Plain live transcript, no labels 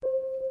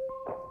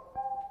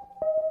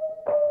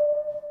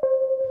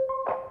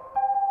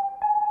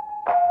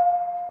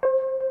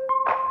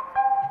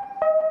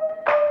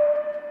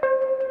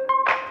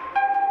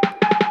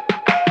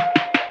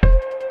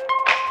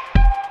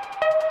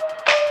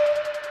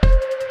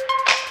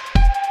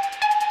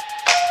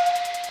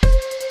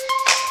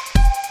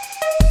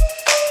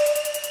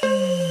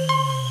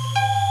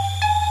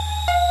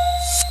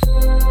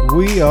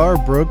We are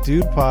Broke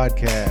Dude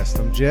Podcast.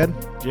 I'm Jed.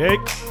 Jake.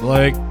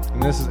 Blake.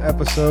 And this is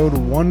episode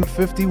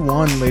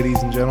 151,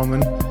 ladies and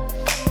gentlemen.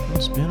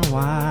 It's been a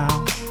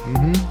while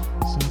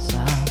since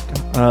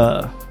I've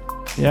gone.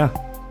 Yeah.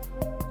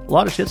 A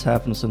lot of shit's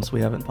happened since we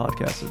haven't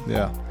podcasted.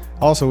 Yeah.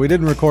 Also, we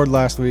didn't record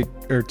last week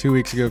or 2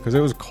 weeks ago because it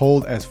was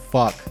cold as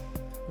fuck.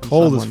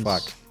 Cold as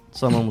fuck.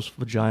 Someone's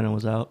vagina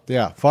was out.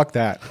 Yeah, fuck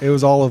that. It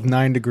was all of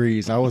 9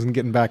 degrees. I wasn't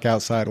getting back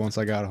outside once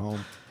I got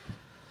home.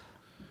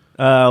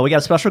 We got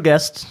a special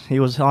guest.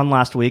 He was on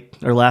last week,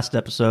 or last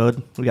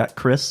episode. We got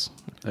Chris,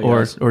 Hey, or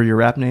guys. your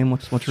rap name.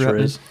 What's your rap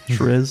name?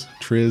 Triz.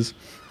 Triz.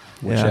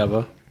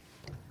 Whichever.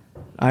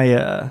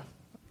 I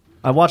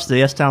watched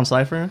the S-Town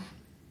Cypher,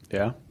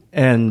 Yeah.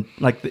 and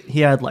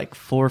he had like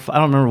 4 or 5, I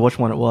don't remember which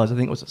one it was. I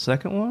think it was the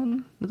second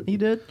one that he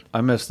did.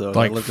 I missed those.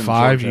 Like I lived in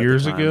 5 Georgia at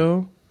years the time.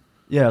 ago?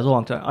 Yeah, it was a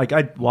long time. Like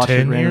I watched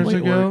 10 it years randomly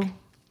at ago? work.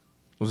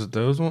 Was it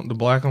those ones? The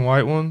black and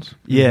white ones?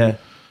 Yeah.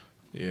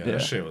 Yeah, Yeah.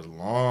 that shit was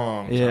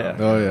long. Yeah.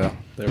 Time. Oh, yeah.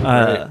 They were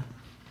great.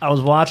 I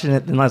was watching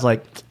it and I was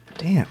like,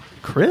 damn,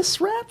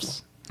 Chris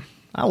raps?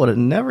 I would have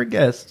never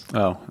guessed.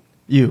 Oh,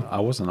 You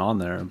I wasn't on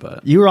there,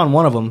 but were on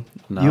one of them.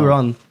 No. You were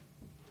on.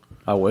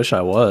 I wish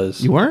I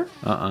was. You weren't?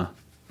 Uh-uh.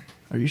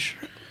 Are you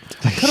sure?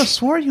 I could have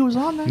swore you was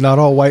on there. Not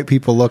all white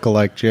people look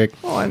alike, Jake.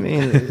 Well, I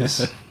mean,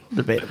 it's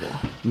debatable.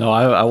 No,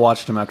 I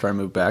watched him after I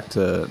moved back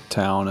to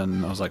town,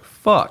 and I was like,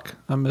 fuck,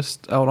 I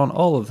missed out on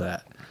all of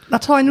that.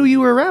 That's how I knew you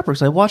were a rapper,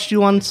 because I watched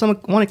you on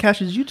one of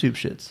Cash's YouTube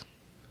shits.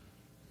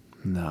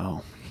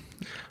 No.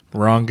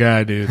 Wrong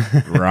guy, dude.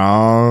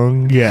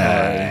 Wrong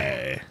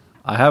guy.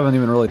 I haven't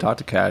even really talked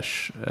to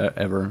Cash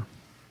ever.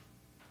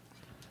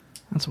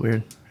 That's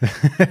weird.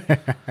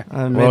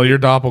 Well, your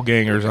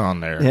doppelganger's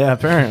on there. Yeah,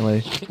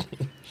 apparently.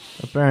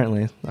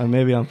 Apparently.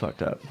 Maybe I'm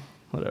fucked up.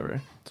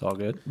 Whatever. It's all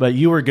good. But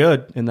you were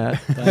good in that.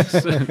 Thanks.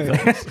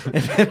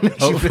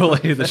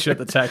 Hopefully the shit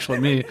that's actually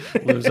me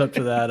lives up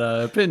to that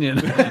opinion.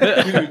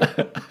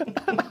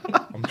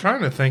 I'm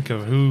trying to think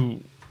of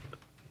who.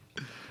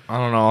 I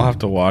don't know. I'll have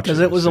to watch it. Because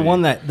it was the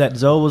one that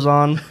Zoe was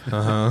on.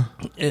 Uh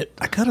huh.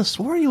 I could have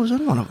swore he was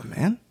in one of them,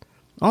 man.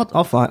 I'll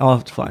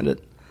have to find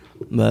it.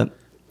 But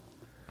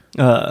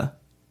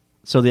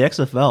so the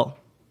XFL,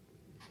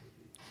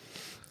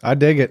 I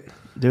dig it.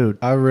 dude,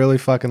 I really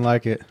fucking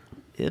like it.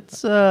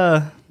 it's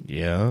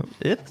Yeah.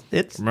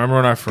 it's Remember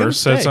when I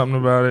first said stay. something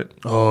about it?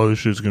 Oh, this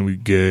shit's gonna be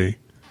gay.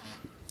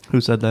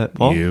 who said that?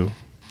 Paul? You.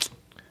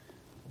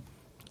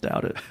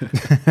 Doubt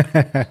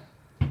it.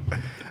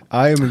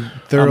 I am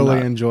thoroughly I'm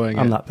not- enjoying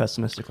it. I'm not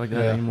pessimistic like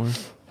that Yeah. anymore.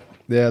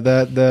 Yeah,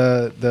 that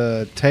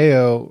the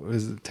Teo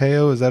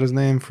is that his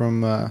name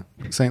from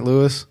St.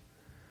 Louis,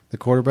 the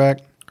quarterback.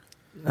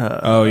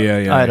 Oh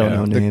yeah. I don't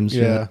know The- names.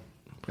 yeah,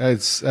 I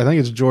think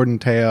it's Jordan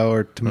Teo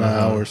or Tamao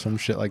Uh-huh. or some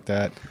shit like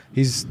that.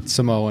 He's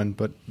Samoan,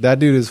 but that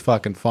dude is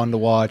fucking fun to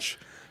watch.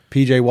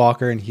 PJ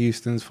Walker in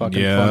Houston's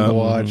fucking Yeah. fun to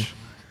watch.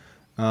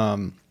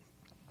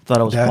 Thought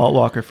it was That- Paul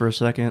Walker for a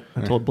second.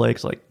 I told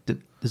Blake's like,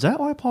 is that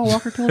why Paul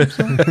Walker killed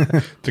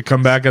himself? To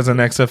come back as an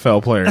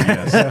XFL player,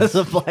 yes. As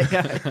a black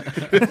guy.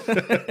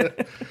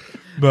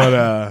 But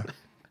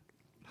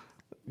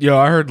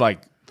I heard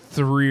like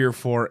 3 or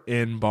 4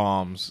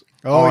 N-bombs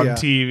on yeah.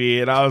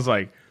 TV, and I was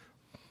like,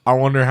 I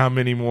wonder how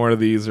many more of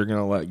these are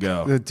gonna let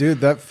go.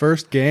 Dude, that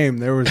first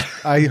game,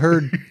 I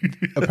heard,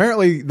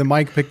 apparently the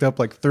mic picked up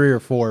like 3 or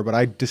 4, but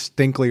I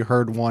distinctly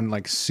heard one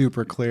like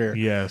super clear.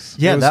 Yes.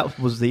 Yeah, It was- that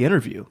was the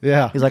interview.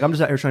 Yeah. He's like, I'm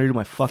just out here trying to do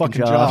my fucking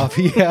Fucking job.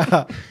 job.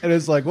 Yeah. And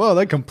it's like, whoa,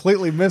 they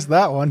completely missed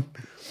that one.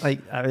 Like,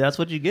 I mean, that's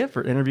what you get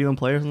for interviewing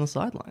players on the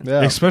sidelines.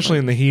 Yeah. Especially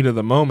in the heat of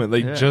the moment.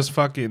 They Yeah. just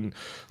fucking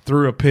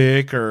threw a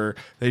pick or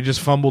they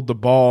just fumbled the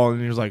ball, and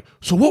he was like,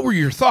 so what were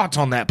your thoughts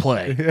on that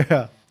play?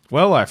 Yeah.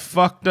 Well, I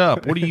fucked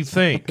up. What do you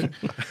think?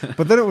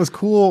 But then it was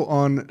cool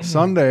on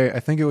Sunday. I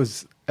think it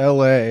was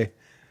LA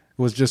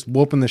was just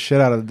whooping the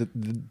shit out of the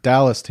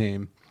Dallas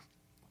team.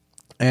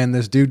 And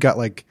this dude got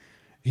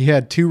he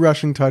had 2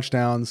 rushing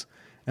touchdowns.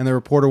 And the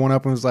reporter went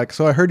up and was like,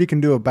 so I heard you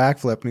can do a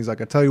backflip. And he's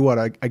like, I tell you what,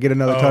 I get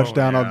another Oh,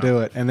 touchdown, yeah. I'll do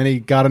it. And then he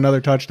got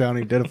another touchdown.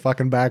 He did a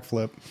fucking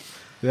backflip.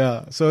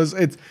 Yeah. So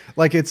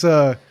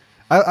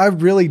I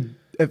really,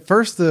 at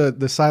first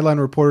the sideline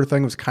reporter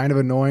thing was kind of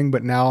annoying,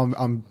 but now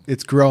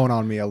it's growing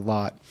on me a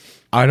lot.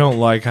 I don't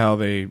like how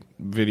they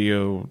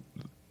video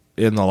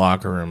in the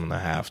locker room in the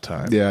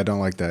halftime. Yeah, I don't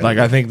like that. Like,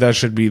 I think that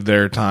should be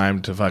their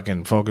time to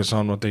fucking focus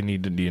on what they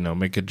need to,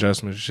 make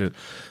adjustments and shit.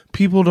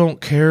 People don't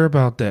care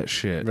about that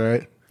shit.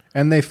 Right.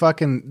 And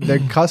they're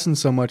cussing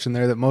so much in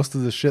there that most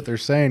of the shit they're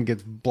saying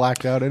gets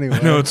blacked out anyway.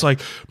 No, it's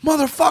like,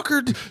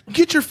 motherfucker,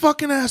 get your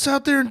fucking ass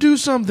out there and do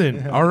something.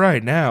 Yeah. All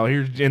right, now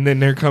here, and then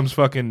there comes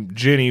fucking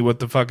Jenny with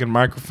the fucking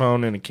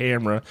microphone and a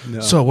camera. No.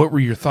 So, what were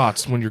your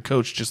thoughts when your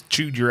coach just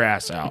chewed your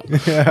ass out?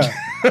 Yeah.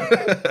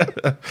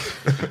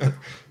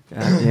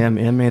 Goddamn,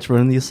 inmates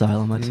running the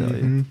asylum, I tell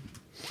you.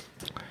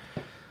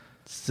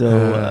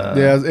 So,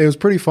 Yeah, it was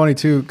pretty funny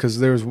too because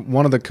there was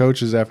one of the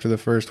coaches after the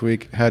first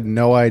week had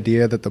no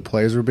idea that the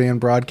plays were being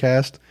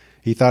broadcast.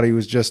 He thought he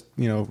was just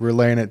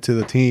relaying it to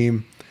the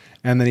team,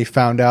 And then he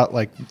found out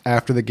like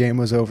after the game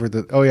was over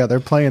that, oh yeah, they're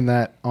playing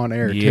that on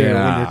air too when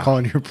Yeah. you're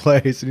calling your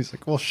plays. And he's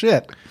like, well,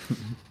 shit.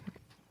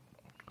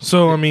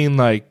 So I mean,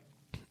 like,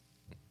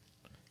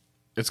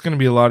 it's going to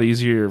be a lot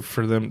easier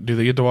for them. Do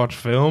they get to watch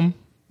film?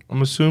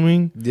 I'm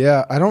assuming.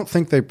 Yeah, I don't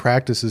think they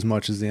practice as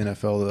much as the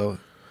NFL though.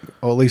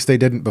 Well, at least they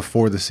didn't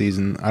before the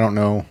season. I don't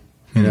know,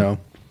 you know.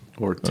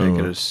 Or take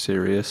it as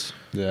serious.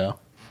 Yeah,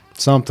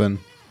 something.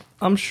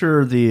 I'm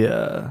sure they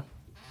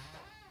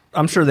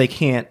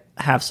can't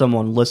have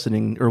someone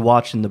listening or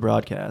watching the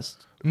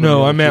broadcast.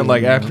 No, I meant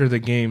like after the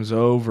game's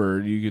over,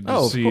 you could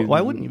Oh, of see. course.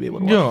 Why wouldn't you be able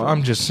to watch No, film?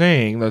 I'm just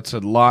saying that's a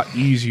lot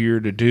easier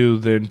to do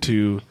than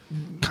to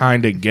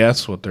kind of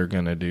guess what they're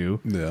going to do.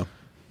 Yeah.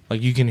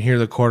 Like you can hear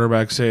the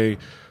quarterback say,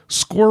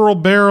 "Squirrel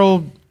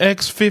barrel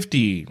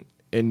X50,"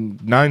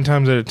 and 9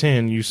 times out of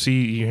 10, you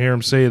hear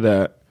him say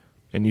that,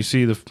 and you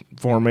see the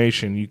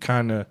formation. You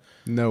kind of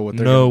Know what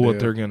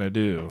they're going to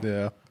do.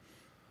 Yeah.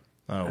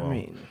 Oh, well. I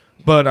mean,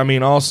 But I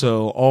mean,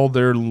 also all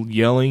they're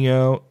yelling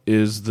out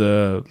is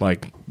the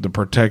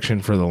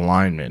protection for the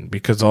linemen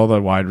because all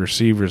the wide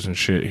receivers and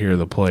shit hear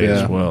the play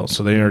Yeah. as well,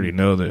 so they already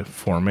know the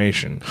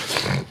formation.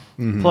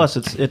 plus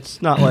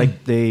it's not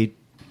like they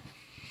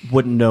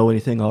wouldn't know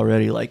anything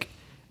already. Like,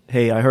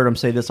 hey, I heard him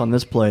say this on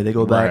this play. They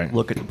go back, Right.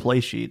 look at the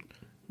play sheet.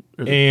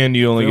 Or the And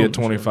you only film, get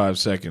 25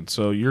 seconds,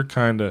 so you're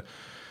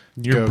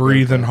Go,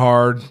 breathing go.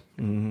 hard,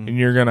 and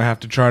you're gonna have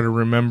to try to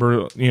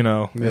remember.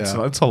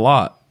 It's a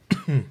lot.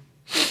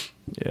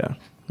 Yeah,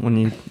 when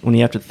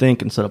you have to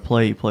think instead of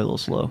play, you play a little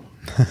slow.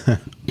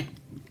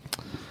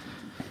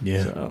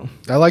 Yeah. So,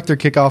 I like their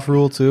kickoff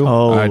rule too.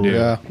 oh, I do.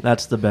 Yeah.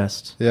 that's the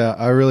best. Yeah,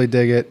 I really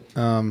dig it.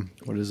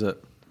 What is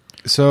it?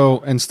 So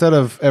instead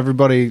of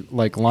everybody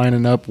like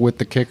lining up with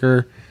the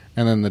kicker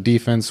and then the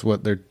defense,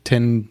 they're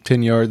 10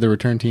 yards, the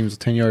return team's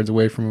 10 yards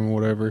away from them or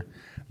whatever,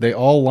 they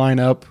all line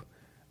up,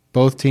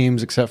 both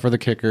teams except for the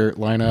kicker,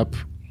 line up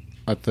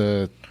at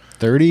the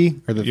 30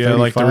 or the 35.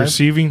 Like the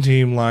receiving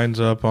team lines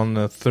up on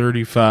the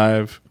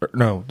 35,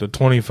 the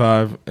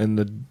 25, and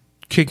the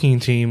kicking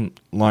team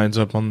lines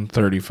up on the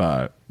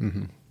 35.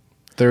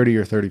 30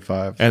 or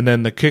 35. And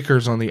then the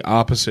kicker's on the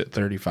opposite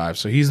 35.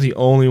 So he's the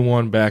only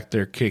one back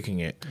there kicking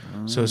it.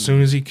 So as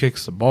soon as he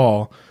kicks the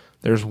ball,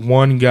 there's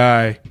one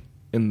guy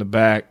in the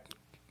back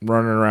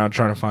running around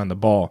trying to find the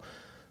ball.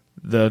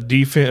 The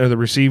defense or the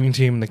receiving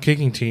team and the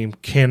kicking team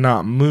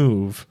cannot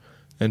move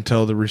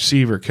until the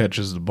receiver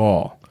catches the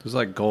ball. It's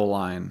like goal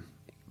line,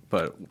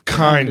 but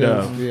Kind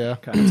of. Yeah,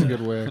 that's a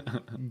good way.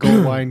 Goal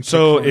line.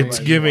 So kick it's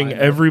formation. giving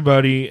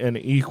everybody an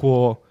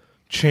equal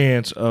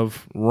chance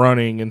of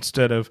running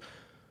instead of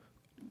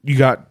you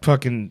got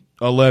fucking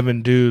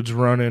 11 dudes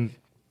running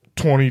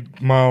 20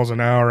 miles an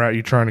hour at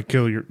you trying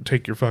to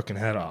take your fucking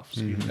head off.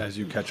 So as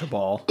you catch a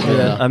ball.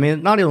 Yeah, I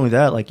mean, not only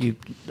that, like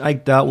I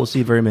doubt we'll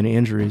see very many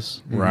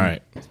injuries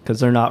Right.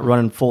 because they're not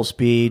running full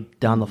speed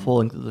down the full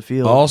length of the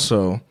field.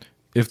 Also,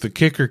 if the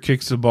kicker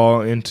kicks the ball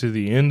into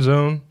the end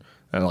zone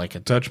and like a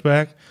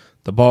touchback,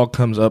 the ball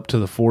comes up to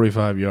the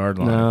 45-yard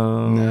line.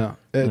 No, No,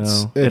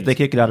 if they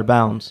kick it out of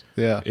bounds.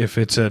 Yeah, If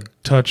it's a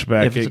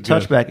touchback, If it's a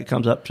touchback, it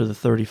comes up to the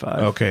 35.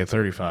 Okay,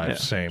 35, Yeah.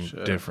 same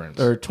difference.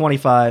 Or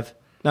 25.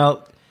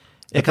 Now,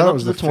 it thought comes it up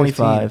was to the the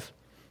 25.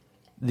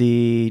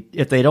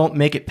 If they don't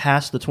make it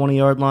past the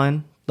 20-yard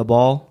line, the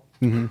ball,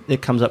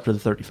 it comes up to the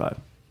 35.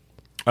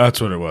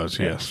 That's what it was.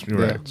 Yes, you're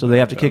Yeah. right. So they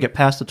have to kick it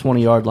past the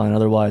 20-yard line,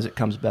 otherwise it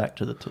comes back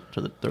to the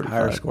 35.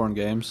 Higher scoring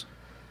games.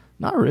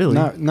 Not really.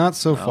 not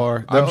so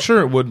far. I'm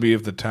sure it would be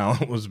if the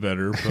talent was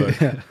better,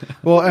 but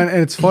Well, and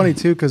it's funny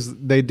too because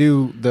they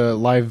do the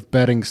live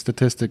betting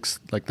statistics.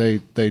 Like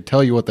they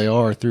tell you what they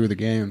are through the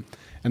game,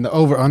 and the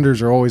over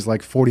unders are always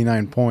like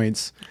 49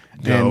 points.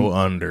 go And,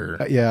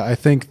 under. yeah, I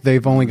think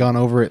they've only gone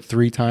over it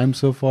 3 times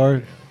so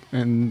far,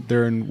 and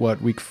they're in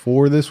week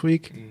 4 this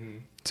week.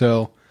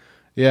 So,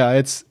 yeah,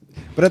 it's.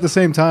 But at the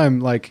same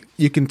time, like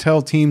you can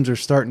tell teams are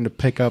starting to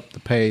pick up the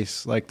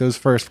pace. Like those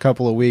first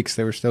couple of weeks,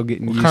 they were still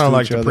getting used Kind to of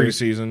like each the other.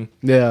 preseason.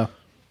 Yeah.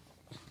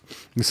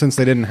 And since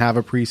they didn't have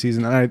a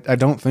preseason, and I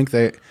don't think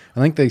I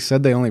think they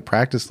said they only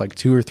practiced like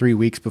 2 or 3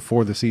 weeks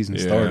before the season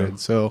Yeah. started.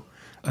 So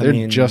I they're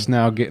mean, just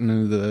now getting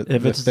into if the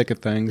it's- thick of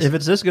things. If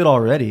it's this good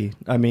already,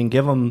 I mean,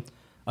 give them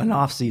an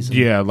off season.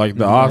 Yeah, like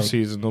the Like- off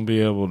season, they'll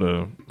be able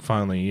to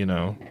finally,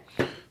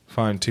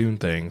 fine tune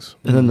things.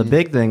 And then the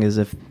big thing is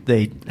if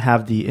they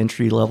have the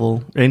entry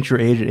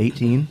age at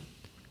 18,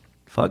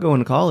 fuck going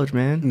to college,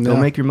 man. Go Yeah.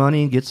 make your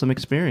money and get some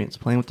experience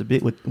playing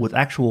with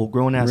actual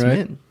grown ass Right.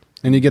 men.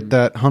 And you get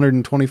that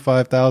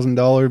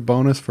 $125,000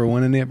 bonus for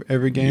winning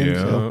every game. Yeah.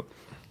 So.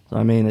 So,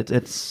 I mean,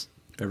 it's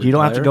Every you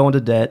don't have to player? go into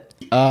debt.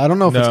 I don't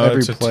know if No, it's every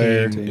it's a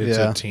player. team. It's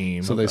a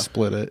team. So they Okay.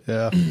 split it.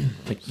 Yeah.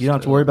 Like, you don't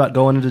have to worry about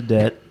going into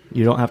debt.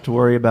 You don't have to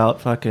worry about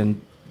fucking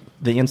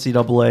the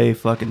NCAA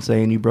fucking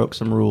saying you broke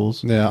some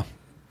rules. Yeah.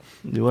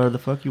 Do whatever the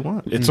fuck you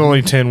want. It's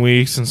only 10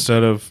 weeks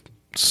instead of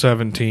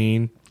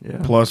 17 Yeah.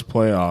 plus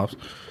playoffs.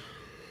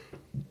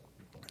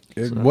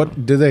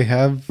 What do they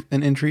have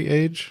an entry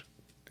age?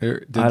 Or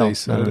did I they don't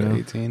set it know. at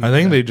 18? I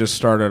think they just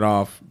started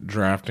off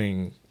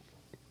drafting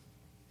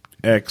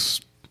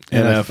X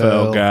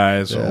NFL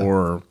guys yeah.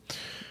 or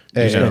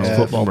AAF,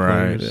 football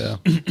right, players.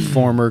 Yeah.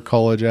 Former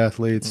college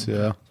athletes,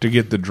 yeah. to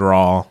get the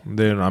draw.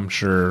 Then I'm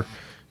sure,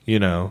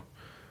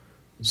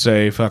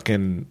 say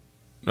fucking,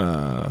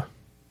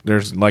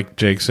 there's, like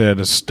Jake said,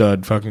 a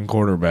stud fucking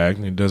quarterback,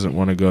 and he doesn't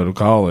want to go to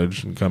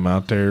college and come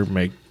out there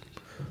make,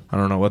 I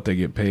don't know what they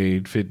get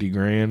paid, 50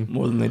 grand.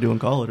 More than they do in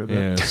college, I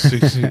bet.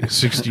 Yeah,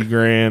 60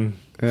 grand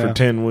Yeah. for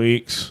 10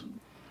 weeks.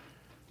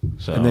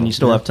 So, And then you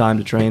still have time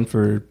to train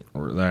for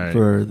right.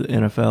 the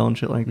NFL and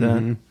shit like that.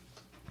 Mhm.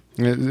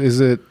 Is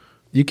it?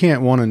 You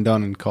can't one and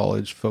done in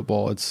college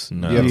football. It's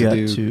No. you have You to got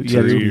do to- you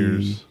have to 3 be-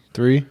 years.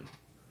 3.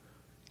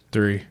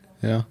 3.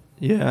 Yeah,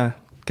 Yeah,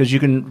 because you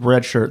can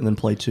redshirt and then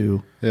play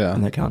 2, yeah.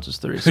 and that counts as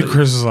 3. So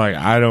Chris is like,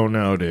 I don't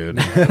know, dude.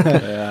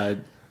 Yeah,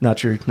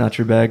 not your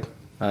bag.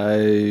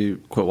 I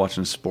quit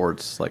watching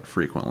sports like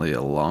frequently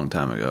a long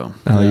time ago.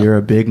 Oh, Yeah. you're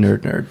a big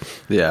nerd.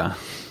 Yeah,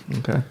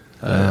 Okay.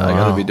 I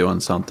got to be doing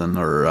something,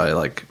 or I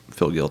like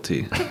feel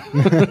guilty.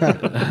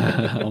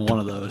 I'm one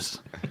of those.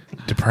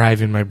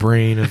 Depriving my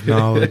brain of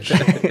knowledge.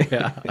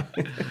 Yeah.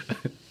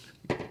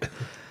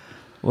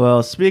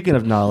 Well, speaking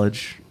of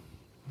knowledge,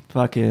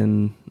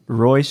 fucking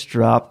Royce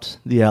dropped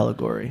the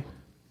Allegory.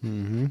 I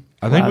think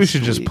we Last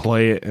should just week.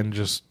 play it and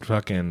just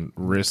fucking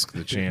risk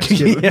the chance.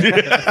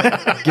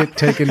 Get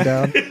taken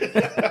down.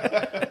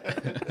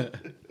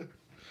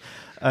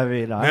 I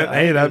mean,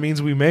 Hey, that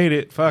means we made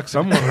it. Fuck,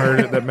 someone heard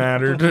it that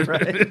mattered.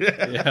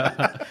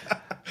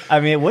 I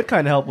mean, it would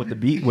kind of help with the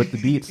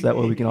beats. That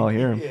way we can all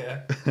hear them.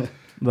 Yeah.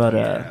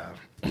 But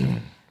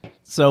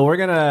so we're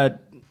gonna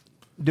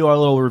do our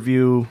little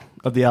review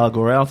of the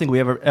Allegory. I don't think we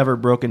ever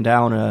broken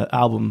down an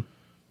album,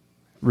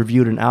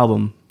 reviewed an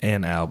album.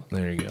 And album.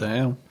 There you go.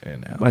 Damn.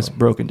 And That's album.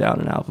 broken down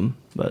an album,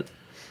 but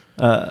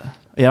yeah,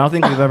 I don't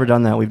think we've ever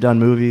done that. We've done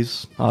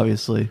movies,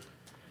 obviously,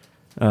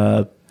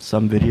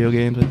 some video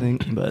games, I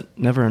think, but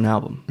never an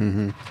album.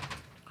 Mm-hmm.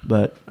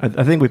 But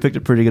I think we picked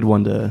a pretty good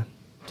one to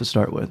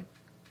start with.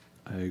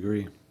 I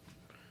agree.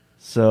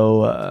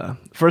 So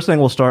first thing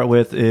we'll start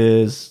with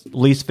is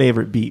least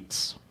favorite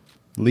beats.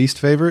 Least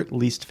favorite?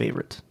 Least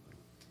favorite.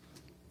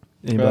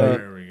 Anybody?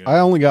 There we go. I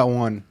only got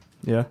one.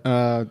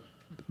 Yeah.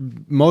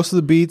 Most of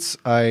the beats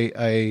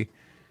I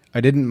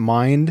didn't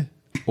mind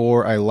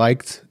or I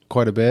liked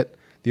quite a bit.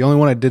 The only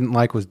one I didn't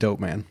like was Dope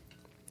Man.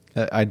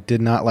 I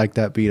did not like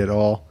that beat at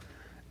all.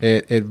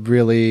 It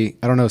really,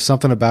 I don't know,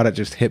 something about it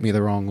just hit me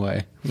the wrong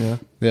way. Yeah.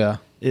 Yeah.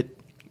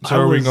 So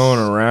are we going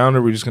around, or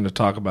are we just going to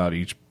talk about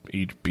each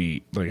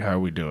beat? Like, how are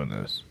we doing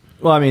this?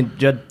 Well, I mean,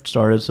 Jed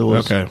started, so we'll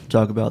Okay. just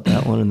talk about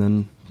that one, and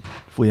then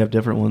if we have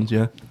different ones,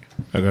 yeah.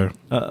 Okay.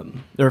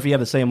 Or if you have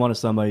the same one as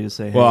somebody, to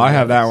say, hey, Well, I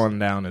have that this- one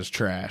down as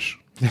trash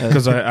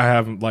because I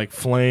have like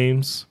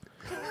flames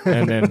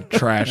and then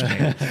trash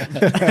cans.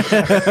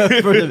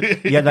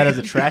 You had that as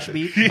a trash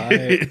beat?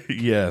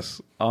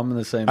 Yes, I'm in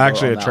the same boat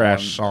actually on a that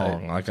trash one.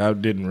 song. Like I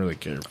didn't really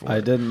care for I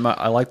it. didn't.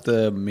 I like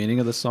the meaning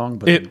of the song,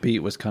 but the It- beat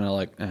was kind of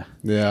like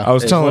Yeah. I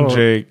was It's telling a little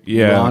Jake,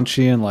 yeah,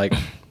 raunchy and like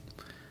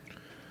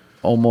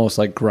almost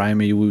like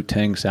grimy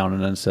Wu-Tang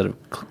sounding instead of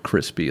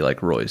crispy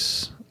like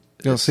Royce.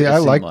 You'll see, It I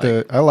seemed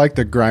like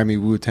the grimy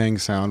Wu-Tang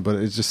sound, but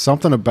it's just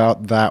something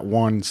about that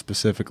one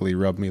specifically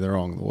rubbed me the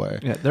wrong way.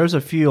 Yeah, there's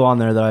a few on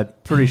there that I'm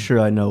pretty sure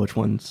I know which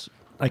ones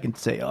I can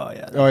say, oh,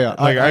 yeah. Oh yeah,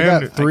 Like, I I got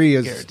under- 3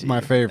 as guarantee my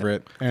you.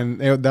 favorite,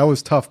 and that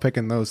was tough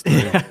picking those 3.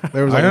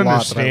 There was a I lot that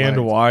understand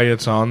liked. why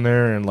it's on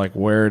there and like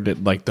where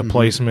it, like the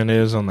placement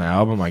is on the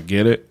album. I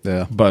get it.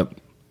 Yeah. but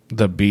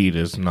the beat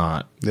is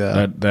not.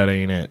 Yeah. that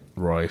ain't it,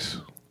 Royce.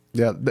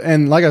 Yeah,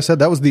 and like I said,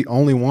 that was the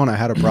only one I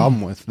had a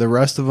problem with. The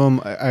rest of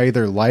them I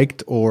either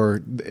liked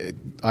or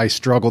I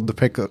struggled to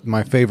pick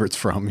my favorites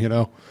from. You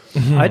know,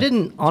 I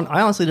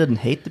honestly didn't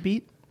hate the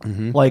beat.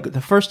 Like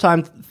the first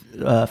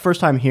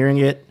time hearing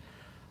it,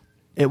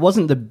 it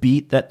wasn't the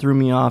beat that threw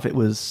me off. It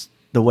was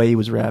the way he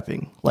was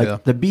rapping. Like Yeah.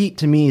 the beat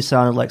to me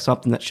sounded like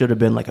something that should have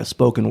been like a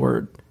spoken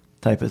word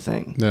type of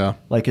thing. Yeah.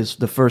 Like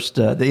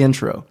the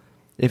intro.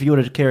 If you would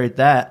have carried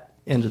that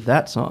into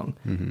that song,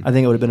 I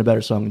think it would have been a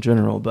better song in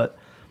general. But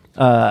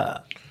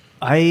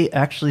I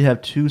actually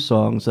have 2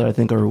 songs that I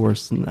think are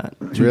worse than that.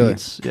 2 Really?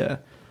 beats, yeah.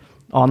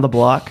 On the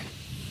Block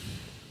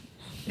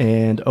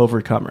and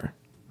Overcomer.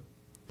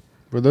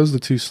 were those the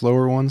 2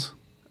 slower ones?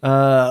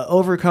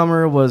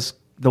 Overcomer was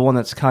the one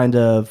that's kind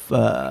of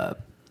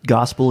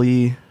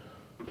gospel-y.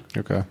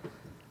 Okay.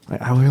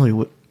 I really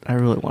want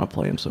to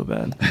play him so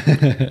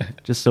bad,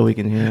 just so we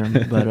can hear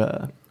him.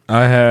 But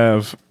I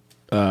have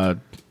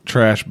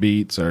trash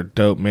beats are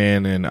Dope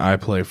Man and I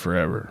Play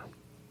Forever.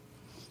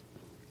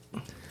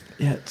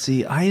 yeah,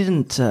 see, I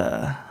didn't.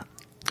 I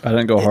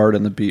didn't go hard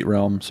in the beat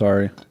realm.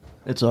 Sorry.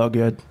 It's all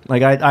good.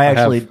 Like I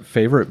actually, have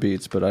favorite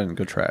beats, but I didn't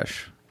go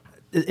trash.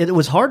 it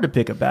was hard to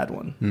pick a bad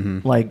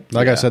one. Like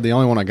Like I said, the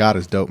only one I got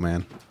is Dope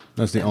Man.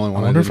 That's the only I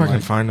one. wonder if I didn't can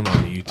like. find them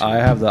on YouTube. I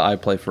have the I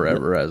Play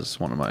Forever as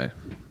one of my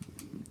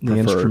the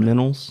preferred.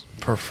 instrumentals.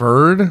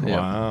 Preferred? Yeah.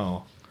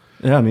 Wow.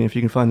 Yeah, I mean, if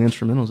you can find the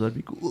instrumentals, that'd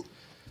be cool.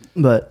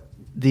 But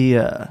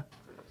the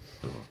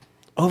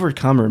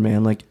Overcomer,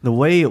 man, like the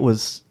way it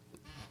was,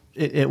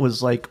 it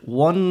was like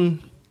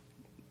one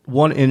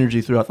one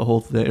energy throughout the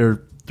whole thing,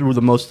 or through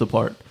the most of the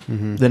part.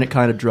 Mm-hmm. Then it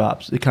kind of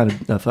drops. It kind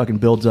of fucking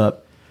builds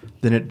up.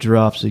 Then it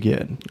drops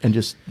again, and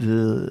just.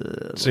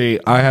 See,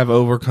 I have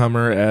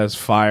Overcomer as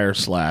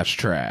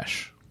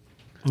fire/trash.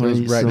 It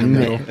was right in the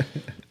middle.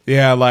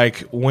 Yeah, like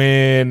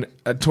when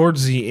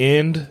towards the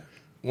end,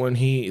 when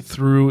he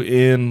threw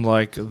in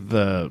like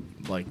the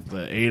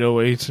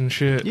 808s and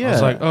shit, I was Yeah.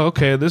 like, oh,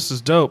 okay, this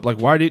is dope. Like,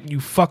 why didn't you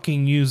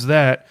fucking use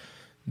that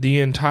the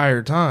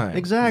entire time?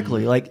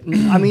 Exactly. Like,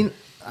 I mean,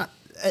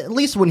 at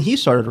least when he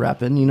started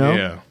rapping, you know,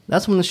 Yeah.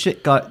 that's when the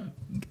shit got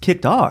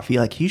kicked off.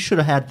 He should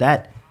have had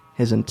that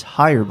his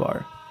entire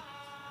bar.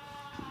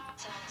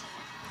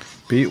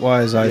 Beat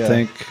wise, I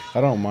think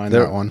I don't mind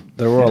there, that one.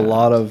 There were a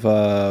lot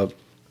of.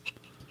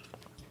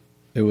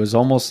 It was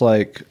almost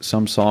like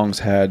some songs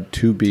had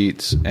two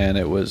beats and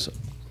it was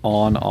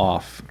on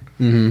off.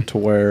 To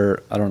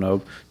where, I don't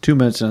know, 2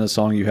 minutes into the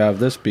song you have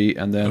this beat,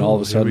 and then all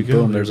of a sudden,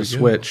 boom, there's a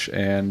switch,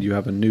 and you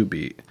have a new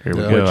beat. Here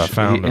we go. I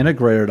found he them.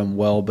 integrated them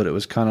well, but it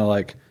was kind of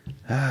like,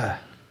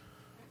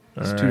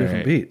 it's two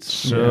different beats.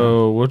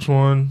 So which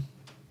one?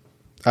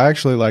 I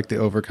actually like the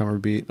Overcomer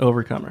beat.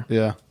 Overcomer.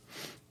 Yeah.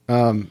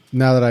 Now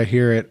that I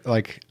hear it,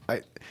 like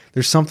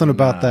there's something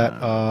about that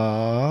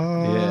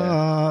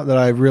that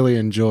I really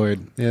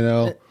enjoyed. You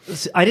know,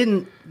 See, I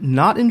didn't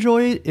not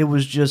enjoy it. It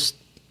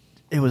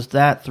was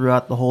that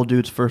throughout the whole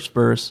dude's first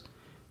verse,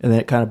 and then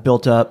it kind of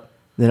built up.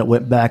 Then it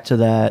went back to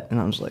that, and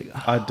I was like,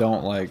 I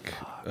don't like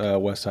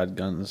West Side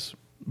Guns.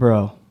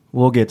 bro,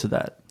 we'll get to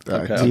that.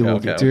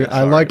 Okay. dude,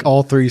 I like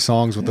all 3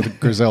 songs with the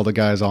Griselda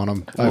guys on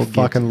them. I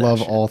fucking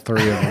love all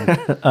 3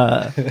 of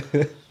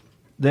them.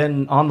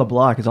 Then On the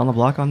Block. Is On the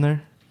Block on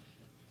there?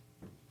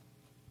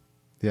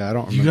 Yeah, I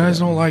don't. You remember guys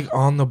that don't one. like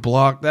On the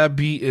Block? That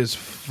beat is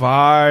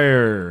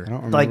fire. I don't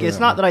remember Like, it's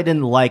not that I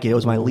didn't like it. It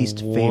was my least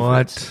favorite.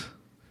 What?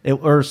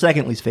 Or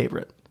second least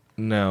favorite.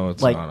 No,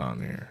 it's Like- not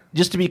on here.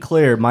 Just to be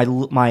clear,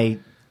 my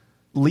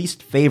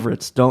least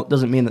favorites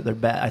doesn't mean that they're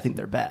bad. I think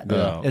they're bad.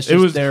 No. It's It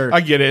just was. they're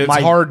I get it. It's my-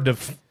 hard to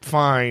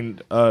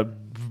find a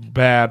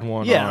bad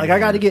one. Yeah, on like I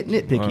got to here.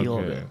 get nitpicky a little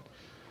Okay. bit.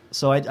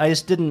 So I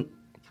just didn't.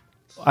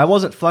 I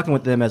wasn't fucking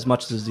with them as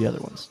much as the other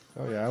ones.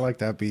 Oh yeah, I like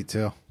that beat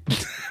too.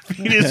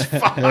 Beat is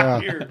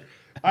fire.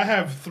 I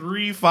have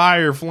 3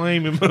 fire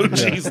flame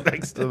emojis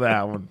next to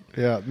that one.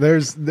 Yeah,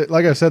 there's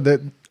like I said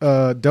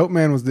that Dope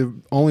Man was the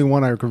only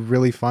one I could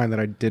really find that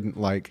I didn't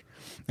like,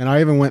 and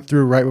I even went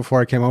through right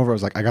before I came over. I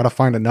was like, I got to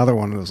find another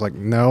one, and it was like,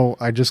 no,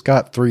 I just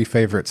got 3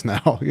 favorites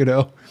now. You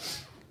know,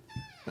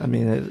 I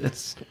mean,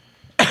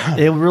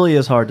 it really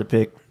is hard to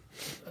pick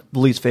the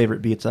least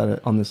favorite beats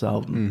on this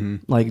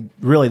album. Like,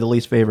 really, the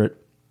least favorite.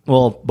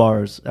 Well,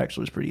 bars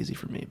actually was pretty easy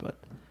for me, but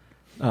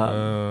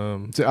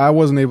See, I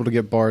wasn't able to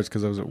get bars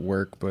because I was at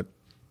work,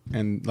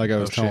 and like I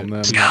was telling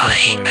them,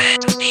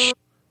 I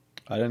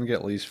didn't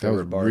get least That was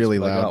favorite bars, really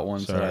but I loud. got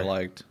ones that I Sorry.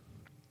 liked.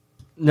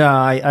 no,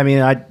 I mean,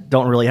 I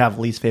don't really have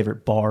least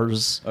favorite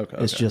bars. Okay,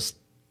 It's okay. just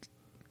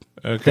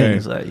Okay.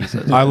 things that you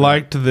said. I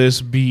liked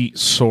this beat,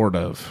 sort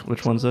of.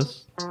 Which one's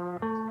this?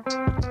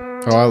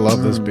 oh, I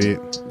love this beat.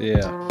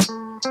 Yeah.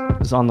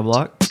 It's On the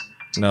Block.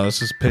 No,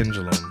 this is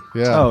Pendulum.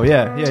 Yeah, Oh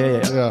yeah.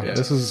 yeah.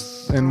 This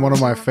is in one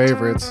of my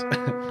favorites.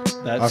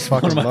 I That's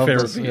fucking one of my love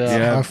favorite this. beats. Yeah,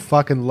 Yeah. I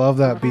fucking love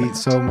that beat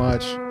so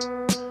much.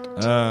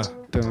 Dun,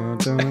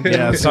 dun,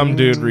 Yeah, dun, some dun.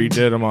 dude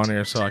redid them on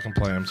here so I can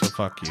play them, so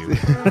fuck you.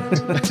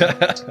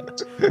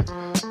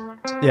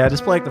 Yeah,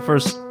 just play like the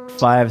first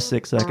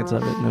 5-6 seconds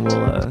of it, and then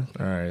we'll. All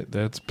right,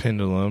 that's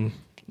Pendulum.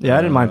 Yeah,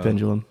 I didn't mind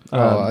Pendulum.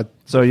 I-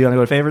 So you want to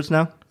go to favorites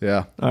now?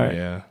 Yeah, All right.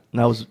 Yeah.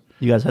 That was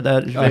you guys had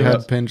that as your I favorite?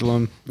 had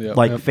Pendulum. Yep.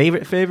 Like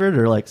favorite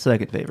or like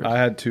second favorite? I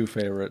had 2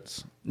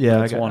 favorites. yeah,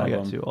 That's one I of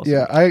got them. 2 also.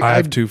 Yeah, I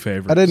have 2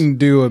 favorites. I didn't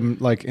do them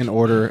like in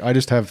order. I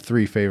just have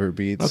 3 favorite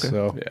beats. Okay.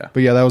 So, Yeah.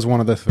 but yeah, that was one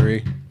of the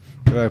 3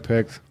 that I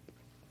picked.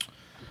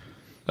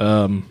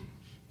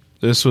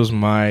 This was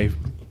my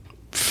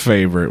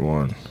favorite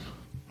one.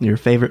 Your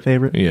favorite?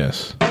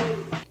 Yes.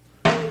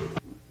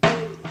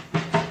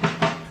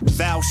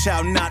 Thou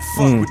shalt not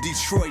fuck with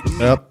Detroit.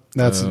 Yep,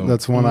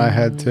 that's one I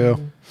had too.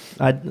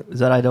 Is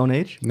that I Don't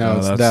Age? No,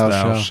 it's that's Thou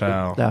Thou Shall.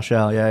 Shall. Thou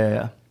Shall,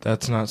 yeah.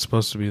 That's not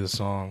supposed to be the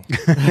song.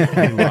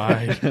 You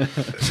lied.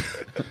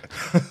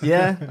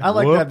 Yeah, I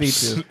like that beat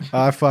Whoops. too.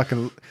 I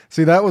fucking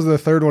see. That was the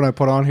third one I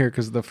put on here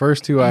because the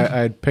first 2 I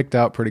had picked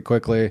out pretty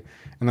quickly,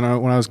 and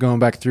then when I was going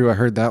back through, I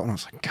heard that one. I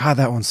was like, God,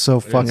 that one's so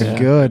fucking Yeah.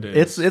 good.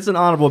 It's an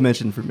honorable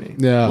mention for me.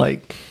 Yeah.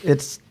 Like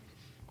it's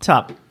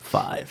top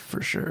 5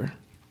 for sure.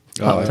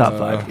 Oh, Top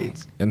 5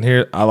 beats. And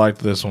here, I like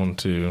this one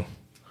too.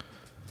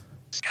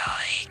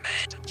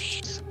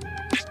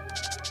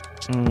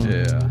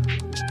 Yeah.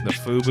 The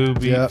Fubu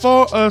beat. Yep.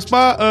 For us,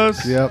 by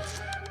us. Yep.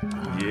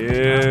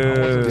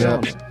 Yeah.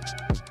 Yep.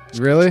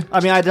 Really? I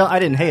mean, I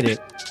didn't hate it,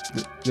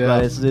 Yeah.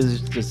 but it's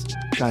just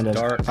kind of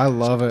Dark. I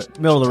love it.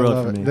 middle of the I road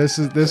love for it. me. This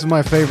is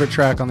my favorite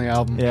track on the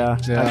album. Yeah.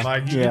 Yeah.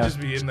 Like, you Yeah. could just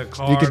be in the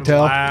car. You could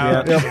tell.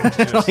 Loud, Yeah.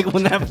 and just- Like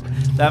when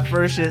that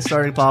first shit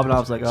started popping, I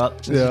was like, oh,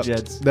 this Yeah. is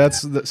Jed's.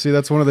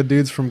 That's one of the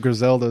dudes from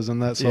Griselda's in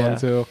that song Yeah.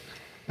 too.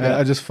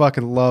 I just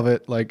fucking love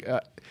it. Like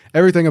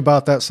everything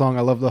about that song.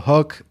 I love the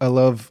hook. I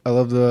love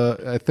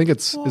the. I think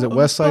is it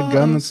West Side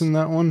Gun that's in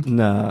that one?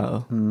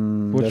 No.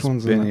 Which That's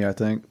one's Benny? in I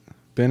think.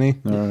 Benny?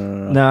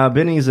 No. Nah,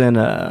 Benny's in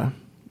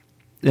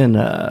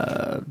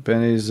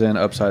Benny's in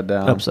Upside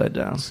Down. Upside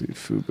Down. Let's see,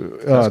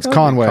 Fubu. Oh, That's it's gotta be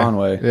Conway.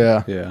 Conway.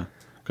 Yeah. Yeah.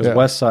 Because Yeah.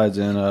 West Side's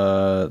in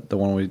the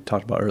one we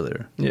talked about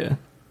earlier. Yeah.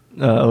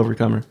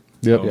 Overcomer.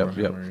 Yep.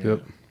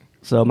 Yep.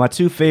 So my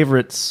two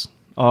favorites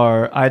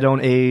are I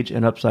Don't Age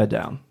and Upside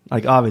Down.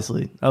 Like,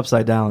 obviously,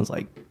 Upside Down is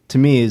like, to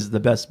me, is the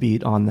best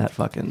beat on that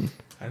fucking...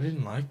 I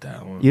didn't like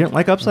that one. You didn't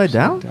like Upside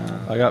Down?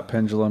 I got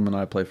Pendulum and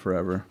I Play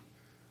Forever.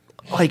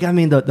 Like, I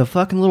mean, the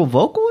fucking little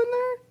vocal in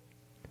there?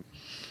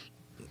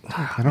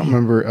 I don't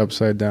remember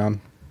Upside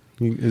Down.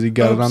 Has he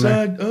got it on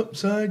there?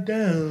 Upside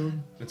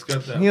down. It's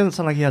got that. He doesn't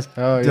sound like he has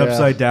Oh, yeah.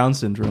 Upside Down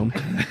syndrome.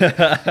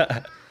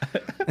 Yeah.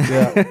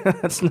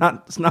 That's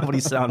not what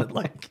he sounded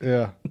like.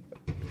 Yeah.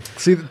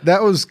 See,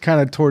 that was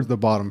kind of towards the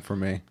bottom for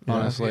me,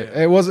 honestly.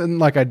 It wasn't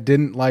like I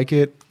didn't like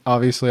it.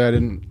 Obviously, I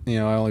didn't, I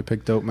only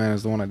picked Dope Man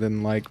as the one I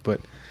didn't like,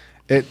 but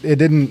it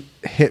didn't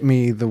hit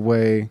me the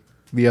way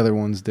the other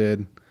ones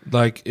did.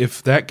 Like,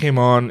 if that came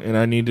on and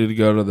I needed to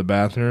go to the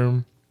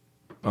bathroom,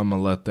 I'm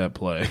going to let that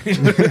play.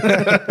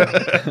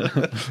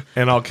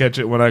 And I'll catch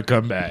it when I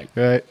come back.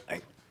 Right?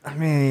 I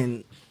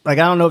mean, like,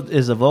 I don't know,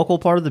 is the vocal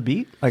part of the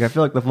beat? Like, I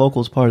feel like the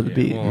vocal's part of the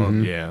beat. Well,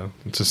 yeah.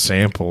 It's a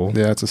sample.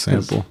 Yeah, it's a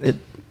sample.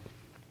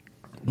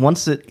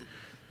 Once the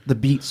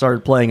beat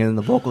started playing and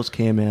the vocals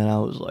came in, I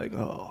was like,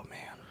 oh, man.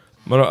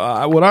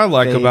 But what I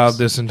like Phase. about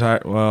this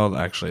entire... Well,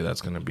 actually,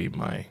 that's going to be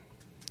my...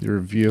 Your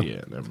review.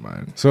 Yeah, never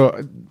mind.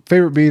 So,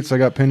 favorite beats, I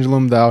got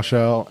Pendulum, Thou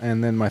Shall,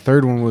 and then my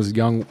third one was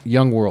Young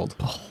World.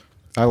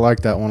 I like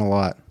that one a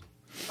lot.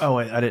 Oh,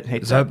 wait, I didn't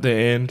hate Is that. that the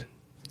end?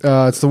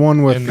 It's the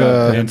one with End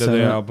of the Vincent.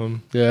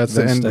 album? Yeah, it's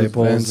Vince the end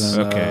Staples with Vince.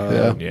 and, Okay.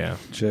 yeah. Yeah.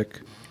 Chick.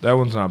 That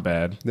one's not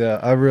bad. Yeah,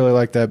 I really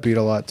like that beat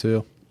a lot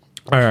too.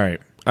 All right.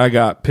 I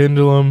got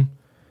Pendulum.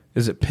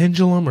 Is it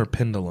Pendulum or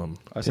Pendulum?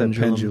 I said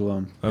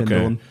Pendulum.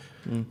 Pendulum.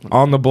 Okay.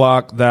 On the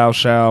Block, Thou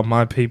Shall,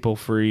 My People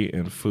Free,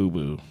 and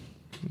Fubu.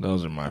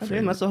 Those are my Damn,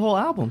 favorites. that's the whole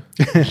album.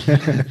 Do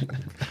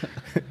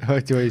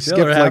you skip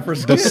other half like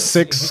are the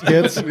skits. 6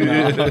 skits?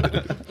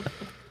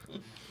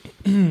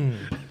 I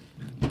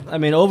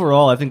mean,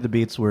 overall, I think the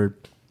beats were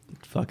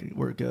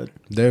good.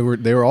 They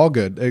were all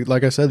good.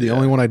 Like I said, the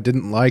only one I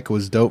didn't like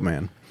was Dope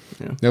Man.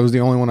 Yeah. That was the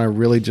only one I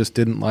really just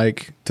didn't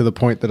like, to the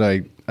point that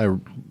I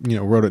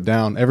wrote it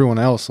down. Everyone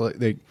else,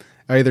 I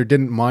either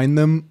didn't mind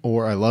them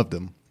or I loved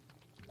them.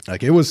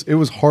 Like it was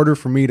harder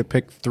for me to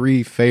pick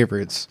 3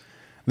 favorites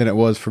than it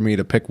was for me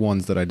to pick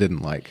ones that I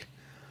didn't like,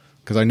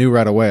 because I knew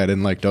right away I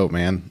didn't like Dope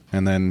Man,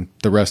 and then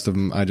the rest of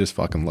them I just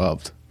fucking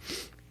loved.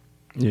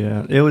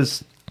 Yeah, it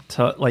was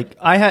tough. Like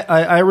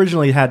I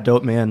originally had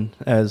Dope Man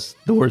as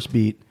the worst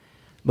beat,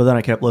 but then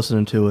I kept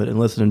listening to it and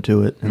listening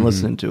to it and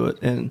listening to it,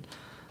 and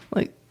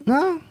like,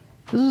 no,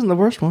 this isn't the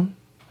worst one.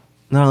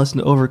 Then I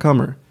listened to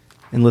Overcomer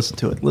and listened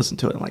to it.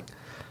 I'm like,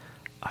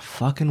 I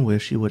fucking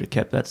wish you would have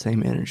kept that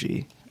same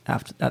energy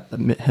at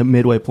the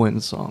midway point in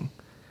the song.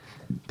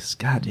 Because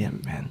goddamn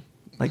it, man,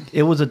 like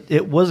it would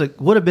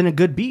have been a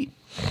good beat,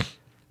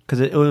 because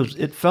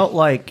it felt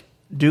like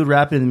dude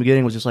rapping in the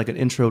beginning was just like an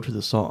intro to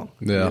the song.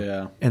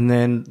 Yeah. And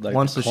then Like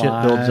once the the shit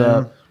builds climb.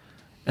 up,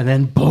 and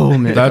then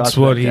boom, it That's drops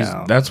what back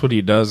down. That's what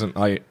he does. And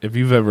if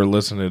you've ever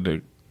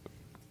listened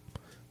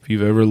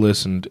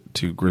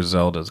to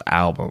Griselda's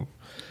album,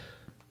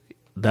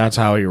 that's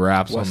how he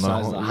raps West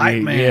on Side's the the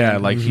hype man. Yeah,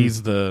 like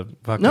he's the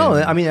fucking No,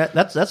 I mean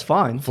that's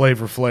fine.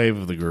 Flavor Flav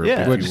of the group,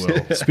 Yeah. if you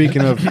will.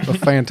 Speaking of a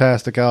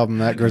fantastic album,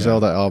 that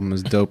Griselda album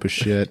is dope as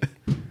shit.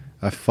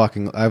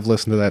 I've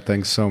listened to that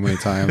thing so many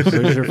times.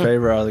 Who's your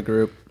favorite out of the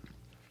group?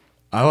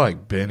 I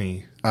like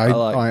Benny. I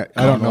like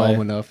don't know Conway.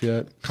 him enough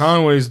yet.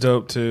 Conway's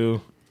dope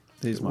too.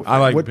 He's my I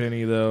like What-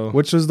 Benny though.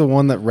 Which is the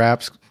one that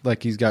raps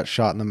like he's got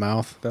shot in the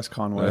mouth? That's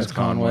Conway. That's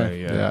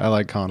Conway, yeah. I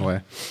like Conway.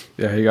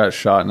 Yeah, he got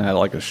shot and had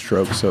like a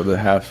stroke, so the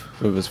half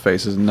of his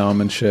face is numb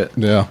and shit.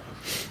 Yeah.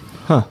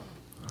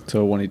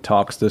 So when he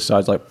talks, this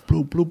side's like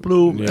bloop bloop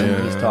bloop, Yeah.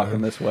 and he's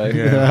talking this way.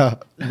 Yeah.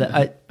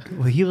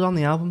 He was on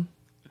the album.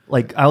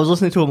 Like I was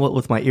listening to him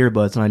with my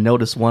earbuds, and I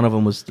noticed one of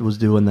them was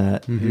doing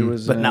that. He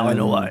was, But now I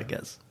know in- why. I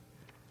guess.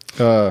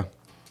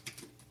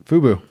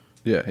 Fubu.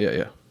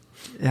 Yeah.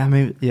 Yeah,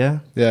 maybe. Yeah.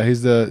 Yeah,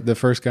 he's the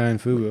first guy in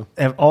Fubu.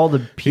 And all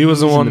the He was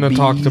the P's one and that the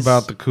talked B's.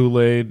 about the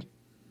Kool-Aid.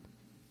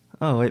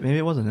 Oh wait, maybe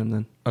it wasn't him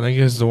then. I think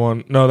he's the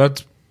one. No,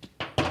 that's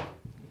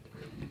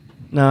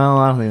No,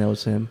 I don't think that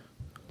was him.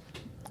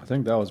 I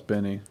think that was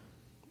Benny.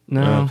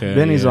 No, Okay,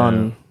 Benny's yeah.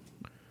 on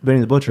Benny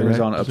the Butcher. Benny's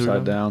right? on That's who we're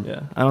Upside talking Down.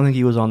 about? Yeah, I don't think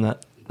he was on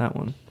that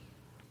one.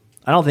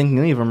 I don't think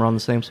any of them are on the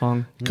same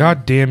song.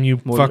 God damn you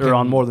More- fucking or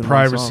on more than one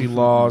privacy song.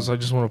 laws. I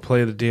just want to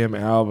play the damn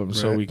album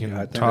so Right. we can Yeah, I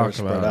think they talk were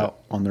spread about out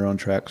on their own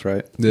tracks,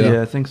 right?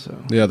 Yeah, I think so.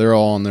 Yeah, they're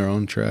all on their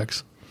own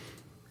tracks.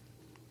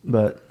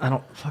 But I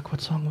don't. Fuck,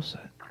 what song was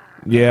that?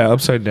 it. Yeah,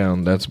 Upside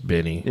Down, that's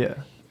Benny. Yeah.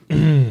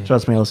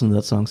 Trust me, I listened to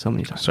that song so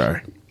many times.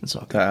 Sorry. It's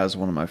all good. That has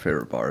one of my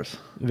favorite bars.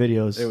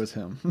 Videos. It was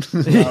him,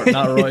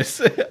 not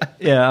Royce.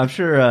 Yeah, I'm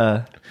sure.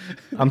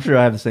 I'm sure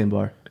I have the same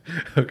bar.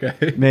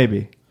 Okay.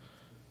 Maybe.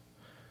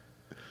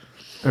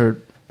 Or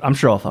I'm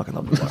sure I'll fucking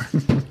love the bar.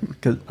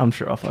 Because I'm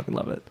sure I'll fucking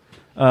love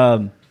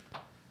it.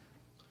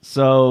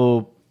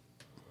 So,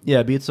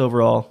 yeah, beats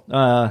overall.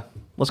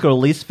 Let's go to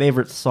least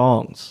favorite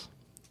songs.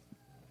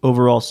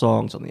 Overall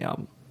songs on the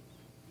album.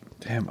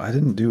 Damn, I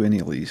didn't do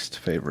any least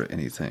favorite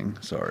anything.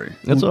 Sorry.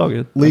 That's all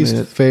good.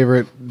 Least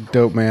favorite,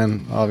 Dope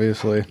Man,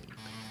 obviously.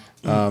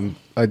 When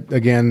I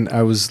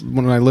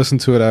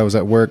listened to it, I was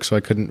at work, so I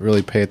couldn't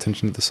really pay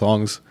attention to the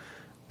songs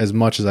as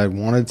much as I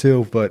wanted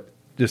to. But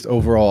just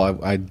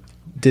overall, I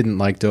didn't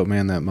like Dope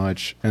Man that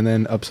much. And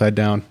then Upside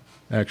Down,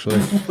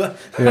 actually.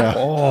 Yeah.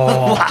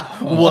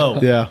 Whoa.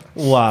 Yeah.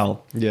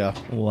 Wow. Yeah.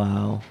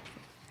 Wow.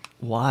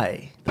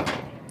 Why?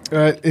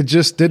 It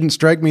just didn't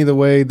strike me the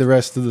way the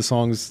rest of the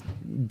songs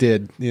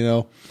did, you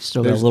know.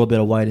 Still got a little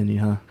bit of white in you,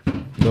 huh?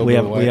 We bit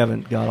of white.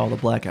 haven't got all the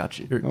black out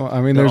you. Well,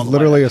 I mean, there's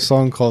literally a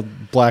song called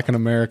Black in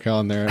America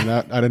on there, and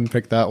I didn't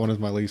pick that one as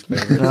my least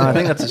favorite. No, I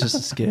think that's just a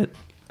skit.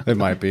 It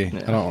might be. I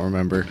don't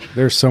remember.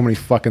 There's so many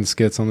fucking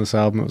skits on this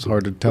album, it was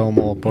hard to tell them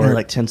all apart. They're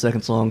like 10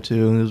 seconds long,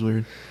 too. And it was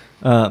weird.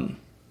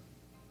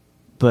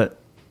 But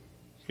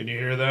Can you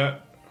hear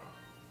that?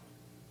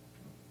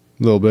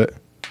 A little bit.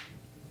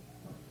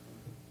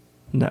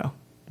 no,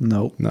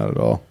 Nope. Not at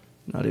all.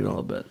 not even a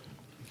little bit.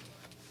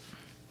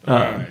 All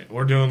right,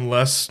 we're doing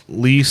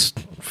least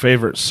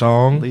favorite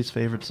song. Least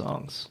favorite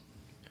songs.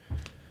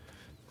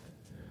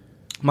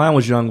 Mine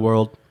was Young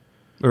World.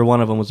 Or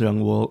one of them was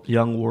Young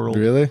World.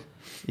 Really?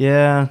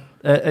 Yeah.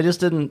 I just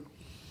didn't...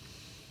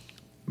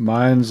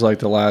 Mine's like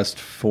the last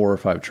 4 or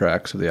 5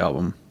 tracks of the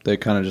album. They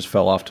kind of just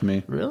fell off to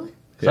me. Really?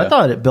 'Cause Yeah. I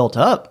thought it built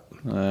up.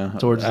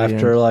 Towards the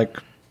after end. like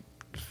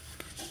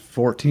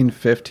 14,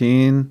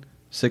 15,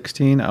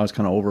 16, I was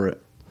kind of over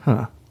it.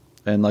 Huh.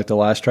 And like the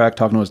last track,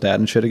 talking to his dad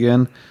and shit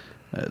again,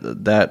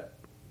 that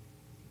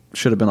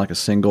should have been like a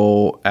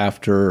single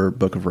after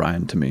Book of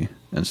Ryan to me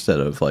instead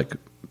of like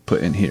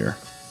put in here,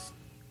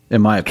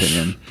 in my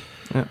opinion.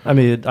 Yeah, I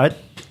mean,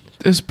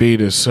 This beat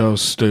is so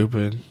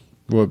stupid.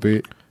 What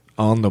beat?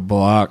 On the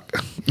Block.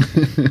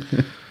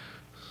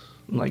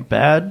 like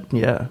bad.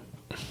 Yeah.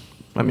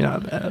 I mean,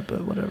 not bad,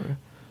 but whatever.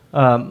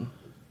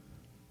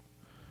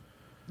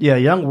 Yeah,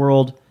 Young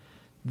World.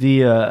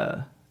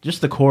 The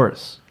just the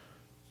chorus.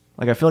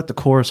 Like I feel like the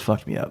chorus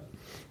fucked me up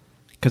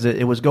because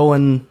it was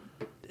going.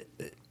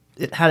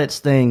 It had its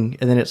thing,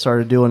 and then it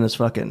started doing this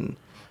fucking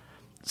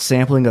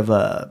sampling of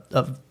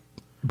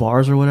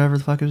bars or whatever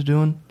the fuck it was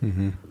doing,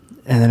 and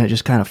then it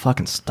just kind of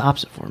fucking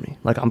stops it for me.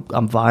 Like I'm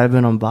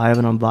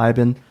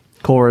vibing.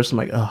 Chorus, I'm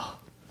like, ugh.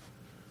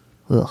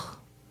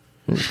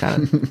 And it just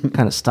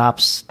kind of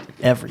stops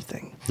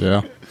everything.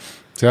 Yeah.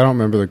 See, I don't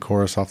remember the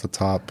chorus off the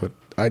top, but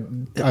I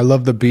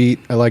love the beat.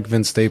 I like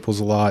Vince Staples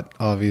a lot,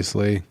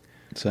 obviously.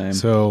 Same.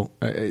 So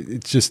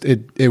it's just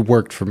it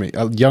worked for me.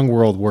 Young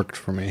World worked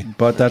for me.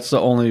 But that's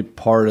the only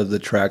part of the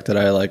track that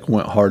I like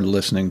went hard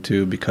listening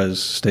to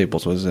because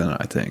Staples was in it,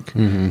 I think.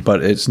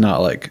 But it's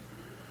not like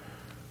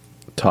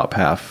top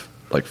half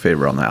like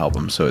favorite on the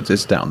album, so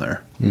it's down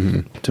there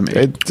to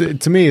me.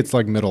 To me, it's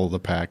like middle of the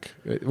pack.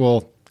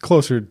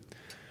 Closer.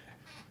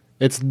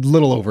 It's a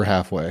little over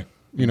halfway.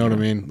 You know what I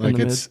mean? Like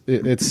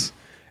it's.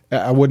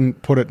 I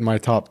wouldn't put it in my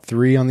top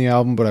 3 on the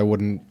album, but I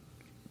wouldn't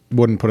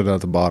put it at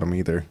the bottom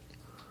either.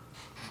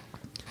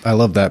 I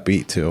love that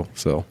beat too.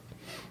 So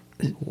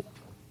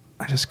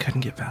I just couldn't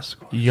get past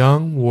it.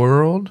 Young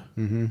World?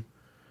 Mm-hmm.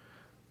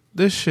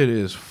 This shit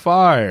is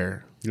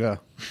fire. yeah,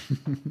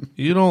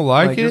 You don't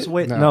like it? Just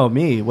wait. No,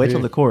 me. Wait till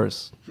the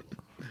chorus.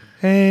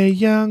 Hey,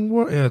 Young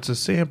World. Yeah, it's a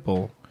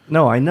sample.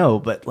 No, I know,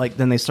 but like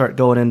then they start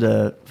going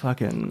into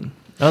fucking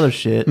other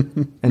shit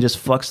and just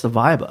fucks the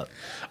vibe up.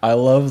 I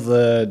love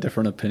the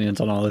different opinions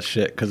on all this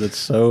shit because it's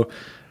so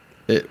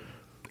it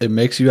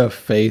makes you have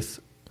faith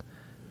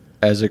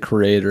as a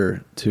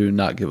creator to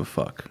not give a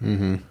fuck.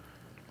 Yeah.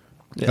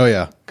 Oh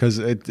yeah, because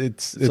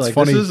it's like,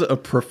 funny. This is a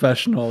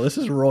professional. This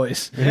is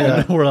Royce.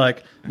 Yeah. And we're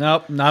like,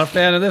 nope, not a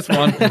fan of this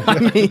one. I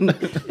mean,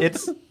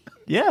 it's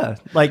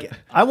like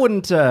I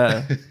wouldn't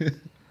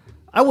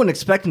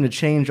expect him to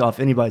change off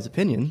anybody's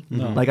opinion.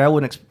 No. Like I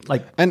wouldn't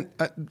and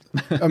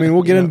I mean,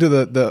 we'll get into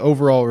the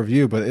overall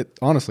review, but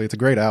honestly, it's a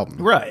great album,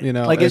 right? You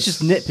know, like it's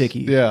just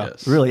nitpicky. Yeah,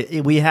 Yes.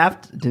 Really, we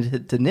have to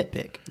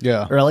nitpick.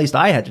 Yeah, or at least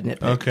I had to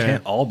nitpick. Okay.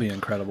 Can't all be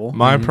incredible.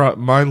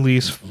 My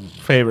least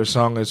favorite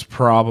song is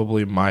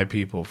probably My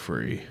People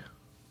Free.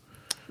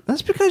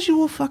 That's because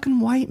you a fucking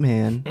white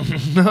man.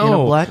 No, in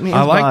a black man's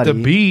I like the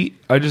body. beat.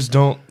 I just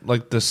don't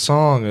like the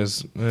song.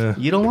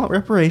 You don't want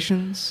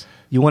reparations.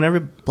 You want every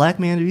black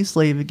man to be a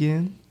slave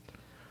again.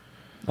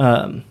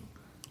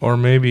 Or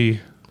maybe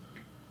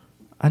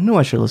I knew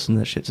I should listen to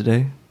that shit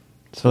today,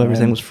 so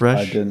everything was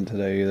fresh. I didn't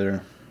today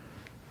either.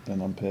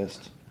 And I'm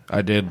pissed.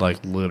 I did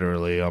like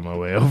literally on my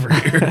way over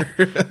here.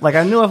 Like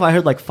I knew if I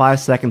heard like 5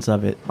 seconds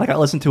of it, like I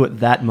listened to it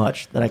that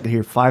much that I could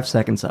hear 5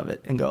 seconds of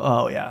it and go,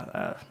 oh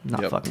yeah,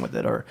 not Yep. fucking with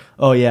it, or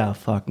oh yeah,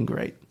 fucking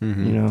great, you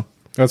know.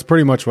 That's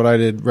pretty much what I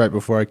did right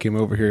before I came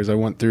over here. Is I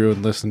went through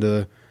and listened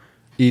to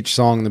each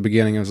song in the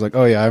beginning. I was like,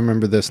 oh yeah, I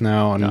remember this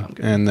now,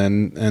 and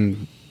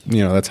then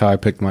that's how I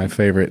picked my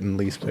favorite and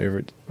least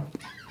favorite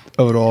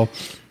of it all.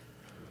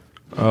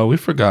 Oh, we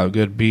forgot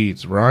good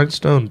beats.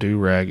 Rhinestone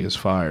Do-Rag is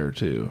fire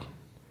too.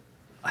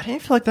 I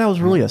didn't feel like that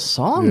was really a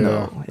song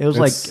though. It was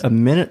like a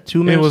minute,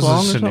 2 minutes. It was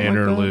long just or an something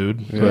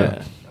interlude. Like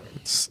that.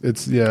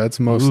 Yeah. It's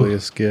mostly a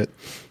skit.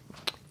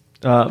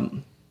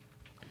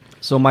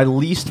 So my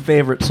least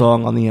favorite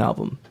song on the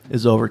album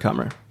is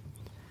Overcomer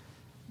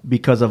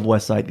because of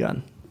West Side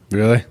Gun.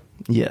 Really?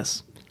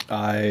 Yes.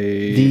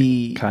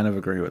 I kind of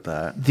agree with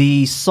that.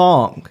 The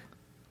song,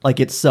 like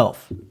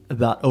itself,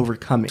 about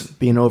overcoming,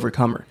 being an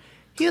overcomer.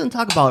 He doesn't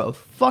talk about a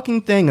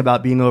fucking thing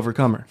about being an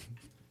overcomer.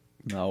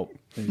 No.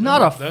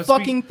 Not a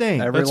fucking thing.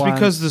 That's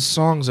because the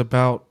song's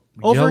about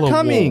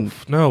overcoming. Yellow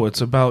Wolf. No,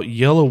 it's about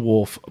Yellow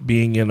Wolf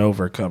being an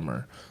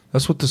overcomer.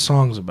 That's what the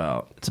song's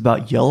about. It's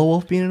about Yellow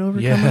Wolf being an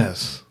overcomer?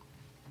 Yes.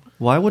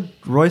 Why would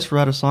Royce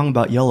write a song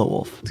about Yellow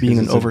Wolf being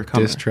an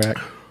overcomer? Diss track.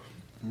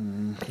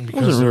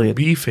 Because they're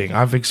beefing.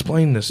 I've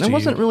explained this to you. That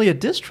wasn't really a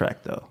diss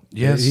track, though.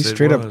 Yes, he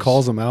straight up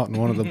calls him out in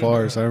one of the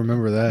bars. I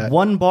remember that.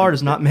 One bar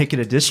does not make it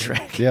a diss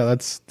track. Yeah,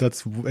 that's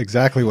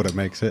exactly what it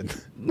makes it.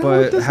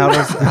 But how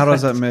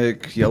does that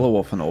make Yellow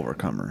Wolf an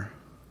overcomer?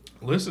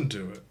 Listen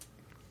to it.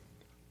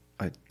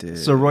 I did.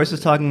 So Royce is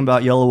talking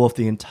about Yellow Wolf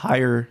the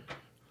entire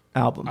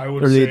album,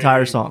 or the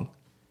entire song.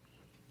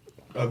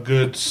 A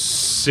good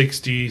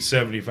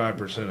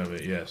 60-75% of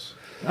it, yes.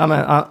 I'm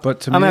going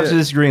to have to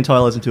disagree until I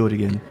listen to it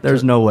again.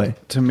 There's no way.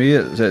 To me,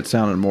 it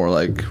sounded more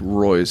like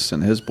Royce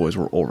and his boys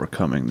were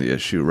overcoming the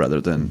issue rather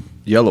than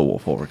Yellow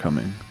Wolf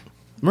overcoming.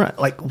 Right.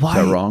 Like, why?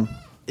 Is that wrong?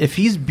 If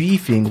he's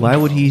beefing, why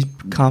would he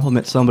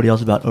compliment somebody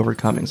else about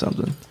overcoming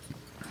something?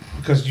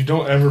 Because you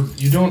don't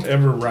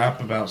ever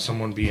rap about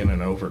someone being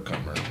an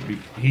overcomer.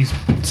 He's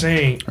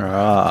saying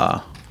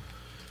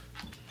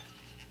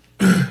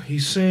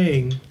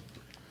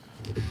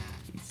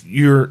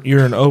you're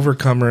an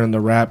overcomer in the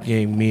rap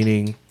game,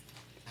 meaning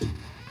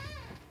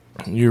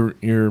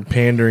you're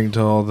pandering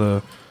to all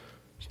the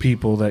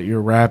people that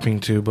you're rapping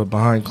to, but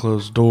behind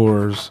closed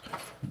doors,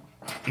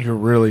 you're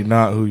really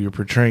not who you're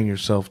portraying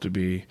yourself to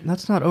be.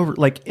 That's not over.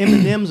 Like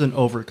Eminem's an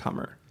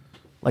overcomer.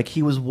 Like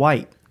he was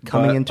white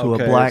coming into a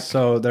black.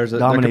 So there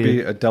could be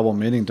a double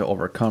meaning to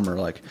overcomer.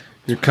 Like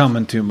you're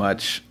coming too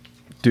much,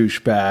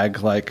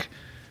 douchebag. Like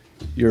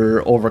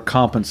you're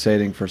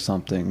overcompensating for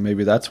something.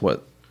 Maybe that's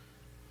what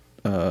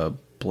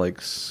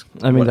Blake's.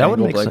 I mean, that would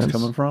make Blake's sense.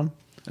 coming from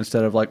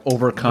instead of like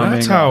overcoming.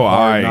 That's how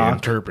I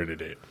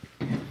interpreted it.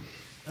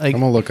 Like,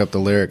 I'm gonna look up the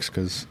lyrics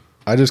because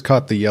I just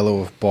caught the Yellow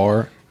Wolf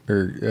bar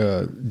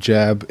or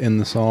jab in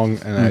the song,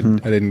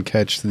 and I didn't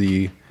catch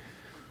the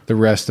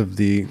rest of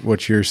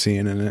what you're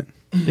seeing in it.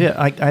 Yeah,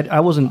 I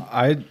wasn't.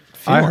 I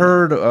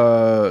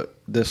heard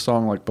this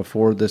song like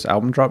before this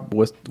album dropped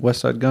with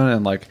West Side Gun,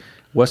 and like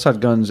West Side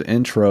Gun's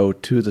intro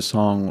to the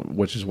song,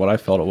 which is what I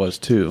felt it was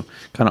too,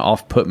 kind of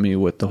off-put me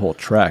with the whole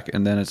track.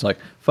 And then it's like,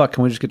 fuck,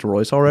 can we just get to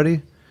Royce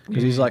already?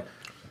 Because he's like,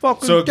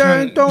 fucking So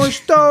fucking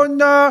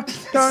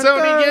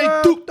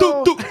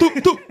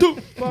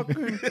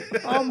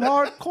I'm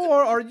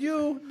hardcore, are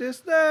you this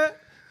that?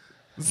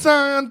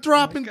 Zion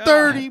dropping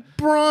 30,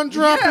 Braun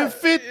dropping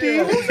 50.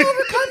 Who's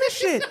overcoming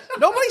shit?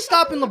 Nobody's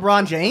stopping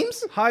LeBron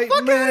James. Hype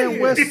man,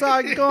 West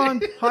Side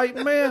Gun, hype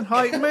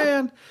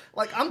man.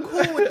 Like, I'm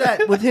cool with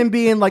that, with him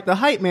being like the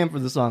hype man for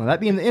the song, that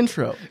being the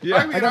intro. Yeah.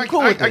 I mean, I'm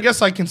cool with I it.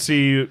 guess I can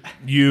see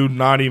you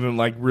not even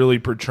like really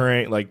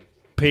portraying, like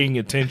paying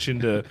attention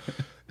to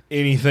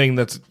anything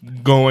that's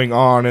going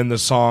on in the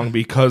song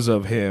because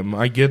of him.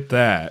 I get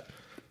that.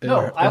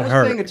 No, I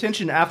was paying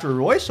attention after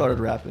Roy started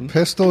rapping.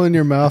 Pistol in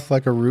your mouth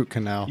like a root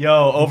canal.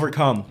 Yo,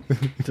 overcome.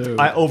 Dude.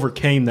 I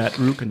overcame that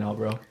root canal,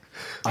 bro.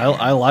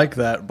 I like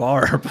that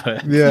bar,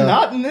 but Yeah,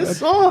 Not in this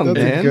song, that's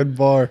man. a good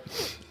bar.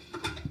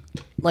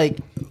 Like,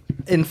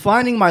 in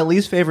finding my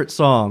least favorite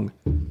song,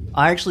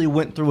 I actually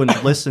went through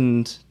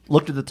and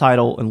looked at the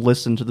title and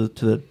listened to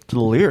the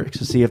lyrics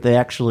to see if they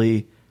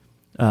actually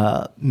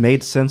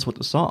made sense with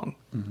the song,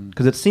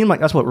 because it seemed like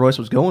that's what Royce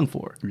was going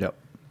for. yep.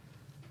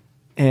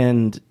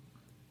 And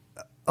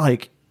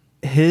like,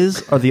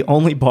 his are the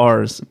only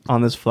bars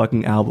on this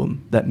fucking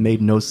album that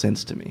made no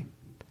sense to me.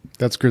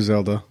 That's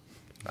Griselda.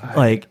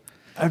 Like,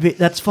 I mean,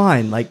 that's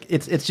fine. Like,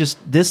 it's just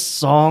this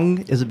song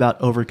is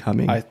about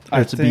overcoming. I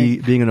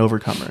being an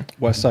overcomer.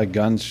 West Side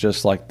Gun's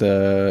just like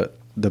the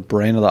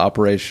brain of the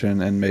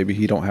operation, and maybe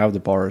he don't have the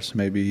bars.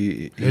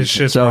 Maybe His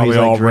shit's So probably he's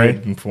like all Dre.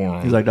 written for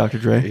him. He's like Dr.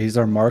 Dre. he's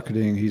their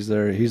marketing. He's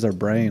their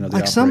brain of the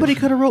Like, somebody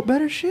operation. could have wrote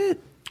better shit.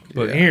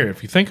 But here,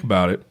 if you think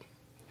about it,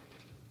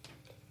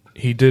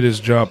 he did his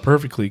job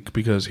perfectly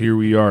because here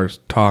we are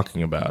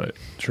talking about it.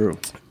 True.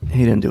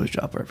 He didn't do his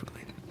job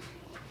perfectly.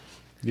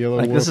 Yellow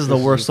Like, Wolf, this is the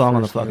worst your song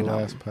on the first and fucking your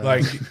album. last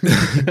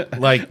pass.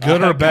 Like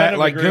good or bad,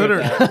 like good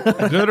or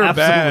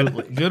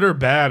Absolutely. good or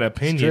bad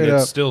opinion, Straight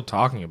it's up. still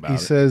talking about He it.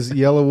 says,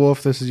 Yellow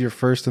Wolf, this is your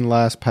first and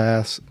last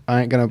pass.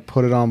 I ain't going to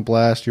put it on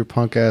blast. Your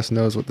punk ass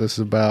knows what this is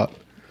about.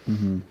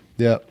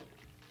 Yep.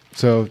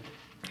 So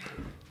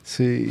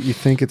See, you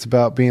think it's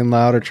about being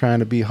loud or trying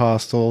to be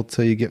hostile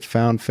till you get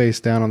found face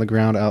down on the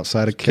ground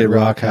outside a Kid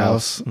Rock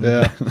house.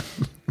 Yeah.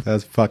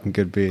 That's a fucking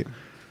good beat.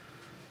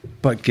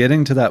 But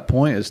getting to that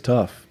point is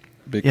tough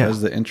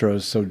because the intro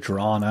is so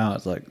drawn out.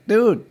 It's like,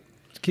 dude,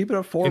 keep it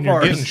at 4 And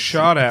bars. you're getting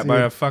shot at by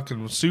a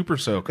fucking super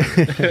soaker.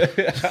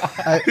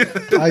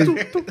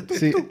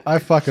 I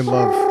fucking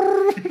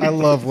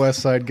love West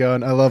Side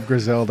Gun. I love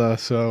Griselda.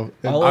 So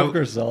I love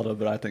Griselda,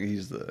 but I think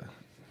he's the...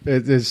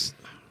 it is.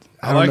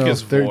 I like don't know,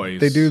 his voice.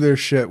 They do their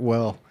shit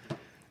well.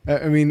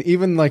 I mean,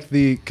 even like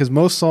because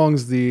most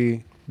songs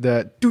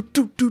that do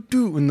do do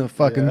do in the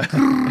fucking I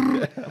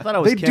thought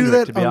it was they Kendrick, do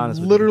that to be on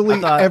honest with literally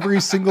you. I thought- every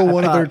single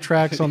one of their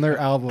tracks on their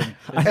album.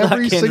 I thought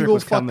Every Kendrick single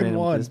was coming fucking in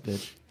with one. this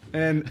bitch.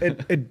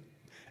 And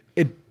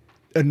it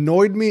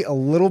annoyed me a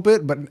little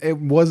bit, but it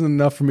wasn't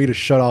enough for me to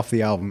shut off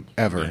the album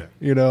ever.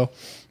 You know,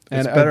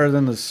 It's better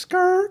than the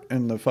skirt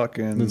and the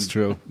fucking... That's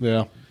true.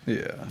 Yeah.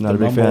 Yeah. Not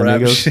the a big mumble fan of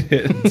rap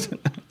Migos? shit.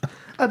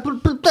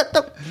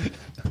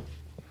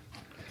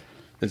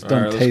 It's All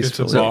done right, let's get to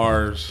tastefully.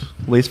 bars.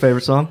 Least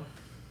favorite song?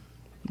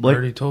 I Blake?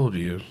 already told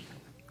you.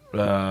 I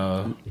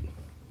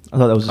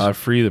thought that was.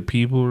 Free the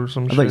people or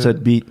some I shit. thought you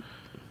said beat.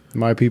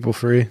 My People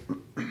Free.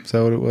 Is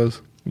that what it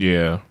was?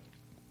 Yeah.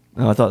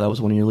 Oh, I thought that was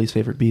one of your least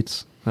favorite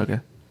beats. Okay.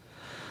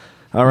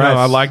 All right. No,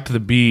 I liked the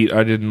beat.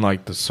 I didn't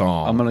like the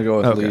song. I'm going to go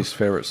with Okay. least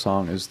favorite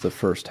song is the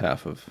first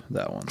half of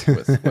that one.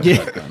 With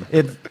Yeah,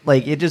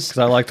 it just Because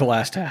I like the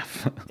last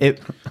half. it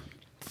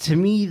to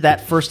me that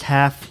first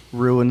half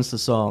ruins the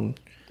song,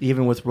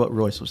 even with what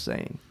Royce was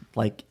saying.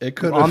 Like It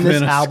could on have this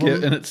been a album,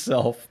 skit in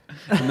itself.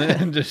 And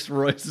then just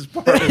Royce's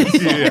part of the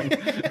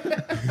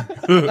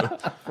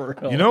song. For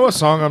real. You know what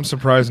song I'm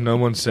surprised no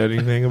one said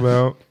anything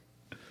about?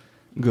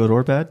 good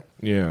or bad.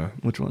 Yeah.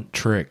 Which one?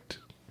 Tricked.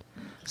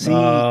 See,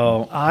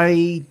 Oh.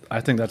 I I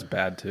think that's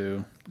bad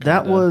too.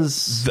 that Kinda.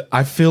 was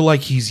I feel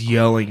like he's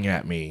yelling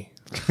at me.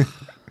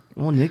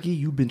 well, Nikki,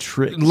 you've been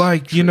tricked.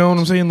 Like, you know what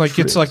I'm saying? Like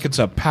it's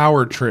a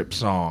power trip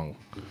song.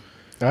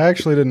 I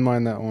actually didn't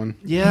mind that one.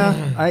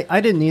 Yeah,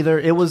 I didn't either.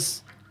 It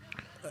was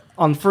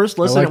on first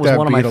I listen. like It was that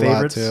one of my beat a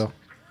favorites. lot too.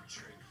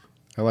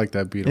 I like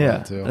that beat a Yeah,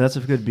 lot too. that's a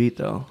good beat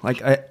though.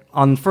 Like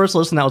on first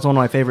listen, that was one of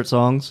my favorite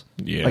songs.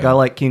 Yeah. Like I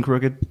like King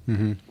Crooked.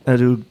 Mm-hmm. That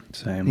dude,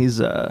 Same.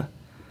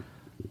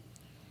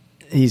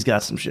 he's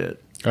got some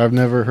shit. I've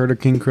never heard of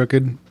King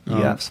Crooked.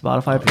 Yeah,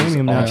 Spotify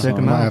Premium now. awesome. Check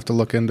him I might out. have to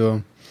look into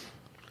him.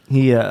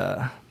 He,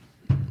 yeah.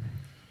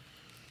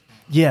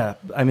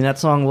 I mean, that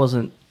song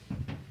wasn't.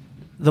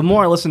 The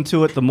more I listened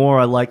to it, the more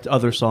I liked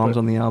other songs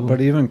on the album.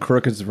 But even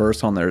Crooked's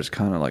verse on there is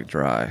kind of like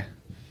dry.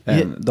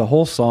 And Yeah. the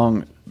whole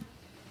song,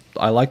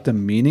 I like the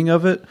meaning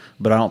of it,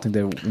 but I don't think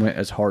they went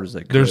as hard as they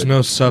could. There's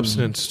no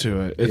substance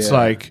to it. It's Yeah.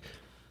 like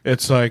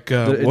It's what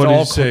did you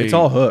all- say? it's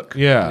all hook.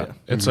 Yeah.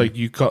 It's like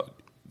you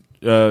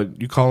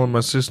calling my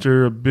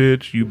sister a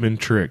bitch, you've been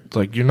tricked.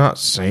 Like you're not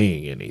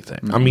saying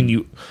anything. I mean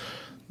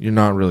you're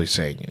not really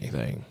saying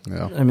anything.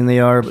 Yeah. I mean, they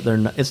are, but they're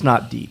not. It's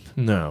not deep.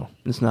 No.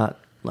 It's not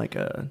like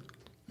a.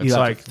 you It's have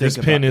to like think this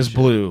about pen is shit.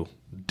 blue.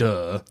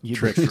 Duh. You-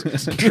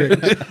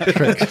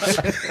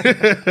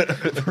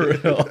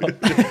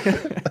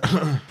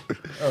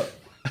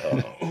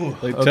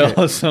 Like, tell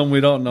us something we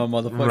don't know,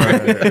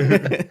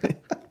 motherfucker.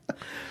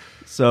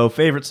 So,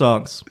 favorite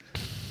songs.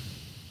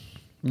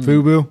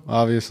 Fubu,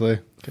 obviously.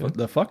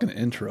 The fucking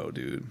intro,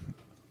 dude,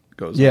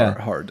 goes Yeah.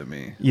 hard to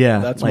me. Yeah,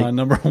 That's like- my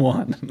number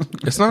one.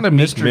 It's not a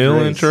Meek Mr. Mill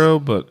Grace. intro,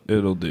 but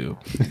it'll do.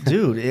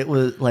 Dude, it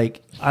was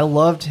like I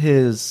loved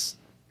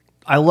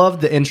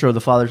the intro of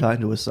the father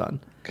talking to his son.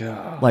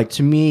 God. Like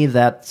to me,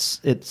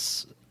 it's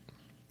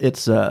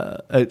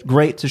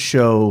great to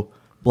show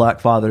black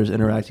fathers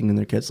interacting in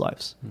their kids'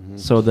 lives.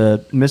 So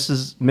the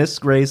Miss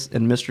Grace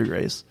and Mr.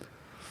 Grace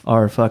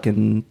are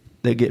fucking.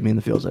 They get me in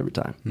the feels every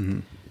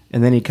time.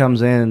 And then he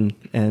comes in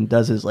and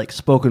does his like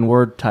spoken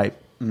word type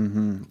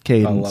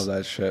cadence. I love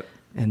that shit.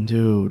 And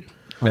dude,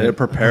 And it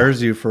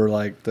prepares you for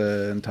like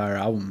the entire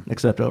album.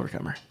 except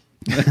Overcomer.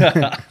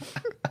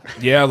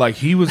 Yeah, like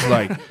he was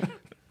like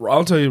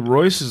I'll tell you,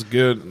 Royce is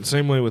good.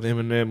 Same way with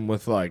Eminem,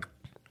 with like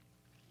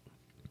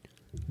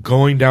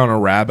going down a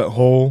rabbit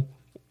hole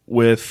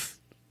with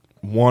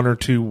one or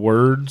two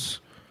words,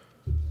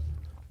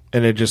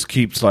 and it just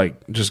keeps like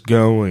just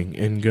going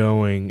and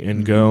going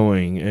and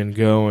going and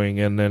going,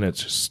 and then it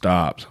just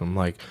stops. I'm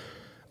like,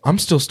 I'm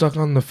still stuck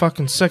on the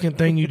fucking second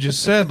thing you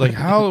just said. Like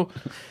how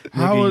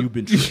you've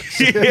been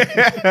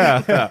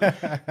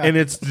yeah, and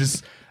it's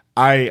just.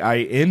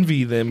 I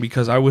envy them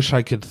because I wish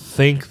I could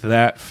think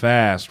that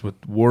fast with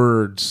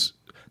words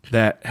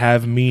that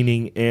have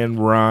meaning and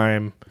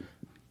rhyme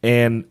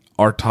and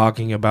are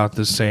talking about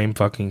the same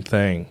fucking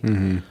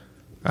thing.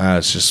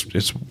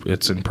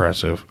 It's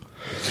impressive.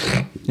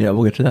 Yeah,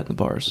 we'll get to that in the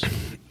bars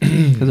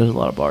because there's a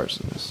lot of bars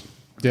in this.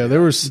 Yeah,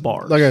 there was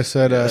Bars. like I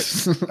said,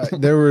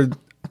 there were.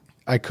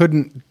 I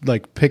couldn't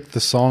like pick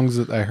the songs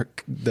that I heard,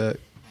 the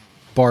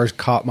bars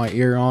caught my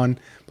ear on,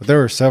 but there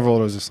were several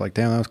that was just like,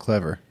 damn, that was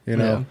clever, you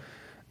know. Yeah.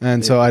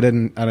 And so I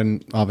didn't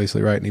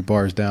obviously write any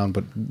bars down,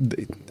 but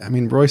I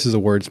mean, Royce is a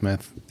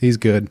wordsmith. He's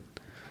good.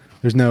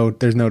 There's no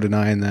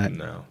denying that.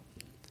 No.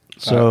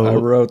 So I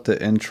wrote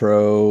the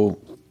intro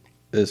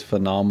is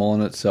phenomenal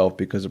in itself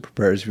because it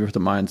prepares you for the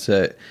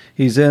mindset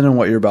he's in and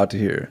what you're about to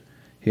hear.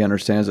 He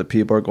understands that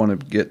people are going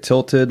to get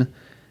tilted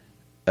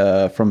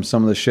from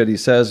some of the shit he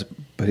says,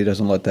 but he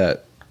doesn't let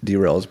that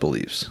derail his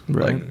beliefs.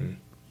 Right. Like,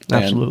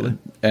 Absolutely.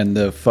 And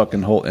the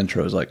fucking whole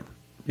intro is like,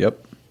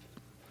 yep,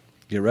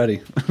 get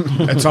ready.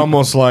 It's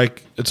almost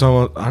like I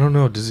don't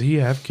know. Does he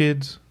have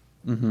kids?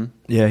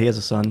 Yeah, he has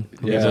a son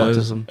who has Yeah.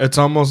 autism. It's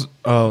almost.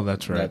 Oh,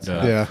 that's right. That's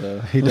duh.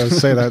 Yeah, he does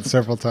say that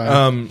several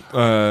times.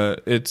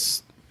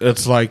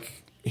 It's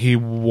like he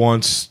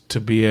wants to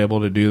be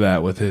able to do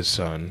that with his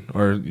son,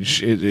 or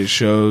it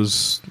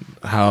shows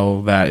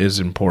how that is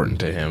important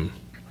to him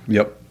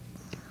Yep.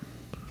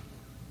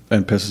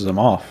 And pisses him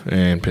off.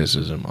 and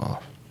pisses him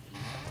off.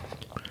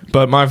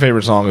 But my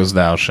favorite song is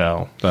 "Thou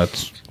Shall."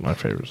 That's my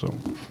favorite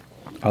song.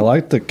 I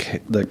like the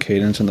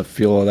cadence and the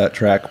feel of that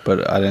track, but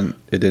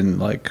it didn't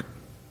like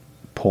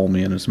pull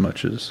me in as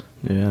much as.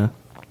 Yeah.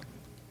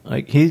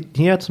 Like he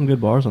had some good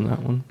bars on that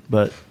one,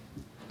 but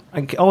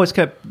I always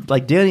kept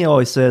like Danny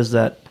always says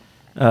that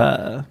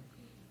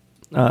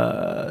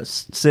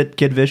Sid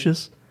Kid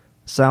Vicious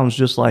sounds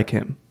just like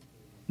him.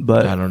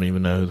 But I don't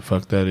even know who the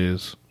fuck that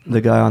is.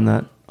 the guy on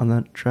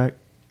that track.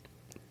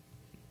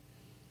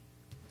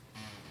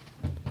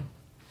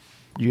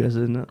 You guys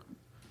didn't know?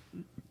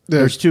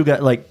 There's two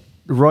guys like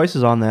Royce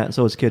is on that, and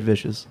so is Kid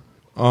Vicious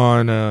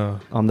On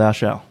Thou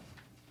Shall.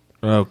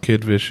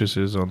 Kid Vicious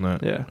is on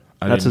that. Yeah.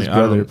 I That's his didn't- I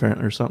don't- brother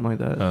apparently or something like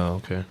that.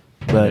 Oh, okay.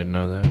 I But- didn't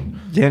know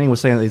that. Danny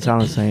was saying that they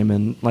sound the same,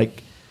 and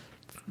like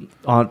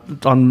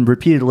on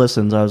repeated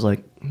listens, I was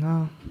like,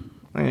 no,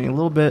 I mean, a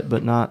little bit,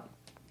 but not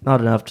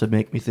enough to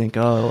make me think,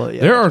 oh,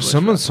 yeah. There are that's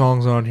some of Royce. the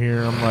songs on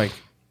here. I'm like,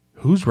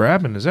 who's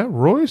rapping? Is that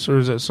Royce or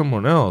is that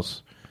someone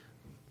else?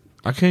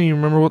 I can't even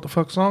remember what the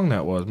fuck song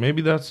that was.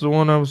 Maybe that's the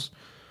one I was.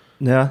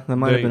 Yeah, that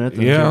might have been it.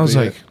 then, Yeah, too. I was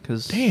like,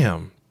 because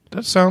damn,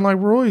 that sound like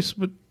Royce,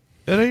 but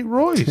it ain't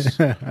Royce.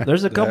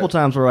 there's a couple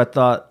times where I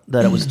thought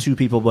that it was two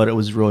people, but it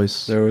was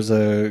Royce. There was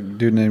a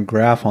dude named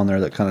Graf on there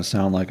that kind of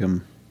sounded like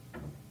him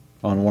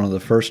on one of the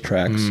first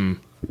tracks.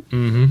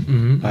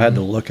 I had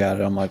to look at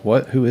it. I'm like,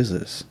 what? Who is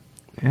this?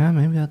 Yeah,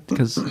 maybe that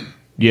because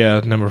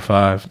Yeah, number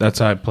 5. That's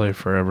how I play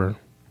forever.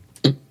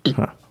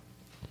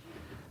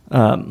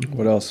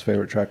 What else?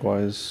 Favorite track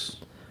wise?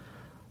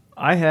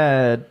 I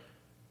had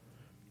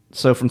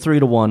from 3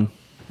 to 1,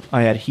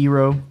 I had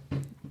Hero.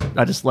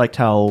 I just liked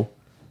how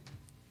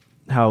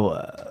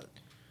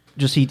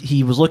just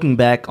he was looking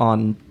back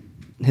on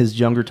his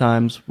younger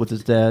times with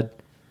his dad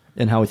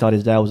and how he thought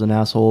his dad was an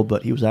asshole,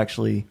 but he was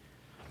actually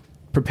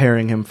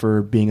preparing him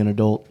for being an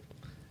adult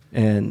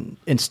and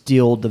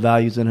instilled the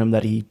values in him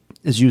that he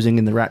is using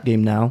in the rap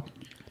game now.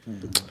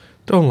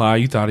 Don't lie,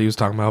 you thought he was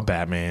talking about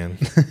Batman.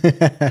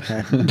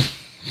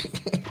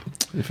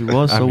 If he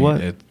was, so I mean,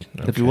 what? If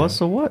If he was,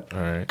 so what? All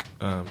right.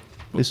 At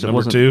least it number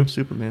wasn't 2.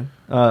 Superman.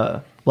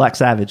 Black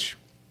Savage.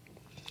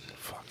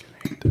 Fucking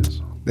hate that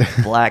song.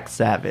 Black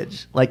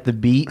Savage. Like the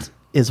beat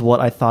is what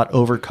I thought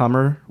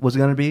Overcomer was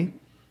going to be.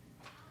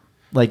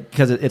 Like,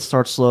 because it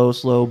starts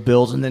slow,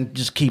 builds, and then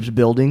just keeps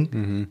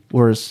building.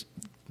 Whereas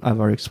I've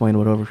already explained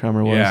what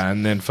Overcomer was. Yeah,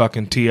 and then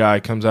fucking T.I.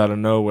 comes out of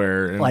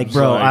nowhere. And Like, was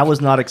bro, like, I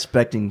was not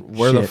expecting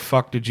Where the shit.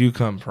 fuck did you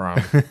come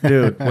from?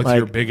 Dude, With like,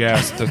 your big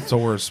ass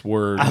thesaurus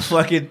words. I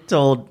fucking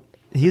told.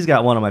 He's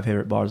got one of my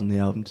favorite bars on the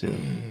album, too.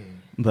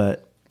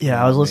 But,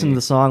 yeah, I was listening to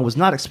the song, was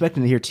not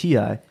expecting to hear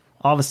T.I.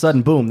 All of a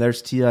sudden, boom,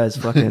 there's T.I.'s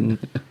fucking,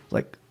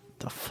 like,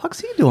 the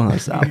fuck's he doing on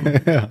this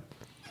album? Yeah.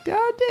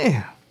 God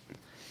damn.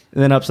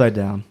 And then Upside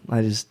Down.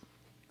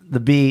 The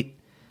beat,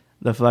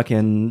 the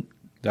fucking,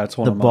 That's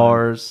one the of mine.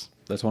 bars.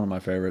 That's one of my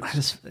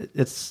favorites.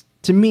 It's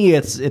to me,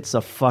 it's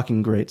a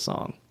fucking great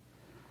song.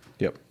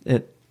 Yep.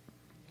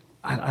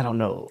 I don't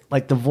know.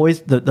 Like the voice,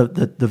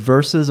 the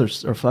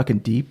verses are fucking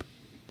deep.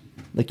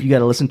 Like you got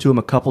to listen to them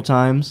a couple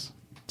times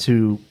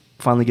to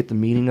finally get the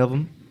meaning of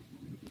them.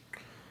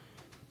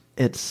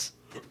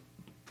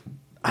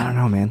 I don't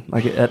know, man.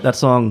 Like that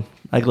song,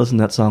 I could listen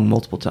to that song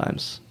multiple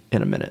times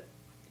in a minute,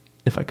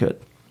 if I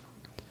could.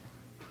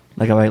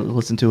 Like if I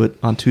listened to it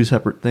on 2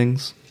 separate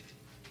things,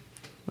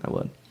 I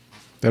would.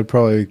 That'd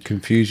probably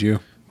confuse you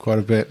quite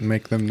a bit and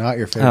make them not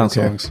your favorite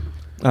songs.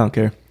 I don't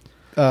care.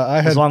 I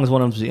had As long as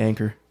one of them's the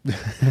anchor.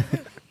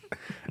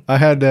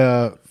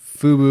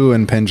 Fubu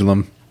and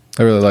Pendulum.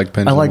 I really like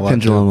Pendulum. I like a lot,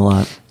 Pendulum too. a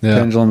lot. Yeah.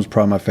 Pendulum's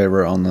probably my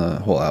favorite on the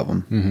whole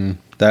album. Mm-hmm.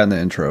 That and the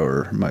intro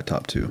are my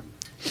top 2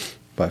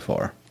 by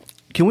far.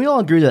 Can we all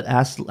agree that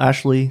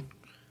Ashley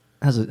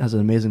has an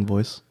amazing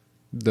voice?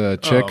 The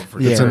chick Oh, for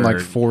that's in sure. like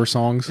 4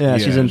 songs. Yeah,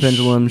 she's in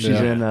Pendulum. She's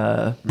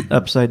yeah. in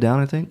Upside Down,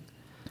 I think.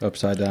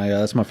 Upside Down, yeah,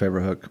 that's my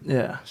favorite hook.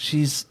 Yeah,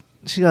 she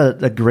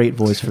got a great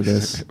voice for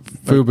this.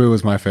 Fubu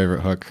was my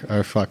favorite hook.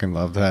 I fucking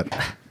love that.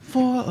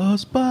 For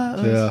us, by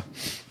us. Yeah.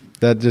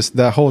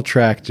 That whole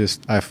track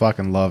I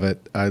fucking love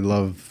it. I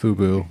love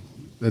Fubu.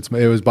 It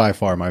was by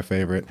far my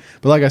favorite.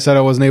 But like I said,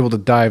 I wasn't able to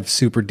dive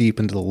super deep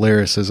into the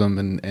lyricism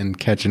and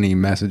catch any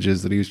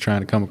messages that he was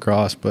trying to come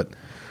across. But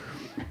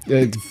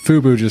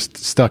Fubu just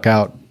stuck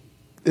out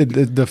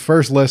the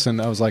first listen,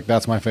 I was like,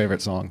 that's my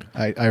favorite song.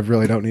 I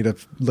really don't need to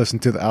listen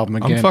to the album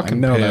again. fucking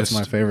I know that's pissed.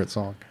 my favorite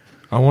song.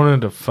 I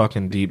wanted to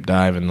fucking deep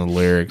dive in the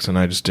lyrics, and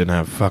I just didn't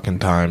have fucking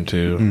time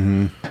to.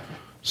 Mm-hmm.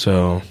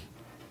 So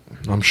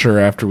I'm sure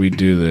after we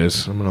do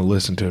this, I'm gonna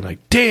listen to it. Like,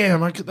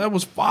 damn, that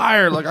was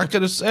fire! Like I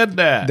could have said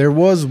that. There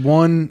was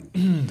one.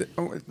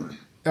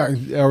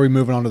 Are we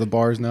moving on to the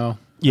bars now?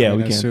 Yeah, I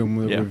we can.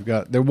 assume Yeah. we've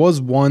got. There was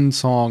one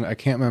song, I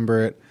can't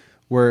remember it,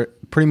 where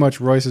pretty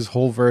much Royce's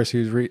whole verse he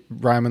was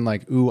rhyming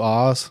like ooh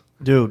ahs,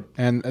 Dude,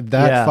 and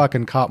that Yeah.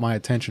 fucking caught my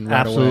attention right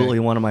absolutely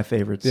away. one of my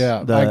favorites.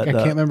 Yeah, The- I the-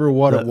 can't remember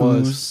what the it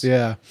was. ooze.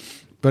 Yeah,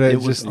 but it It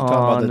was just on-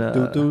 Talking about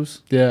the uh,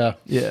 doo-doos? yeah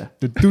Yeah.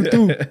 the doo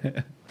doo.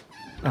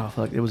 Oh,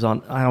 fuck. It was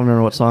on. I don't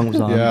remember what song it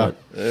was on. Yeah.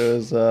 It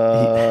was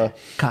But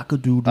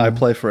Cock-a-doodle. I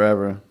Play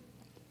Forever.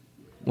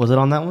 Was it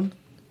on that one?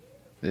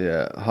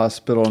 Yeah,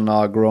 Hospital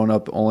Nah, growing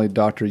up, only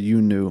doctor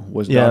you knew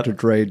was Yep. Dr.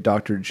 Dre,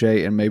 Dr.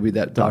 J, and maybe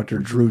that Dr.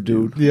 Drew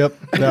dude. Yep,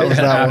 that was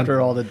that one. After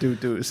all the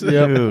doo-doos.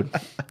 Dude.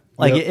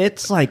 Like, Yep.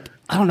 it's like,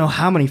 I don't know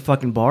how many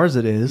fucking bars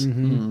it is.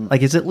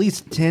 Like, it's at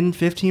least 10,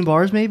 15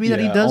 bars maybe that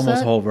he Yeah, does almost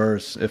that? a whole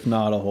verse, if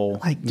not a whole.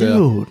 Like, Yeah.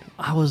 dude,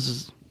 I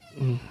was...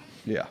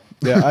 Yeah.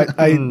 Yeah,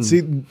 I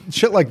see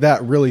shit like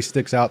that really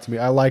sticks out to me.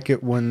 I like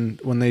it when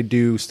they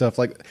do stuff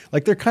like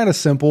they're kind of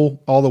simple.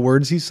 All the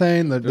words he's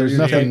saying, there's Yeah,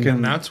 nothing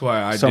and that's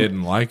why I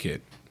didn't like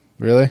it.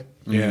 really.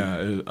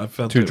 Yeah, I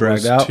felt Too it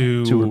dragged was out?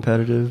 Too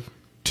repetitive.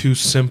 too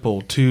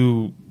simple,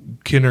 too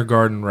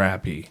kindergarten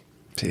rappy.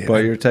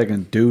 But you're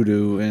taking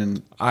doo-doo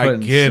and I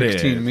putting get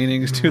 16 it.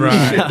 meanings to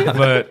Right, it.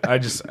 but I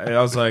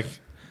was like,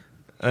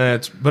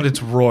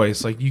 it's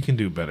Royce. Like you can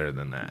do better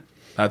than that.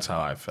 That's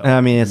how I felt.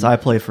 I mean, it's I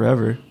Play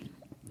Forever.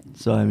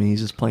 So, I mean, he's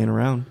just playing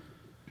around.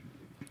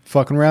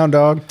 Fucking around,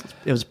 dog.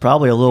 It was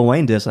probably a Lil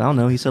Wayne diss. I don't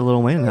know. He said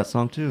Lil Wayne in that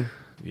song, too.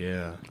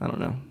 Yeah. I don't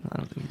know. I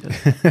don't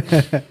think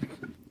he did.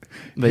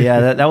 But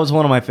yeah, that was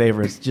one of my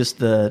favorites. Just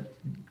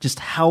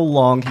how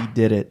long he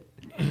did it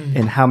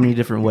and how many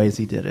different ways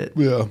he did it.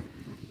 Yeah,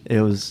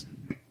 It was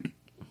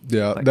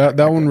yeah. Like,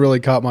 that one really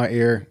caught my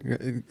ear.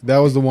 That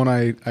was the one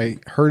I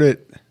heard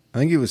it. I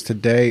think it was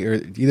today or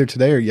either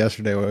today or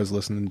yesterday when I was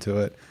listening to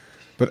it.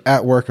 But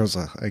at work, I was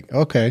like,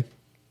 okay,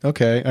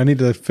 I need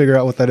to figure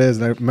out what that is.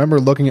 And I remember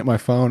looking at my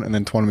phone, and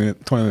then 20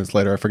 minutes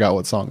later, I forgot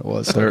what song it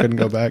was, so I couldn't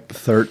go back.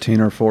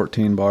 13 or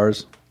 14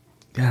 bars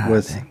God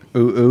with dang.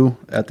 ooh ooh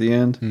at the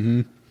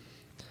end.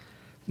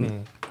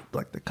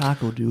 Like the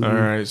cockle dude. All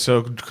right.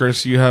 So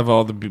Chris, you have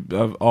all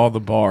the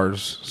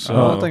bars. So I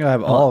don't think I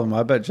have all of them.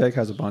 I bet Jake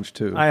has a bunch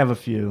too. I have a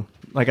few.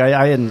 Like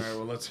I didn't. All right,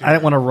 well, let's hear I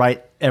didn't it. want to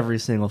write every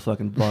single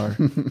fucking bar.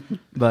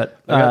 But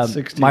I got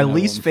 16 my of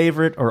least them.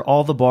 favorite are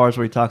all the bars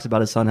where he talks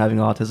about his son having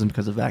autism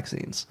because of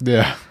vaccines.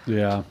 Yeah,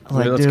 yeah.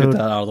 Like, Let's dude. get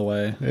that out of the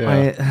way.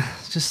 yeah.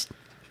 Just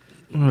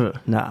no.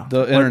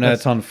 The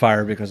internet's on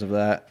fire because of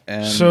that,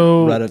 and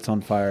So- Reddit's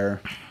on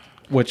fire,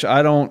 which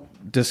I don't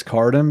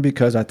discard him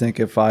because I think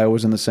if I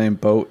was in the same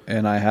boat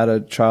and I had a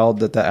child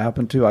that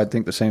happened to, I'd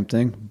think the same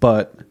thing.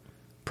 But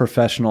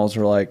professionals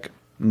are like,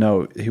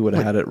 no, he would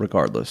have had it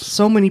regardless.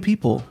 So many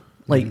people.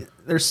 Like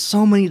there's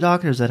so many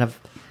doctors that have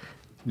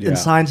Yeah. and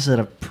scientists that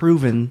have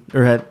proven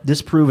or have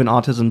disproven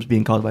autism's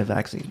being caused by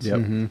vaccines.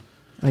 Yep.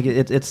 Like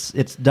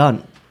it's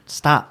done.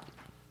 Stop.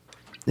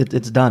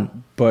 It's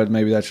done. But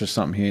maybe that's just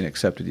something he ain't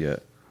accepted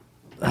yet,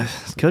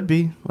 Could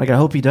be. Like I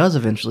hope he does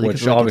eventually. 'cause,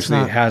 which like, it's obviously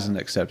not- hasn't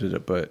accepted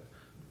it. But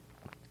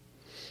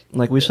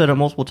Like we've said it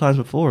multiple times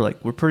before,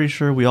 like we're pretty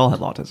sure we all have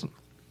autism.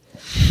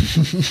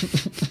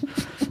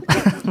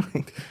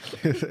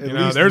 You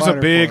know, there's a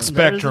big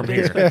spectrum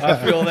here. I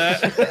feel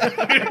that.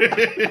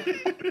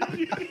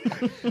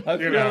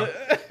 You know,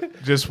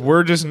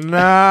 we're just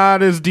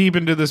not as deep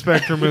into the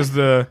spectrum as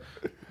the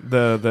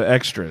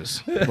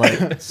extras.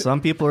 Like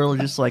some people are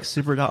just like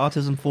super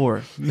autism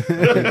 4.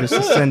 They just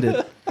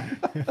ascended.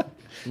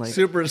 Like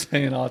Super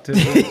Saiyan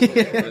autism.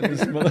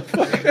 This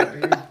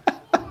motherfucker.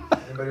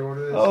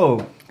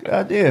 oh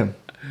goddamn.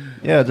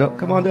 Yeah,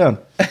 come on down.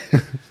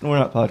 No, we're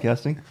not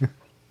podcasting.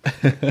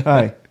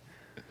 Hi.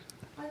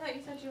 I thought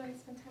you said you wanted to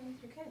spend time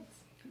with your kids.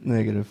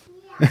 Negative.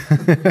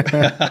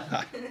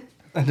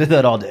 I did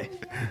that all day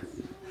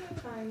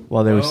Fine.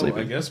 while they were I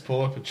sleeping. guess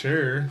pull up a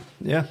chair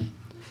Yeah.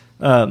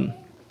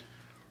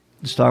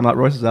 Just talking about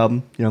Royce's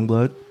album,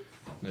 Youngblood.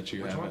 that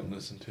you haven't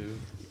listened to.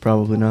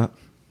 Probably not.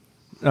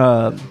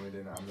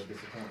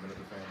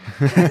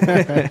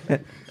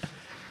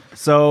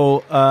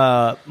 So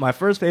my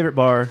first favorite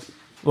bar,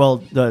 well,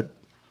 the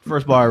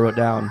first bar I wrote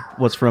down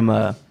was from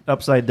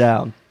Upside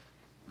Down.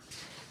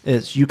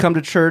 It's you come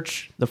to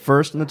church the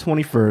 1st and the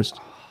 21st,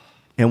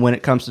 and when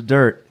it comes to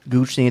dirt,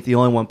 Gucci ain't the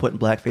only one putting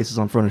black faces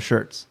on front of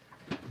shirts.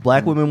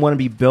 Black women want to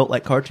be built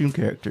like cartoon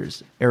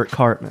characters. Eric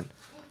Cartman.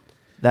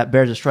 That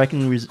bears a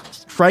striking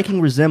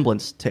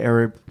resemblance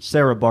to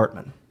Sarah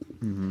Bartman.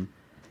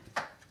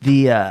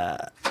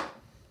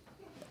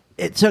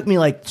 It took me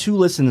like 2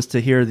 listens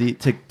to hear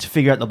to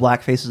figure out the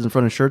black faces in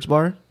front of shirts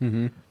bar.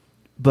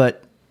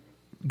 But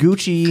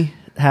Gucci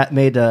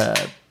made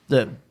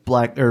the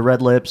black or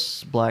red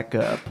lips, black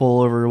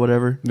pullover or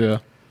whatever. Yeah.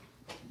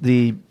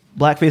 The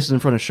black faces in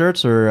front of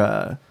shirts,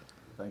 or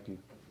Thank you.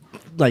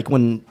 like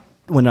when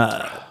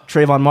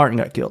Trayvon Martin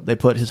got killed, they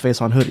put his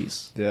face on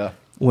hoodies. Yeah.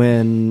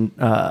 When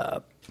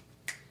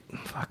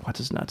what's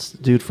his nuts?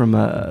 Dude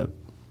from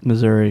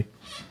Missouri,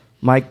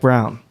 Mike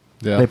Brown.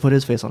 Yeah. They put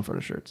his face on front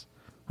of shirts.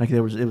 Like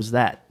it was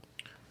that.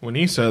 When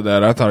he said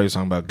that, I thought he was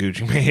talking about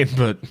Gucci Mane,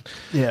 but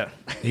Yeah.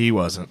 he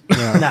wasn't.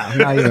 No, not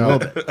even a little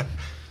bit.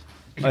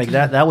 Like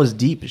that was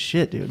deep as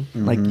shit, dude.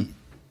 Like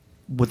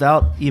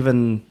without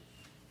even,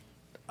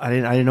 I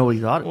didn't know what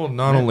he thought. Well,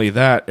 not only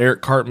that,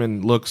 Eric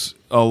Cartman looks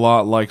a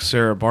lot like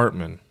Sarah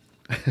Bartman.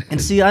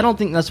 And see, I don't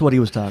think that's what he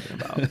was talking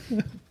about.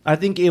 I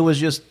think it was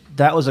just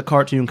that was a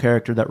cartoon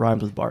character that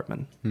rhymed with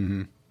Bartman.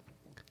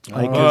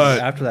 Like,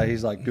 After that,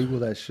 he's like, Google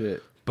that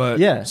shit. But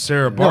yeah,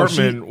 Sarah No,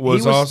 Bartman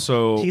was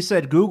also... He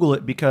said Google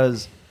it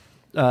because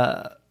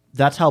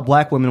that's how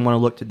black women want to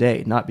look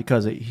today, not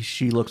because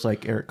she looks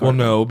like Eric Well,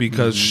 Cartman. no,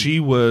 because she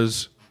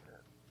was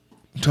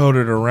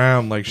toted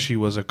around like she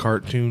was a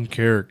cartoon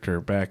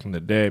character back in the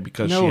day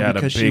because No, she had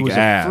because a big she was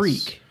ass. a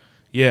freak,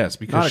 Yes,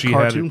 because not a she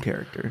cartoon had...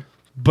 character.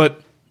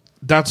 But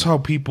that's how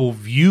people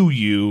view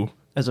you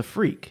As a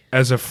freak.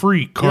 as a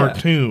freak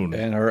cartoon.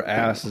 And her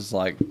ass is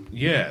like,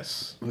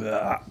 Yes.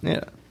 Yeah.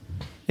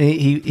 And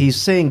he's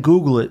saying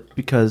Google it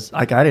because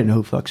like I didn't know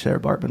who fuck Sarah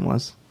Bartman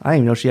was. I didn't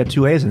even know she had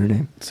 2 A's in her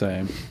name.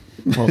 same.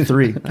 Well,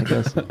 3, I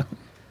guess.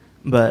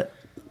 But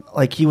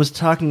like he was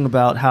talking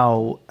about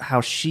how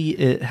she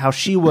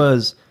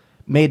was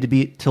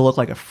made to look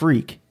like a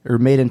freak, or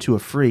made into a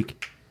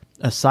freak,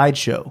 a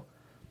sideshow,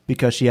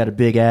 because she had a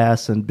big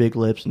ass and big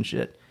lips and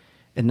shit.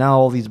 And now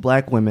all these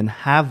black women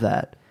have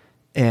that.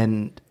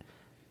 And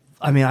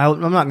I mean, I'm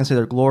not gonna say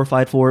they're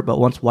glorified for it, but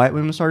once white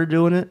women started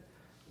doing it,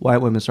 white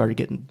women started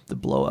getting the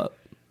blow up.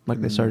 Like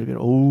they started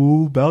getting,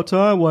 oh, about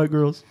time, white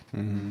girls.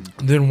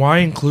 Then why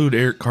include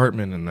Eric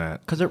Cartman in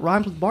that? Because it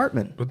rhymes with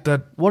Bartman. But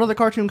that... What other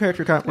cartoon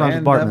character rhymes with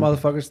And that Bartman?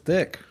 motherfucker's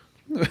thick.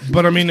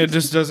 But I mean, it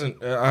just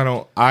doesn't... I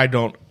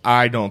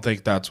don't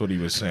think that's what he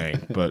was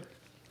saying, but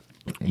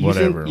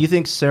whatever. You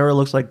think Sarah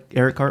looks like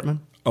Eric Cartman?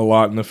 A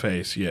lot in the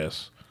face,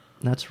 yes.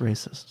 That's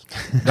racist.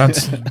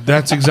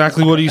 That's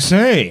exactly what he's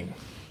saying.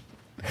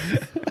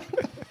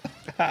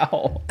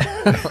 How?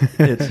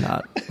 It's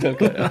not.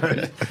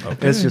 Okay.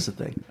 It's just a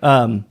thing.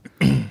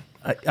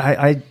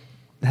 I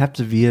have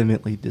to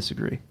vehemently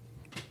disagree.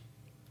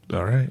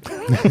 All right.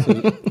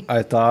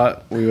 I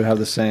thought we would have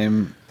the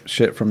same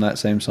shit from that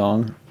same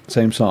song.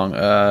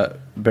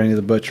 Benny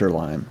the Butcher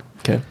line.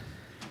 Okay.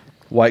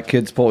 White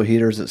kids pull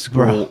heaters at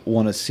school, Bruh.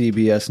 want a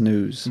CBS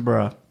News.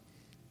 Bruh.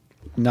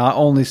 Not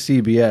only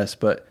CBS,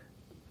 but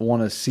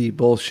want to see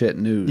bullshit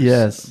news.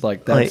 Yes.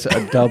 Like, that's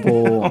Like- a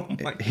double Oh my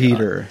God.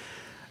 heater.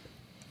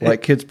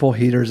 Like, kids pull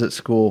heaters at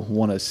school,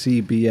 want a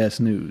CBS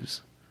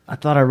News. I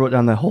thought I wrote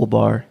down that whole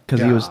bar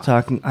because he was God.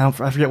 talking. I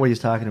forget what he was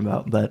talking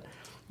about, but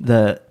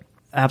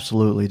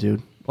absolutely,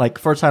 dude. Like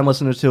first time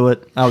listening to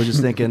it, I was just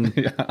thinking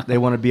they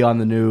want to be on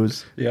the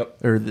news.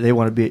 Yep. Or they're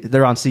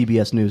on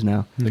CBS News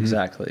now.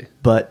 Exactly.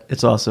 But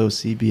it's also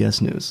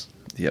CBS News.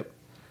 Yep.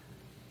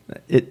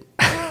 It.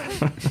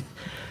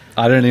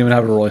 I didn't even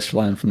have a Royce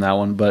line from that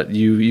one, but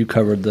you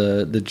covered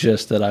the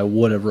gist that I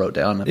would have wrote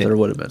down if there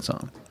would have been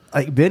some.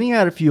 Like Benny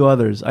had a few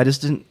others. I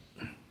just didn't.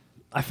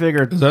 I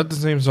figured. Is that the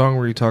same song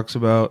where he talks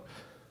about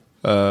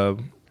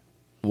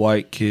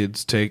white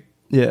kids take...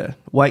 Yeah,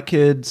 white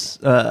kids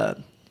get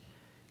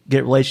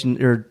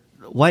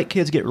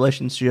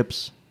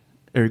relationships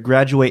or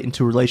graduate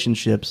into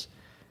relationships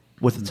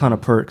with a ton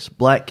of perks.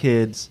 Black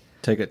kids,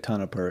 Take a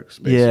ton of perks.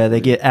 yeah, they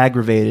basically. get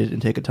aggravated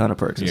and take a ton of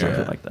perks or Yeah.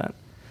 something like that.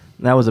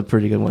 And that was a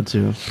pretty good one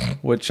too.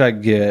 Which I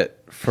get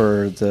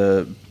for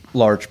the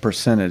large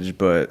percentage,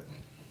 but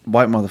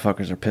white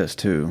motherfuckers are pissed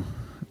too.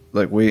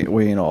 Like, we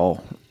ain't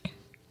all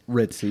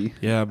ritzy.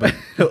 Yeah, but,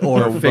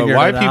 Or but figured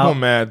white it people out.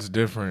 mad's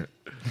different.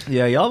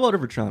 Yeah, y'all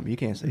voted for Trump. You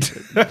can't say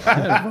shit. I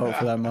didn't vote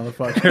for that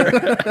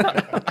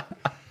motherfucker.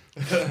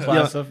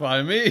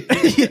 Classify me.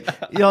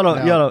 y'all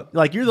don't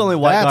like. You're the only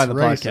white guy on the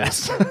That's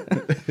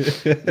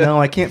podcast. No,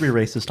 I can't be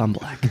racist. I'm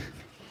black.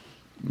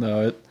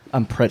 No,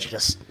 I'm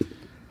prejudiced.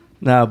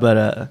 No,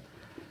 but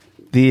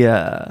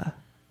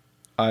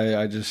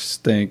I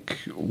just think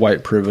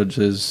white privilege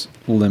is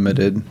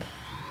limited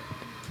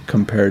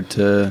compared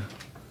to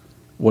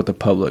what the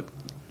public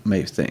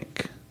may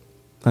think.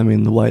 I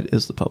mean, the white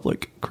is the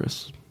public,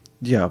 Chris.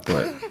 Yeah,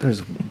 but there's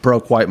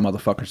broke white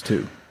motherfuckers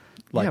too.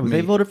 Like yeah, but me.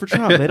 they voted for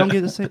Trump. They don't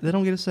get to say. They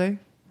don't get to say.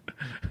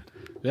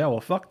 Yeah, well,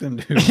 fuck them,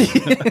 dude.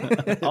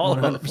 All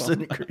of them.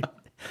 100% agree.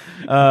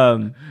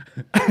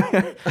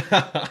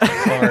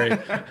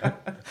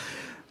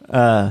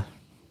 Sorry.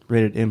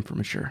 Rated M for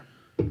mature.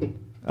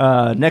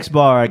 Next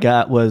bar I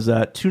got was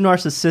too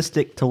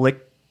narcissistic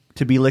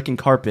to be licking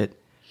carpet,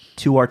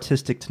 too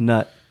artistic to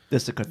nut.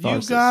 This is a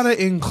catharsis. You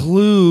gotta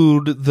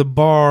include the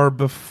bar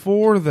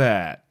before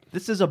that.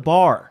 This is a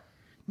bar.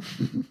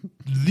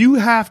 You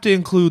have to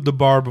include the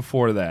bar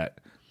before that.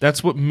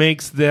 That's what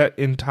makes that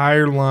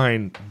entire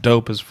line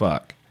dope as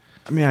fuck.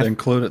 I mean,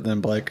 Include it then,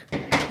 Blake.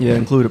 yeah,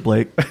 include it,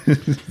 Blake.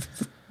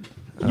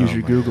 Use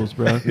your Googles,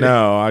 bro.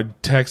 No, I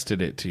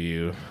texted it to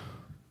you.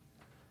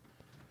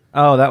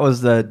 Oh, that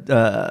was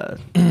the.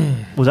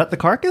 Was that the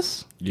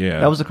Carcass? Yeah.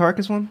 That was the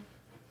Carcass one?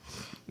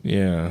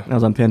 Yeah. That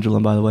was on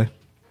Pendulum, by the way.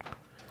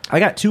 I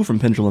got 2 from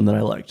Pendulum that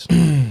I liked.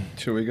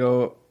 Should we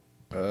go?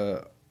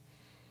 Never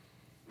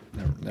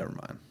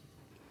mind.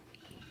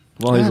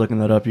 While he's looking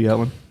that up, you got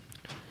one?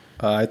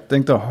 I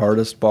think the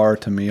hardest bar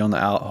to me on the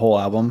whole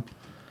album,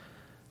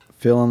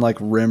 feeling like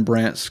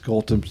Rembrandt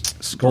sculpted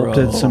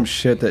Bro. some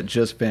shit that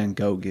just Van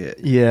Gogh get.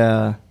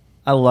 Yeah.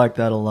 I like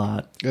that a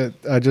lot.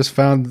 I just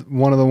found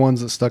one of the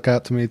ones that stuck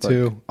out to me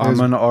too. I'm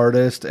an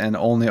artist, and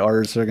only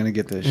artists are going to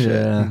get this shit.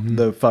 Yeah.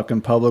 The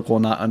fucking public will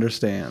not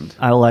understand.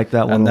 I like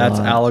that one And a that's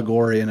lot.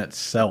 Allegory in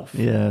itself.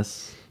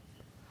 Yes.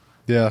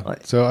 Yeah.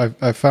 Like- So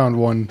I found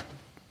one,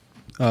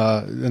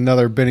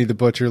 another Benny the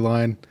Butcher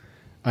line.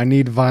 I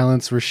need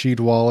violence, Rasheed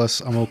Wallace.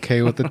 I'm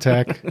okay with the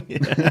tech.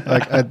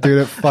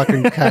 Dude, it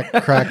fucking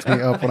cracked me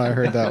up when I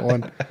heard that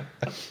one.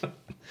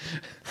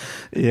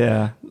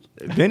 Yeah.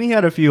 Benny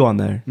had a few on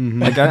there.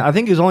 Like I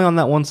think he was only on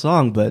that one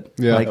song, but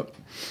Yeah.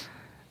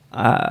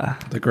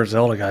 like The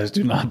Griselda guys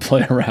do not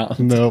play around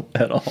Nope.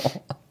 at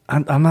all.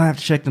 I might have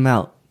to check them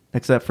out.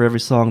 Except for every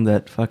song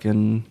that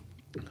fucking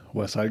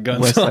West Side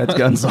Guns. West Side's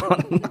Guns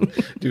on.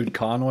 Dude,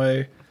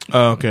 Conway,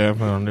 Oh, okay, I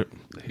found it.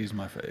 he's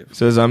my fave.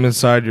 Says, I'm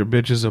inside your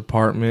bitch's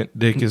apartment.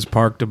 Dick is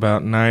parked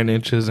about 9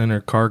 inches in her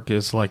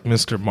carcass like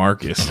Mr.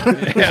 Marcus.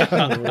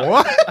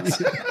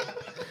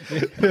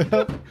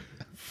 What?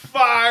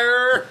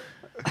 Fire!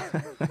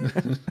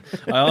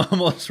 I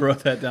almost wrote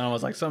that down. I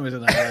was like, somebody's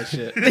in that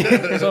shit.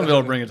 Somebody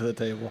will bring it to the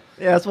table.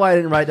 Yeah, that's why I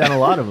didn't write down a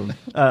lot of them.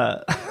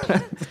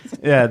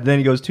 Yeah, then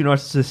he goes, too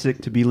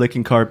narcissistic to be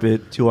licking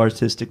carpet, too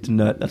artistic to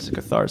nut. That's a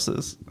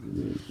catharsis.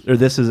 Or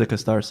this is a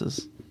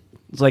catharsis.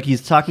 It's like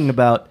he's talking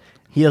about,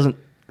 he doesn't,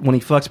 when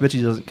he fucks bitch,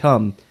 he doesn't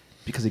come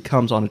because he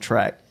comes on a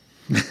track.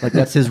 Like,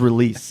 that's his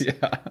release.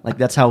 Yeah. Like,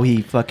 that's how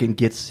he fucking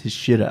gets his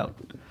shit out.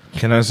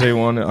 Can I say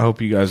one? I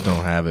hope you guys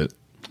don't have it.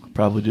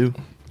 Probably do.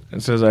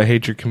 It says, I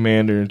hate your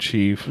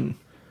commander-in-chief.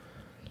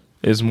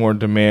 Is more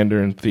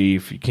demander and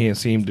thief. You can't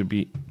seem to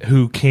be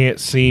who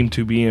can't seem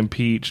to be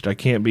impeached. I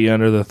can't be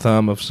under the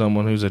thumb of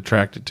someone who's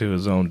attracted to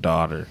his own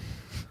daughter.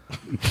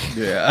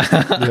 Yeah.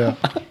 Yeah.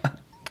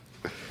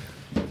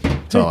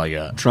 That's all I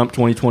got. Trump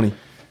 2020.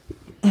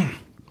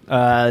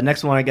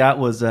 Next one I got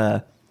was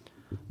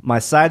my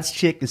sides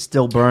chick is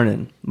still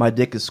burning. My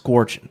dick is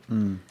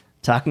scorching.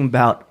 Talking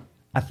about,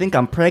 I think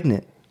I'm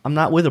pregnant. I'm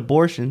not with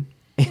abortion.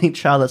 Any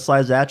child that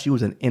slides at you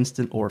is an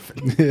instant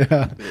orphan.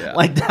 Yeah.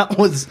 Like that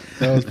was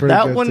pretty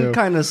that good, one too.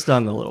 kind of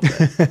stung a little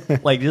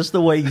bit. Like just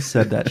the way you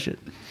said that shit.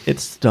 It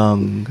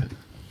stung.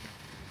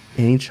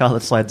 Any child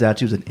that slides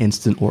at you is an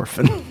instant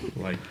orphan.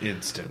 Like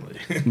instantly.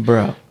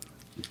 Bro.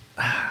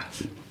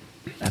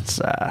 That's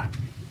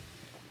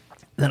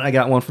Then I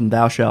got one from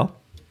Thou Shall.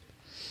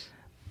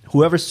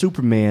 Whoever's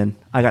Superman,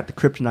 I got the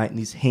kryptonite in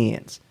these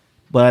hands.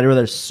 But I'd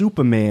rather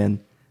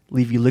Superman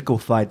leave you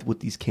liquefied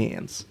with these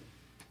cans.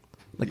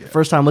 Like the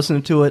first time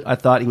listening to it, I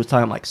thought he was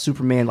talking like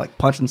Superman like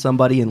punching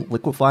somebody and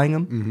liquefying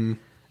him.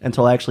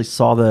 Until I actually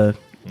saw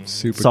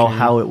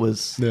how it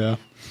was Yeah.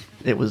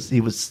 he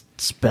was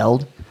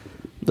spelled.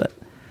 But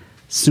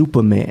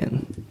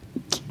Superman.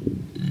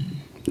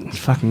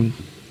 Fucking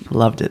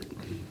loved it.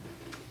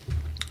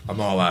 I'm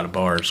all out of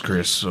bars,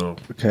 Chris, so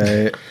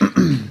Okay.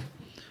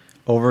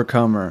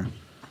 Overcomer.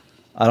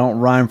 I don't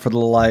rhyme for the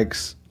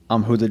likes.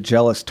 I'm who the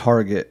jealous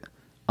target.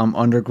 I'm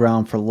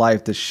underground for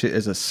life. This shit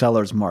is a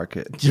seller's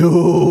market.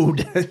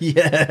 Dude,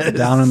 yes.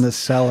 Down in the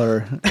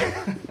cellar.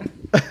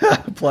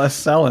 Plus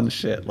selling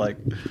shit. Like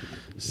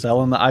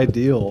selling the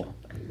ideal.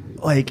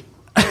 Like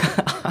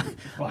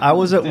I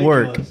was at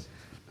work.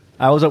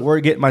 I was at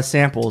work getting my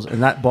samples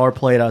and that bar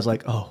played. I was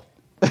like, oh,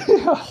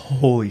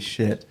 holy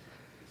shit.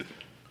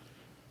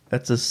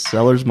 That's a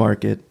seller's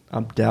market.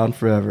 I'm down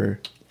forever.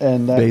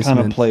 And that kind Basement.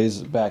 of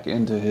plays back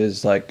into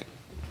his like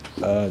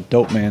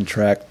dope man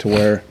track to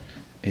where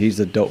he's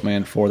the dope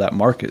man for that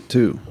market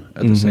too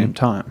at the same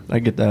time. I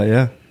get that,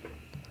 yeah.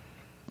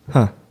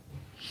 Huh.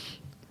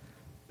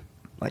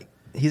 Like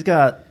he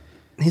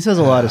says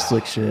a lot of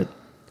slick shit.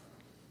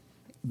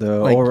 The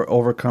Like-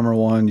 Overcomer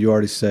one, you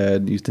already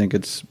said you think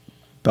it's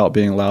about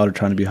being loud or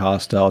trying to be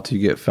hostile till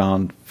you get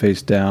found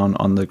face down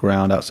on the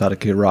ground outside a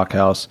Kid Rock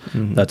house.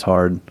 That's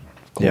hard,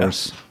 of Yeah.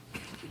 course.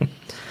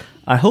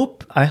 I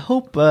hope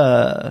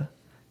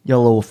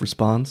Yellow Wolf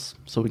responds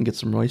so we can get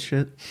some Royce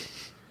shit.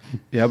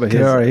 Yeah, but he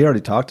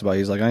already talked about it.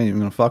 He's like, I ain't even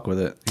gonna fuck with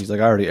it. He's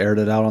like, I already aired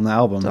it out on the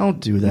album. Don't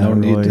do that, No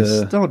need Royce.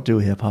 to. Don't do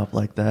hip hop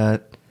like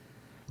that.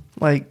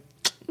 Like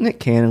Nick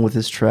Cannon with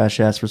his trash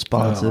ass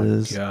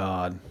responses. Oh,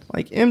 God.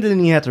 Like him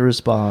didn't even have to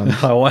respond.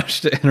 I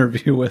watched an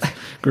interview with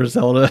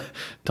Griselda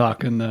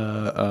talking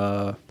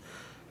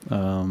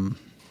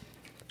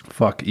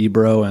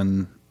Ebro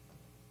and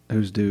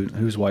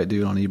who's white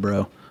dude on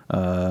Ebro?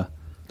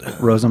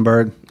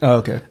 Rosenberg. Oh,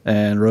 okay.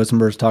 And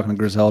Rosenberg's talking to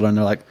Griselda and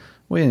they're like,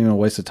 we ain't even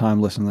waste of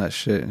time listening to that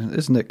shit.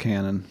 It's Nick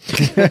Cannon.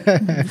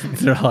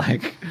 They're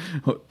like,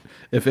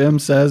 if M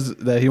says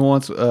that he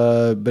wants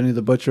Benny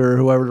the Butcher or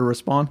whoever to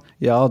respond,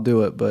 yeah, I'll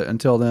do it. But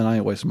until then, I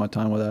ain't wasting my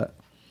time with that.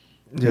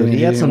 Dude,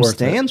 he had ain't some worth it.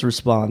 stands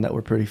respond that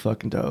were pretty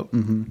fucking dope.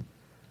 Mm-hmm.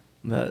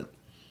 But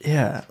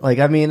yeah, like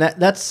I mean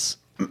that's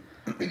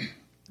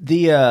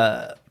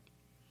the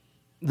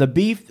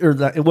beef, or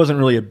it wasn't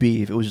really a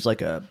beef. It was just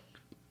like a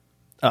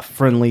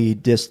friendly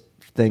diss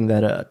thing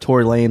that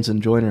Tory Lanez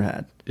and Joyner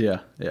had. Yeah,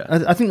 yeah.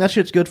 I think that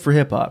shit's good for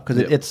hip hop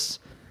because Yep. it's.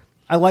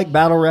 I like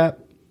battle rap,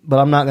 but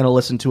I'm not going to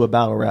listen to a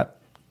battle rap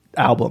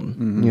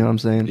album. You know what I'm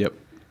saying? Yep.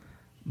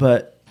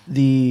 But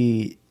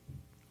the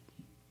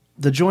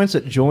joints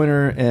that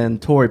Joyner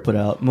and Tory put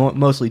out,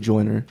 mostly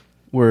Joyner,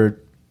 I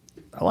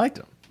liked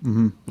them.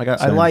 Mm-hmm. Like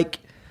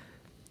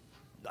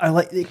I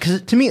like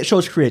because to me it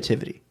shows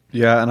creativity.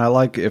 Yeah, and I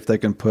like if they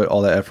can put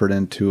all that effort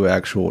into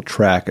actual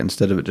track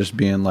instead of it just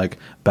being like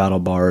battle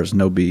bars,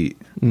 no beat.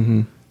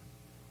 Mm-hmm.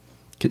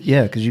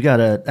 Yeah, because you got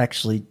to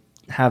actually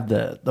have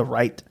the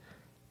right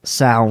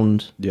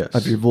sound Yes.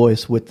 of your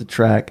voice with the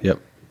track. Yep.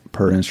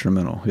 Per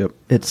instrumental. Yep.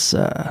 It's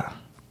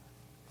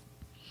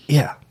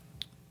yeah.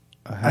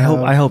 I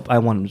hope I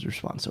want him to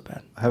respond so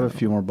bad. I have a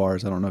few more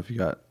bars. I don't know if you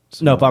got.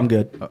 some Nope, more. I'm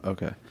good.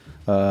 Okay.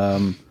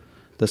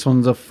 This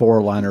one's a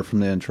 4-liner from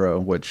the intro,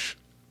 which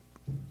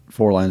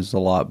 4 lines is a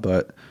lot,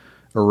 but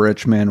a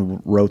rich man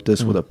wrote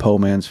this with a poor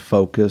man's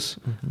focus.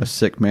 A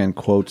sick man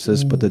quotes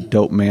this, but the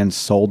dope man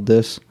sold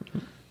this.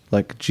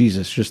 Like,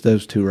 Jesus, just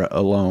those two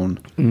alone.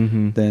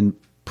 Then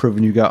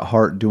proving you got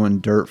heart doing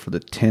dirt for the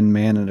Tin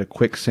Man in a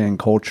quicksand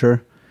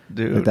culture.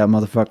 Dude. Like, that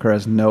motherfucker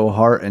has no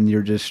heart and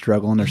you're just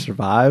struggling to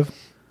survive.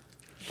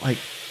 Like,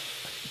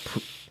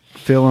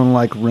 feeling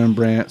like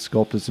Rembrandt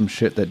sculpted some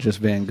shit that just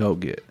Van Gogh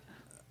get.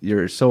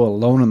 You're so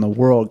alone in the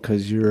world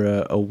because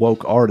you're a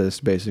woke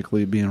artist,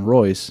 basically, being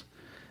Royce,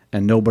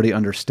 and nobody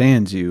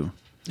understands you.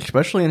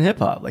 Especially in hip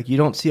hop. Like you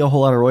don't see a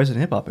whole lot of Royce in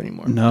hip hop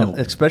anymore. No.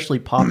 Especially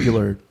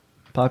popular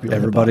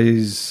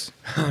Everybody's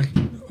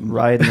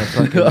riding the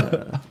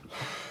fucking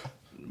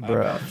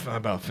bro. I'm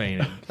about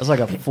fainting. That's like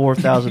a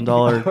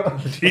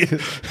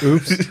 $4,000.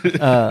 oops.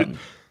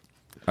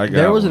 I got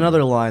There was one.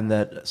 another line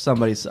that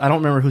somebody I don't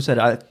remember who said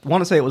it. I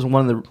want to say it was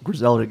one of the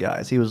Griselda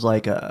guys. He was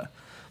like,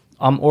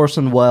 I'm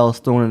Orson Welles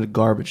thrown in a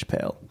garbage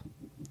pail.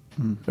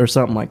 Or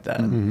something like that.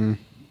 And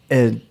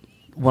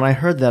when I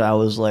heard that, I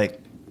was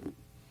like,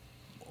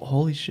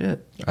 holy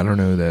shit. I don't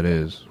know who that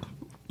is.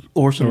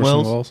 Orson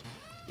Welles.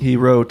 He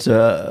wrote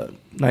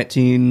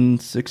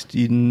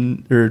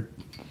 1916 or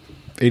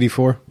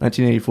 84.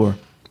 1984.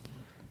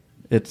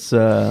 It's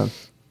a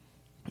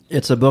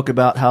book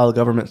about how the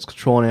government's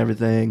controlling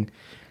everything,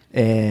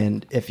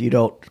 and if you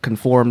don't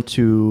conform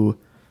to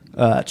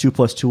 2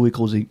 + 2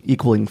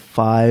 equaling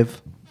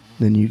 5,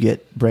 then you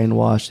get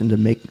brainwashed into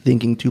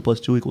thinking 2 +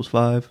 2 =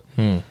 5.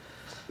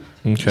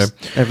 Okay.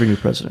 Every new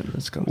president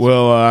is coming.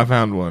 Well, I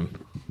found one.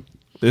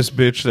 This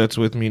bitch that's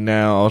with me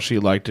now, all she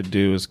like to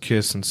do is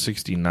kiss in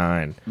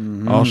 69.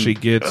 All she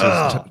gets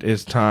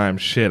is time.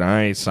 Shit,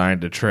 I ain't signed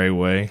to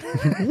Treyway.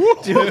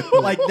 Dude,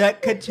 like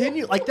that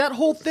continue, like that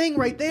whole thing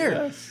right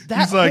there. That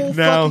He's whole like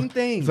now. fucking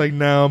thing. He's like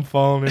now I'm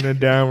falling in a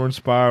downward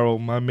spiral.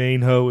 My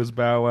main hoe is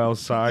Bow Wow's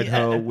side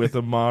hoe with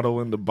a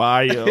model in the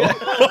bio.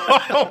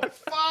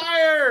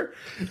 Fire!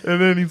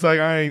 And then he's like,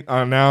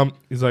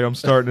 he's like, I'm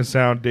starting to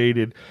sound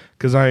dated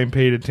because I ain't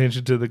paid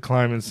attention to the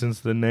climate since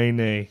the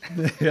nay.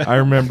 I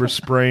remember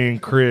spraying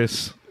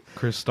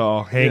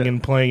Cristal, hanging,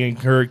 playing in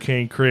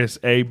Hurricane Chris,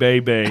 a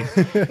baby.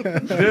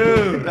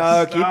 Dude,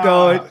 No, keep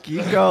going.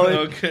 Keep going.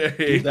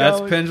 okay. That's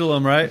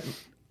Pendulum, right?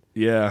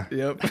 Yeah.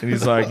 Yep. And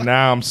he's like,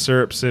 now I'm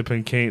syrup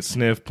sipping, can't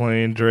sniff,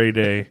 playing Dre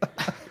Day.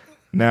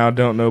 Now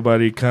don't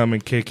nobody come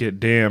and kick it,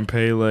 damn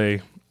Pele.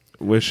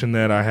 Wishing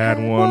that I had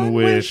one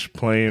wish,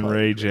 playing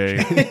Ray J.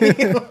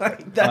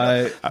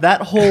 That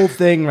whole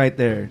thing right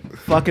there.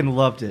 Fucking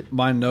loved it.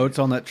 My notes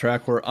on that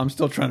track were, I'm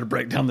still trying to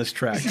break down this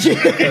track.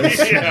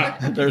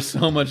 There's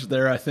so much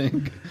there, I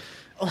think.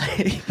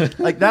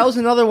 Like that was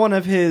another one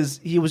of his.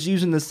 He was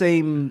using the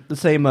same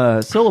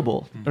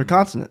syllable or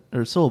consonant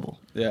or syllable.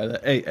 Yeah, the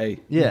AA.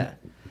 Yeah,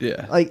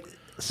 Yeah. like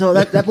so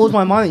that blows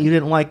my mind that you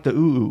didn't like the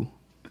ooh.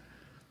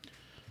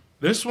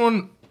 This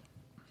one,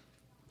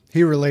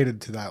 He related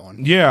to that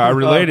one. yeah, I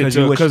related to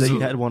you it wish because that you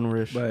had one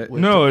wish. Right.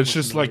 no, it's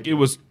just like it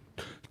was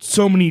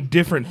so many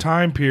different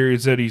time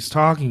periods that he's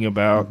talking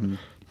about,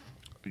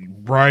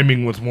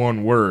 rhyming with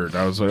one word.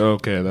 I was like,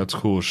 okay, that's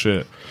cool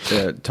shit.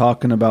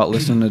 Talking about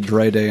listening to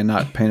Dre Day and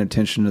not paying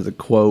attention to the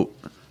quote,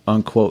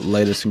 unquote,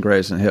 latest and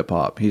greatest in hip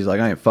hop. He's like,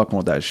 I ain't fucking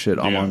with that shit.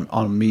 I'm Yeah.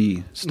 on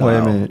me style. Wait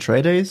a minute,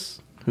 Trey Days?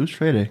 Who's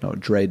Trey Day? No,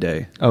 Dre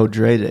Day. Oh,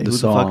 Dre Day. The Who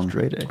song. the fuck's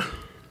Dre Day?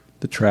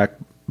 The track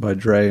by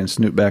Dre and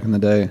Snoop back in the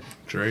day.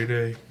 Dre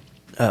Day.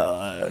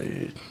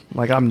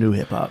 Like I'm new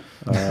hip hop.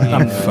 You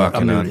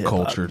fucking new to hip-hop.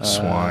 uncultured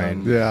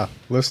swine. Yeah,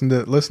 listen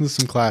to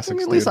some I classics.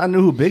 mean, at least dude. I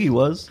knew who Biggie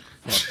was.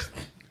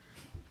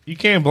 You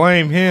can't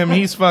blame him.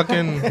 He's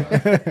fucking.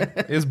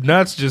 His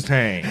nuts just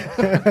hang.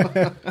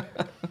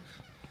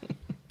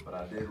 But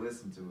I did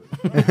listen to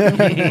it.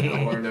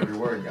 I learned every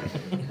word,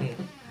 goddamn.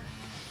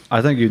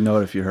 I think you'd know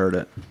it if you heard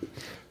it,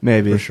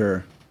 Maybe, for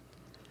sure.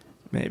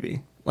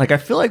 maybe. Like I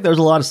feel like there's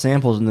a lot of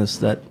samples in this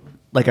that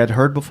like I'd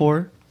heard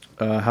before.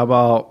 How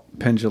about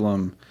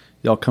Pendulum?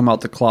 Y'all come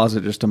out the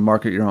closet just to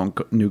market your own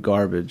new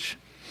garbage.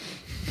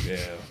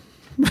 Yeah.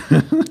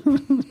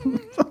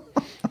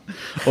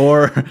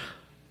 Or,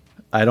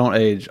 I don't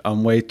age.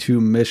 I'm way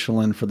too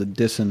Michelin for the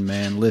dissin',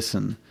 man.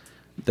 Listen,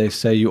 they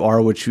say you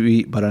are what you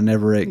eat, but I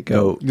never ate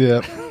goat.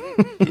 Yeah.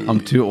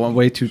 I'm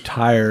way too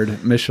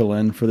tired,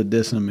 Michelin, for the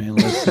dissin', man.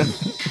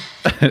 Listen.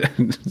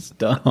 It's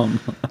dumb.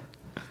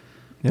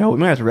 Yeah, we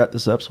might have to wrap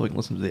this up so we can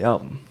listen to the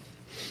album.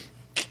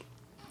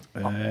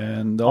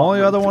 And the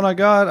only other one I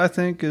got, I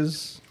think,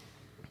 is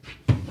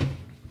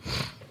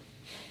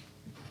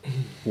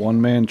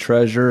One Man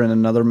Treasure and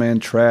Another Man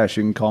Trash.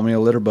 You can call me a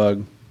litter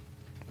bug.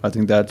 I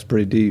think that's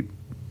pretty deep.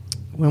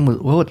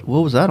 What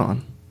was that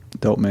on?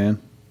 Dope, man.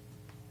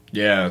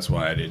 Yeah, that's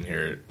why I didn't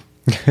hear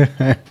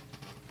it.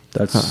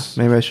 That's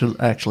Maybe I should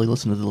actually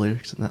listen to the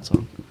lyrics in that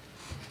song.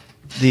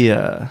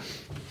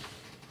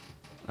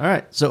 All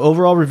right, so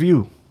overall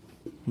review.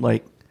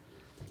 Like,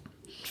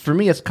 for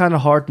me, it's kind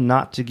of hard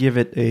not to give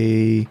it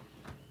a,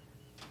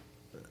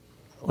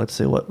 let's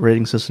say, what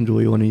rating system do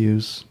we want to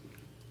use?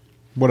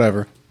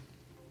 Whatever.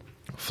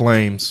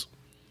 Flames.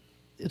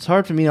 It's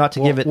hard for me not to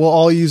give it. We'll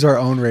all use our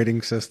own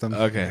rating system.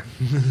 Okay.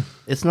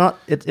 It's not.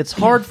 It's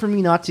hard for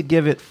me not to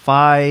give it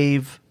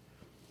 5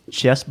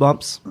 chest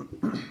bumps.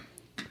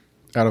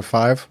 Out of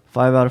 5?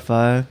 5 out of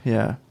 5.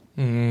 Yeah.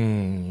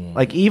 Mm.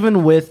 Like,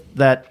 even with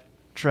that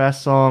trash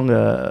song,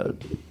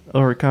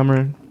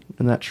 Overcomer,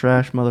 and that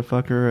trash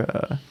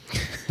motherfucker.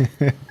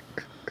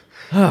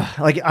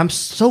 Like, I'm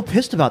so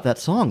pissed about that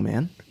song,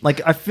 man.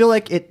 Like, I feel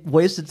like it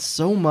wasted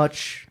so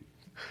much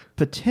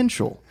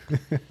potential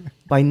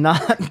by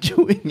not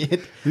doing it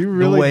You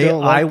really the way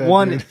don't like I that,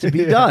 want dude. it to be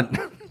Yeah. done.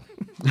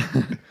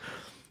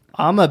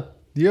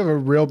 You have a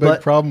real big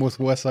But- problem with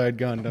West Side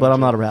Gun, don't But I'm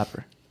you? not a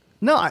rapper.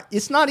 No,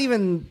 it's not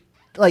even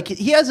like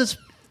he has this.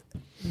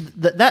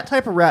 That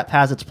type of rap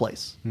has its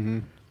place. Mm-hmm.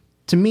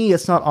 To me,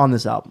 it's not on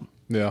this album.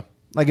 Yeah.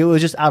 Like, it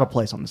was just out of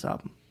place on this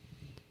album.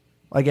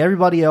 Like,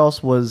 everybody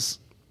else was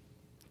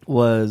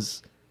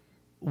with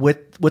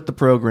the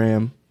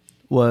program,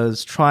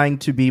 was trying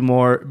to play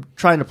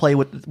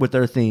with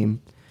their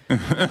theme. He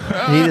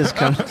just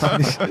comes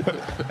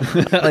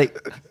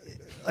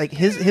like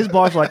his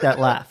bars are like that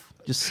laugh,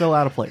 just so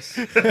out of place.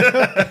 It's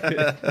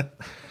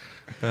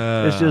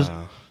just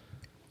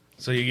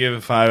So you give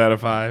it 5 out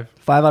of 5?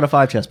 5 out of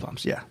 5 chest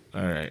bumps. Yeah,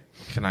 All right.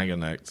 Can I go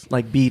next?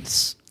 like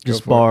beats,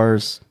 just for it.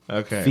 bars,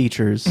 Okay.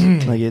 features.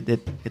 Like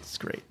it's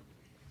great.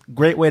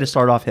 Great way to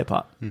start off hip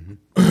hop.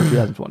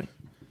 2020.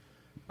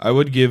 I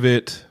would give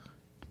it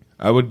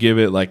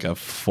like a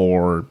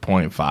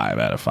 4.5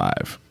 out of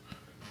 5.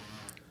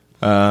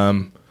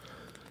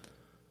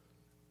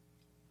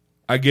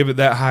 I give it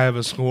that high of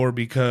a score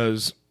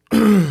because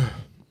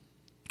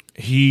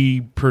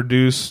he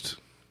produced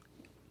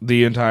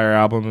the entire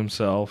album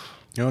himself.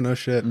 Oh, no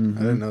shit. Mm-hmm.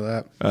 I didn't know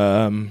that.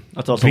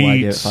 That's also why I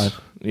gave it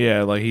 5.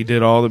 Yeah, like he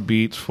did all the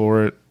beats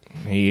for it.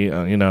 He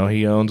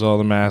he owns all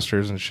the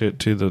masters and shit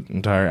to the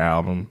entire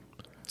album.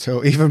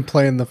 So even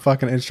playing the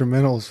fucking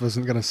instrumentals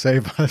wasn't going to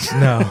save us.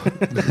 No.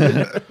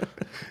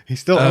 He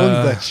still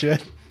owns that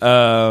shit.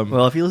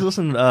 Well, if you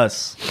listen to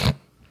us,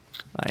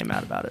 I ain't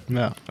mad about it.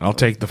 No. I'll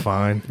take the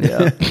fine.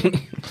 Yeah.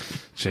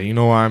 So you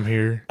know why I'm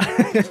here.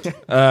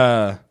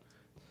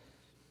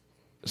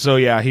 So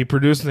yeah, he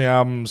produced the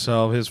album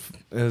himself.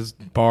 His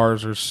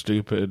bars are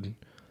stupid.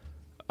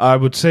 I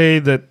would say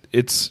that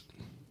it's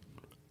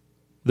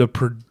the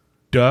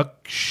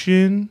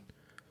production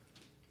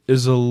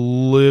is a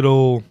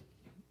little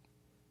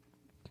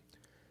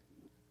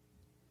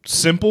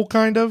simple,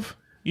 kind of.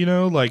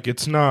 Like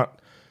there's not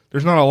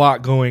a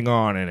lot going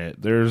on in it.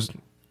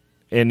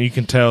 And you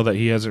can tell that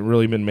he hasn't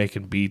really been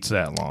making beats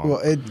that long. Well,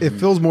 it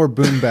feels more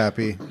boom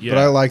bappy, Yeah. but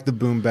I like the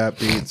boom bap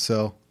beats,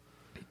 so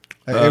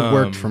it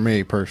worked for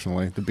me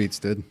personally. The beats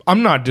did.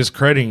 I'm not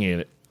discrediting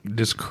it,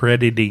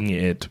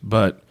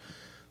 but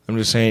I'm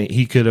just saying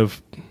he could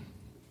have,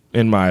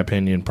 in my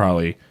opinion,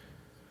 probably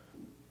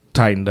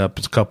tightened up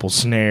a couple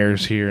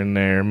snares here and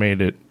there, made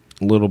it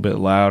a little bit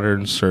louder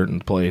in certain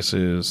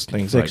places,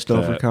 things Fixed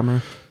like that.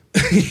 Overcomer.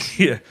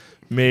 Yeah,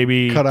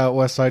 maybe. Cut out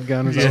West Side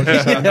Gun. Is that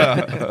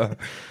what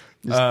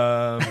you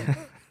said?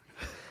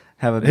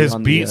 Have it be His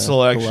on beat the,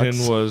 selection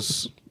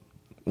deluxe.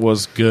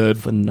 was good.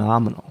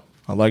 Phenomenal.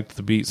 I liked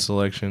the beat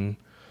selection.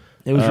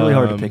 It was really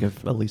hard to pick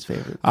a least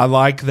favorite. I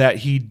like that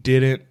he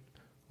didn't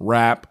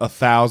rap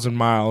 1,000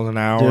 miles an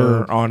hour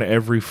Dude. on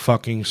every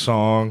fucking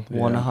song.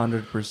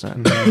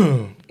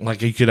 100%.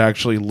 Like he could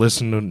actually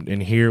listen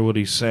and hear what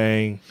he's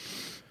saying.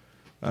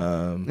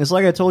 It's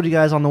like I told you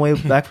guys on the way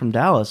back from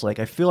Dallas. Like,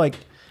 I feel like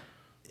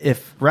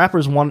if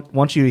rappers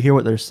want you to hear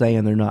what they're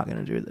saying, they're not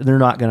going to do it. They're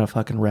not going to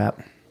fucking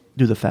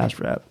do the fast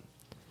rap.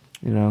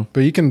 But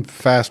you can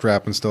fast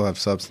rap and still have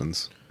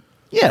substance.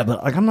 Yeah,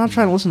 but like I'm not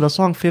trying to listen to a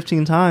song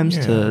 15 times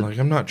Yeah, to. like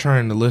I'm not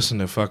trying to listen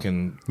to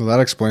fucking. Well, that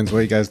explains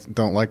why you guys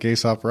don't like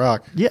Aesop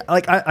Rock. Yeah,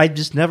 like I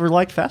just never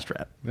liked fast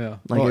rap. Yeah.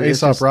 Like, Well, it's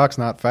Aesop just- Rock's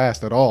not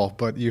fast at all,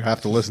 but you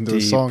have to listen to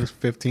his Deep. songs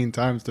 15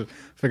 times to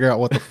figure out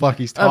what the fuck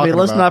he's talking I mean,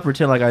 let's about. not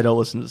pretend like I don't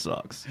listen to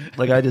songs.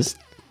 Like I just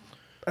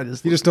You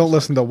just don't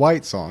listen to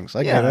white songs.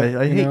 I get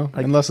it.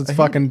 Unless it's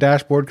fucking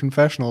Dashboard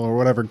Confessional or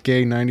whatever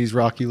gay 90s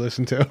rock you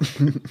listen to.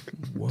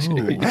 Whoa,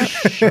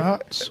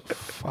 shots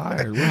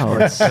fired. Wow,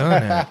 it's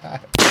done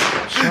at.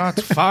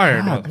 Shots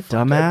fired,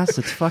 Dumbass,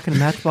 it's fucking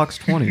Matchbox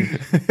 20.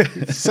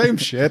 Same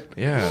shit.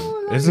 Yeah.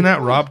 Isn't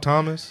that Rob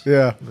Thomas?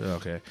 Yeah.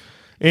 Okay.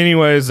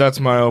 Anyways, that's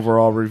my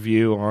overall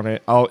review on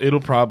it. It'll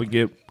probably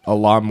get a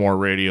lot more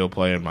radio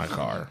play in my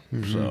car.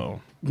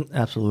 So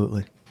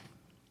Absolutely.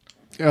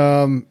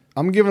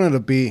 I'm giving it a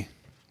B.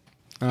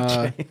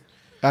 I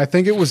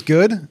think it was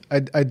good.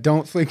 I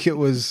don't think it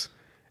was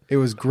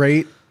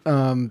great.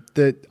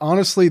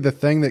 Honestly, the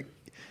thing that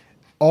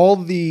all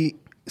the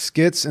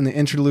skits and the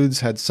interludes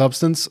had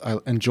substance. I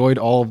enjoyed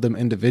all of them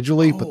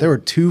individually, but there were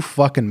too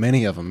fucking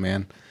many of them,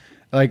 man.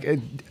 Like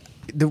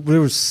there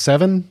was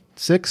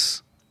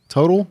 6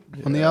 total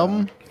on the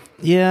album.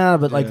 Yeah,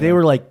 but like they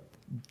were like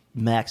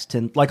max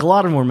 10. Like a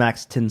lot of them were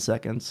max 10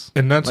 seconds.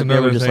 And that's like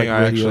another thing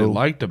I actually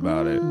liked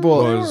about it.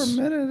 Was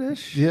a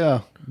minute-ish.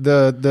 Yeah,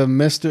 the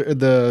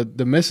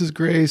Mrs.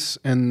 Grace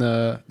and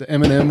the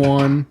Eminem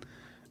one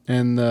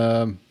and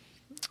the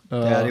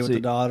Daddy with the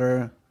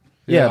daughter.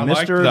 Yeah, I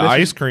liked the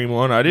ice cream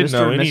one. I didn't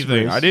know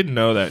anything. I didn't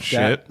know that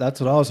shit.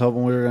 That's what I was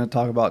hoping we were going to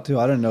talk about too.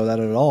 I didn't know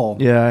that at all.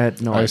 Yeah, I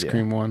had no ice idea.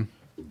 cream one.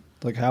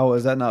 Like, how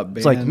is that not banned?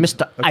 It's like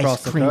Mr. across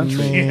Ice the Cream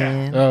country?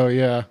 Man. Oh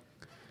yeah,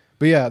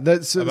 but yeah,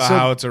 that's About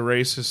how it's a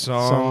racist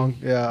song.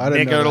 Yeah, I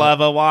didn't know Nigger that.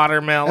 love a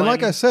watermelon. And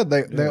like I said,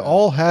 they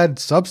all had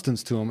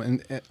substance to them,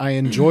 and I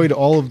enjoyed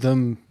all of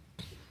them.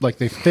 Like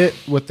they fit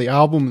with the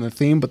album and the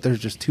theme, but there's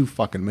just too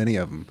fucking many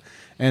of them.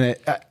 And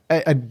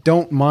I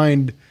don't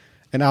mind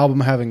an album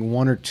having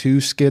 1 or 2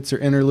 skits or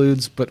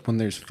interludes, but when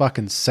there's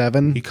fucking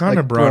 7, he kind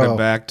of brought it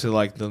back to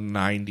like the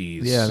 90s.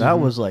 Yeah, that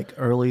was like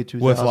early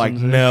 2000s. With like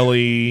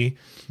Nelly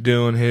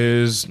doing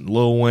his,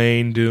 Lil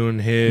Wayne doing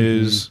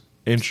his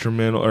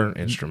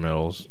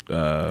instrumentals,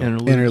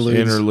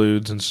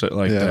 interludes and stuff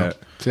like that.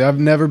 See, I've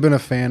never been a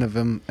fan of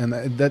him, and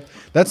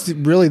that's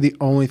really the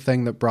only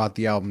thing that brought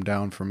the album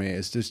down for me.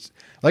 It's just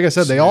like I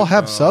said, they all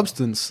have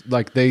substance.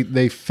 Like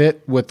they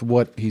fit with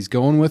what he's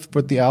going with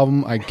the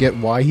album. I get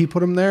why he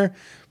put them there,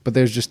 but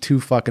there's just too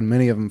fucking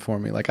many of them for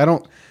me. Like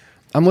I'm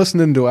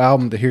listening to an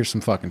album to hear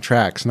some fucking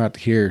tracks, not to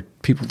hear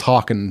people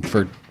talking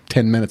for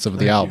 10 minutes of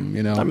the album.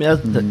 You know, I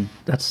mean,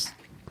 that's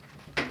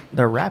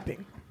they're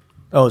rapping.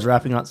 Oh, is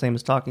rapping not the same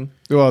as talking?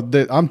 Well,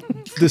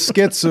 the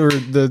skits are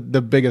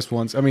the biggest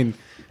ones. I mean,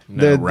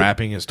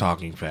 rapping is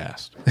talking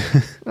fast.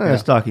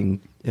 It's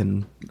talking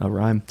in a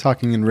rhyme,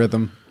 talking in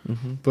rhythm.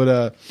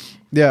 But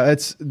yeah,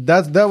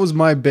 that was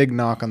my big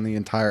knock on the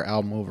entire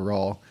album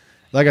overall.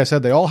 Like I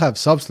said, they all have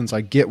substance.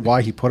 I get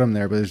why he put them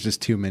there, but there's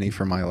just too many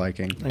for my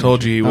liking.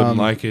 Told you he wouldn't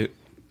like it.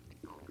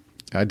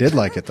 I did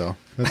like it though.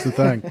 That's the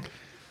thing.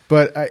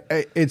 But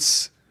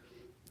it's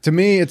to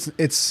me,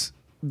 it's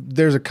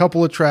there's a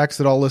couple of tracks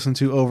that I'll listen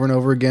to over and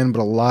over again, but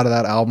a lot of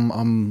that album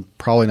I'm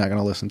probably not going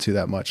to listen to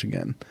that much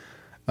again.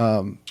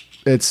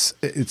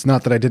 It's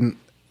not that I didn't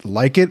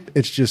like it.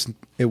 It's just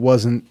it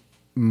wasn't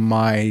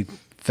my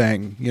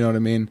thing. You know what I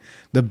mean?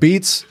 The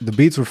beats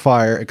were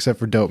fire except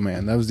for Dope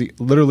Man. That was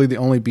literally the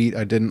only beat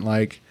I didn't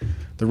like.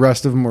 The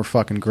rest of them were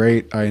fucking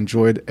great. I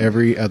enjoyed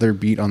every other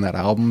beat on that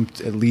album,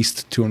 at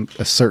least to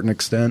a certain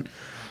extent.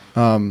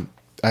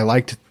 I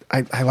liked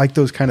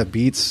those kind of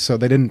beats, so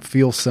they didn't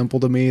feel simple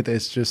to me.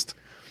 It's just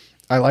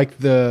I like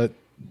the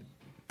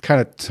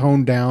kind of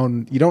toned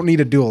down. You don't need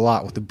to do a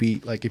lot with the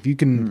beat. Like if you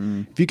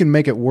can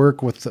make it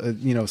work with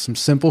some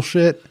simple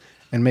shit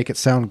and make it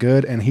sound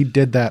good, and he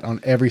did that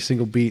on every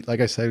single beat. Like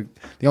I said,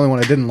 the only one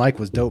I didn't like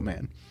was Dope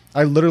Man.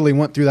 I literally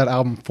went through that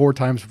album 4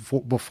 times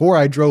before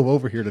I drove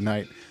over here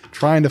tonight,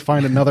 trying to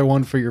find another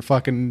one for your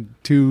fucking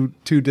two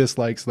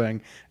dislikes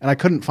thing, and I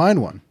couldn't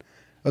find one.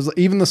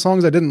 Even the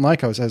songs I didn't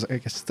like, I was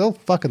like, I still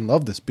fucking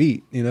love this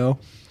beat, you know.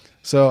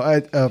 So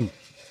I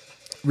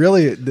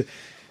really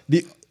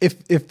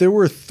if there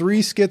were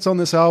 3 skits on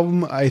this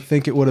album, I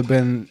think it would have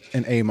been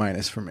an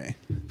A- for me,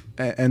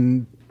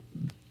 and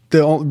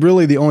the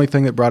only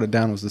thing that brought it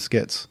down was the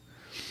skits.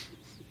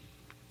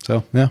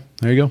 So yeah,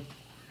 there you go.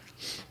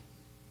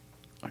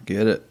 I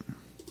get it.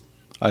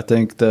 I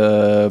think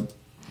the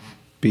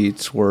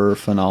beats were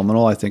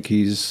phenomenal. I think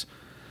he's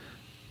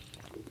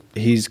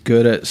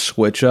good at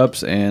switch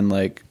ups and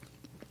like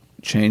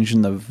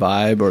changing the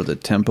vibe or the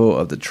tempo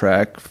of the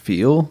track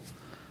feel.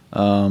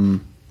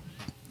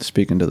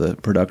 Speaking to the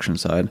production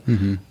side,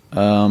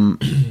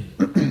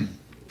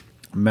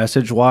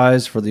 message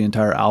wise for the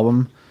entire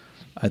album,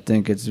 I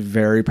think it's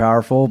very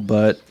powerful,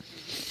 but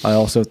I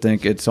also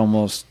think it's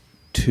almost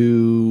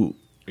too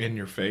in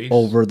your face,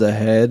 over the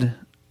head.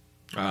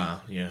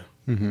 Yeah.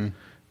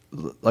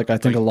 Like I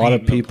think a lot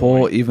of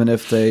people, even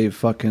if they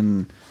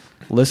fucking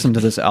listen to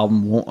this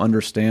album, won't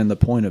understand the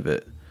point of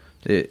it.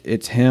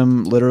 It's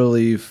him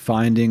literally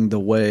finding the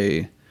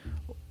way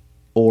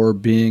or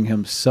being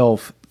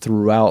himself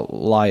throughout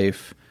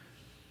life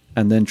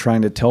and then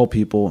trying to tell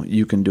people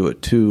you can do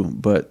it too,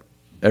 but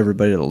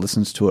everybody that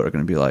listens to it are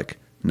going to be like,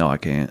 no, I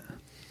can't.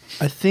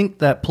 I think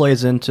that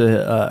plays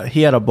into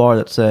he had a bar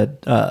that said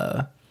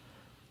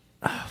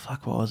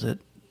fuck, what was it?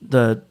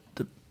 The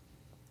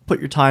put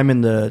your time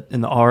in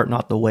the art,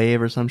 not the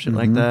wave, or some shit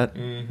like that.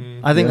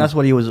 I think that's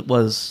what he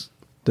was.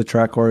 The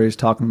track where he's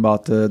talking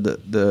about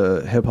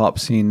the hip hop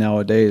scene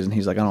nowadays, and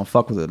he's like, I don't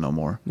fuck with it no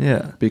more.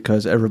 Yeah,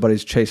 because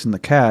everybody's chasing the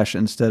cash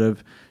instead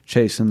of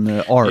chasing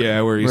the art.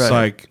 Yeah, where he's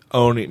like,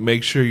 owning,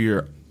 make sure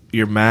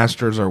your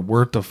masters are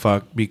worth the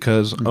fuck,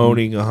 because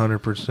owning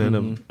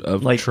 100%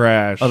 of like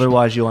trash.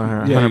 Otherwise, you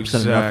want 100%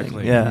 of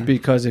nothing. Yeah,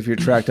 because if your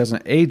track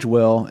doesn't age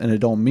well and it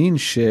don't mean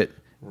shit,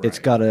 it's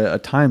got a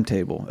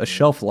timetable, a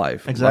shelf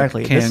life.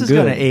 Exactly. Like this is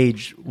going to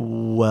age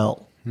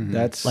well.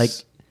 That's like,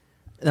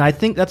 and I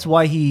think that's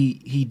why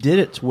he did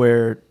it to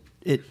where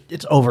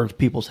it's over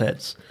people's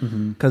heads,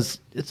 because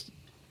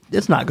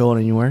it's not going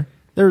anywhere.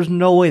 There's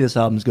no way this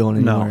album's going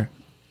anywhere.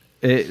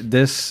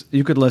 This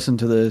you could listen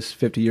to this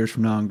 50 years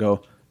from now and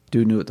go,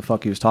 dude knew what the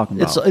fuck he was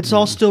talking about. It's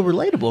all still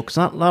relatable, because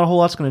not a whole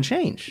lot's going to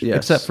change,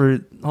 except for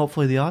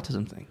hopefully the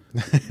autism thing.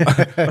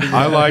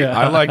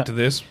 I liked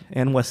this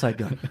and West Side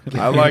Gun.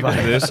 I liked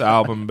this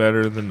album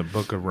better than the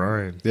Book of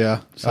Ryan.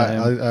 Yeah,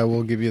 I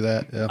will give you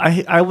that. Yeah.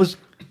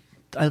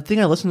 I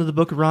think I listened to the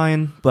Book of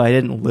Ryan, but I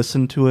didn't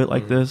listen to it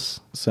like this.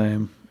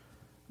 Same.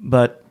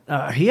 But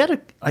he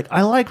had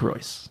I like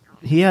Royce.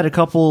 He had a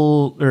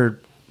couple, or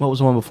what was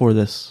the one before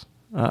this?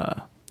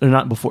 Or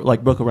not before,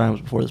 like Book of Ryan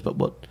was before this, but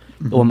what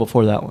the one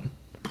before that one?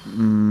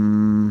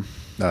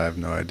 I have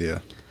no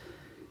idea.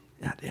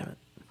 God damn it!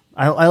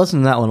 I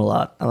listen to that one a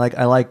lot. I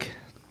like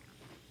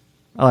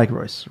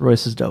Royce.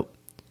 Royce is dope.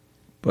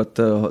 But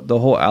the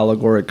whole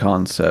Allegory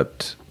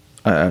concept,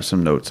 I have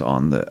some notes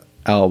on the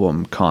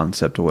album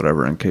concept or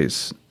whatever in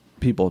case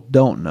people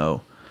don't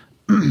know.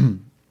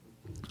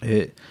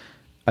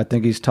 I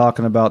think he's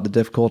talking about the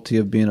difficulty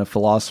of being a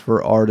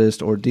philosopher,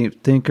 artist, or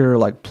deep thinker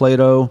like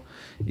Plato.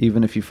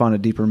 Even if you find a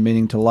deeper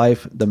meaning to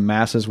life, the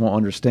masses won't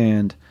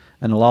understand,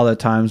 and a lot of the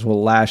times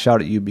will lash out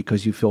at you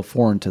because you feel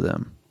foreign to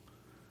them.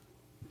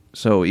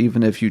 So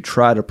even if you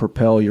try to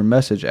propel your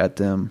message at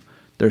them,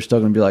 they're still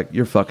going to be like,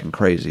 you're fucking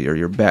crazy, or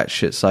you're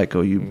batshit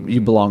psycho.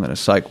 You belong in a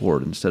psych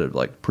ward instead of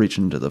like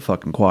preaching to the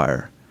fucking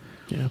choir.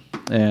 Yeah.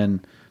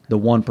 And the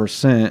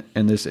 1%,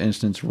 in this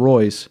instance,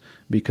 Royce,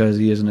 because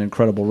he is an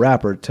incredible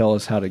rapper, tell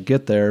us how to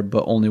get there,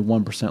 but only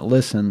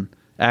 1%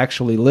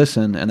 actually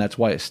listen, and that's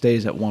why it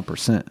stays at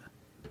 1%.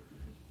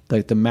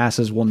 Like, the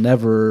masses will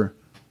never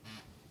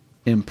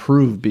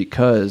improve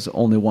because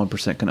only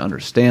 1% can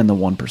understand the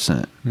 1%.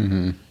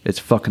 Mm-hmm. It's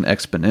fucking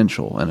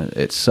exponential, and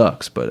it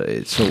sucks, but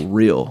it's so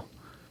real,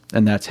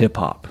 and that's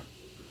hip-hop.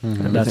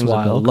 Mm-hmm. And that's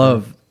why I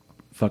love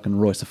fucking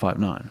Royce the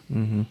 5'9".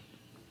 Mm-hmm.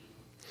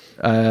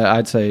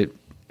 I'd say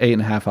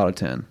 8.5 out of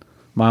 10.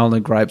 My only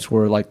gripes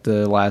were like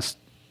the last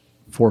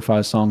 4 or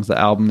 5 songs of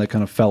the album that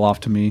kind of fell off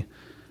to me.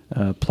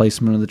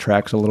 Placement of the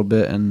tracks a little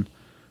bit,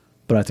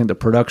 but I think the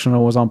production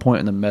was on point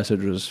and the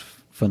message was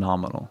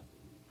phenomenal.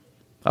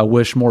 I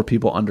wish more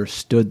people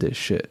understood this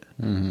shit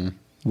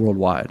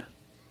worldwide.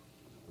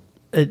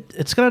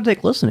 It's gonna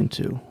take listening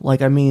to.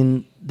 Like, I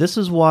mean, this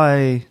is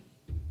why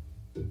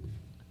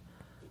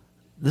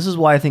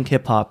I think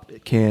hip hop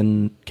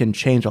can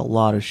change a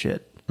lot of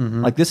shit.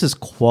 Mm-hmm. Like, this is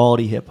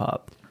quality hip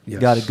hop.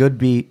 Yes. Got a good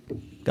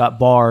beat, got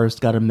bars,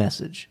 got a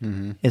message.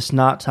 Mm-hmm. It's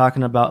not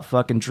talking about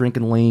fucking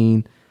drinking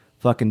lean,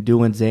 fucking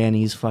doing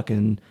Xannies,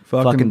 fucking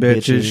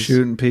bitches,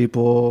 shooting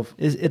people.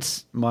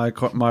 It's my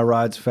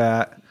ride's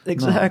fat.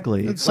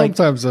 Exactly. No.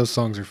 Sometimes those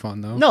songs are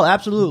fun though. No,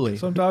 absolutely.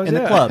 Sometimes in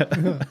the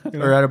club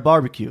or at a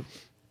barbecue.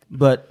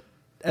 But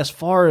as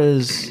far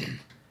as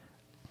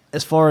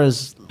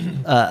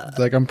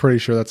like, I'm pretty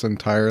sure that's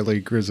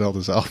entirely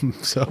Griselda's album.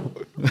 So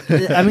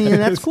I mean,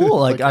 that's cool.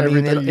 Like I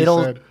mean,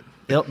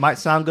 it might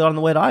sound good on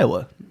the way to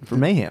Iowa for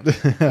Mayhem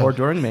or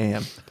during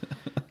Mayhem.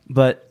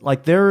 But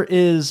like there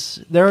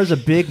is a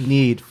big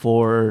need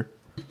for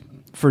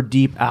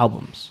deep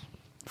albums,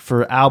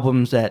 for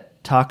albums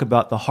that talk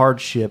about the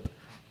hardship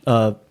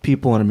of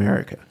people in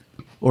America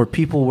or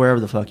people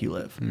wherever the fuck you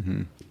live.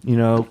 Mm-hmm. You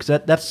know, because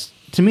that's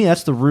to me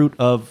that's the root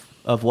of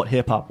what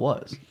hip hop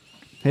was.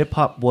 Hip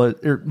hop was,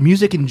 or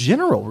music in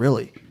general,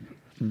 really.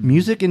 Mm-hmm.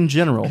 Music in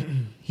general.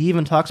 He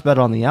even talks about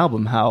it on the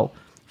album how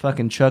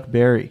fucking Chuck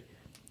Berry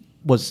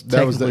was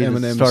that was the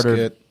Eminem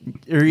skit.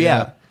 Or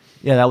yeah,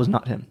 that was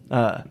not him.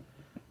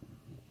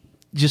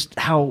 Just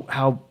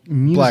how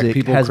music Black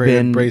people has created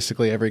been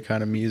basically every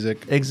kind of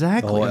music.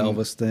 Exactly. The whole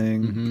Elvis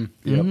thing. Mm-hmm.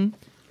 Yep. Mm-hmm.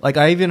 Like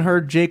I even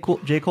heard J.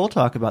 Cole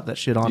talk about that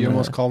shit on. You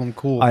almost called him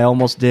cool. I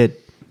almost did.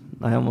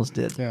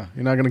 Yeah,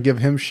 you're not gonna give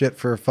him shit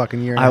for a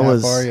fucking year and a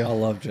half, are you? I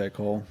love J.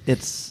 Cole.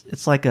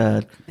 It's like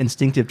a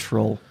instinctive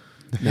troll.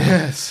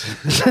 Yes.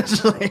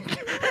 It's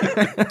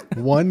like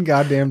one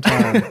goddamn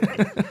time.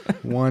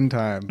 One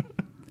time.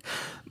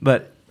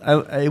 But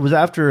it was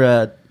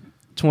after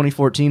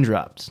 2014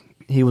 dropped.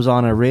 He was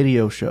on a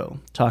radio show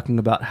talking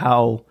about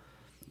how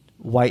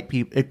white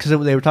people, because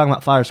they were talking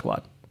about Fire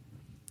Squad,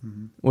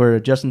 where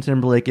Justin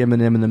Timberlake,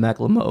 Eminem, and the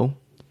Macklemore,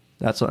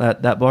 that's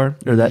that bar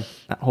or that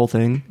whole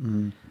thing.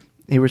 Mm-hmm.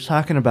 He was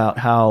talking about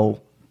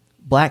how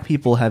black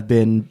people have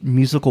been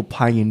musical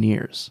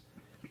pioneers,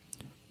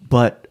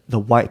 but the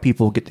white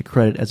people get the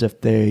credit as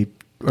if they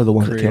are the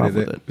ones that came up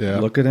Created with it. it. Yeah.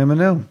 Look at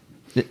Eminem.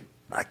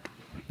 I,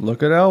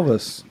 Look at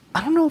Elvis.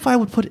 I don't know if I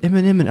would put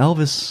Eminem and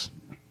Elvis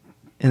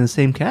in the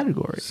same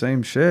category.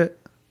 Same shit.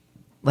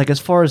 Like as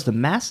far as the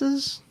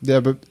masses, Yeah,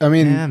 but I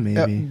mean, Yeah,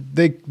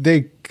 maybe.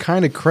 they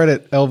kind of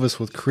credit Elvis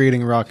with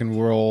creating rock and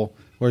roll,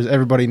 whereas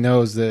everybody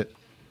knows that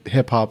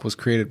hip hop was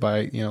created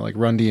by like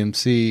Run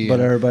DMC. But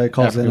and everybody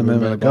calls Afrika Eminem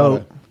Bambaataa. a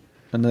goat,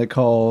 and they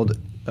called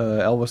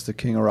Elvis the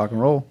king of rock and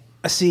roll.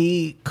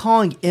 see,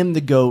 calling him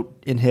the GOAT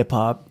in hip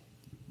hop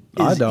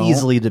I is don't.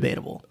 easily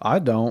debatable. I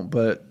don't,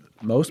 but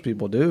most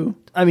people do.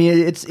 I mean,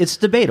 it's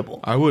debatable.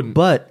 I wouldn't.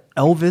 But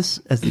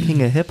Elvis as the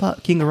king of hip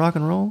hop, king of rock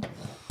and roll.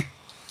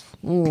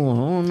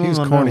 Oh, no, He's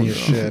no, corny no,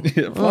 as no. shit.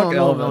 Fuck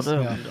no, Elvis.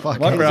 no. Yeah,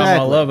 fuck My him. grandma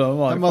Exactly. loved him.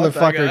 I'm That like,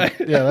 fuck motherfucker. that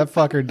guy. Yeah, that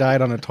fucker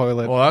died on a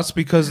toilet. Well, that's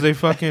because they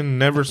fucking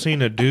never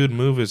seen a dude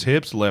move his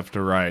hips left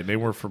or right. They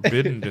were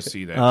forbidden to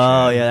see that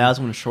Oh shit. yeah, that was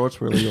when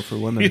shorts were illegal for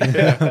women.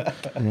 yeah,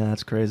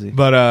 that's crazy.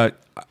 But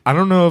I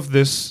don't know if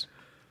this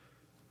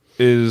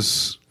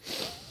is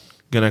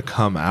gonna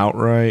come out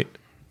right,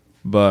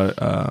 but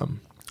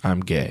I'm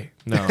gay.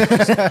 No,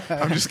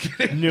 I'm just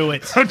kidding. Knew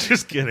it. I'm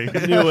just kidding.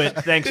 Knew it.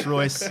 Thanks,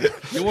 Royce.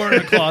 You were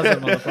in the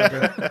closet,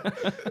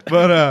 motherfucker.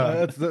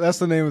 But That's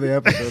the name of the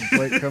episode.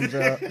 Blake comes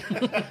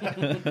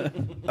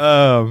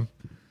out.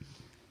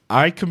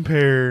 I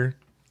compare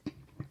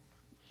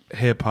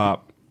hip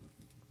hop,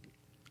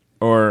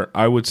 or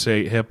I would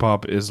say hip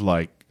hop is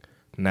like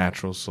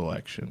natural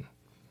selection.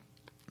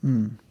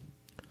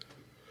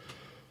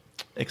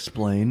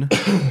 Explain.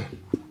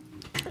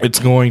 It's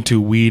going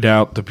to weed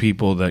out the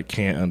people that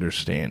can't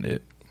understand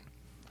it.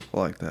 I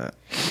like that.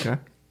 Okay.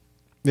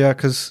 Yeah,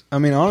 because I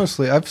mean,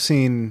 honestly, I've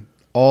seen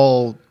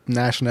all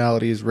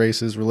nationalities,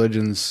 races,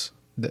 religions.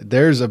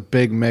 There's a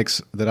big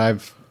mix that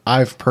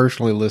I've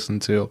personally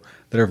listened to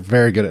that are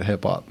very good at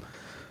hip hop.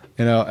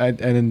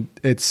 And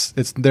it's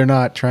they're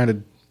not trying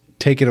to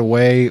take it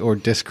away or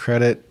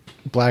discredit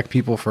black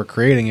people for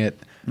creating it.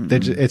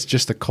 It's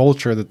just a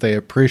culture that they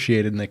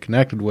appreciated and they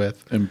connected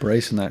with.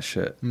 Embracing that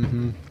shit.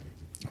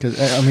 Because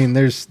I mean,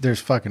 there's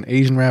fucking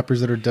Asian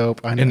rappers that are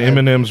dope. I know, And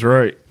Eminem's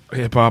right.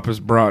 Hip hop has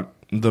brought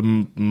the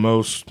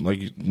most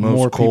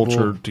More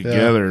culture people,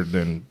 together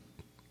than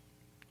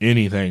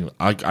anything.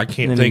 I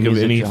can't Any think of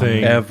music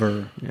anything. genre.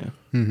 Ever.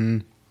 Yeah.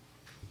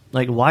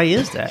 Like, why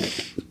is that?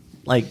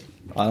 Like,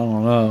 I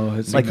don't know.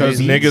 It's Like Because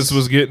beats. niggas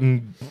was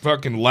getting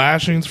fucking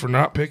lashings for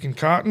not picking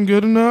cotton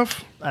good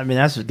enough. I mean,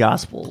 that's the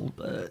gospel,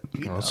 but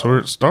That's where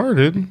it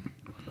started.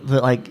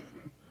 like,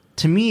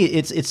 to me,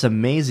 it's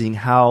amazing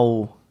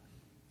how,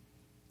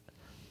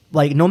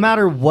 like, no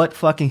matter what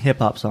fucking hip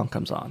hop song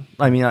comes on.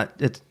 I mean,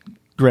 it's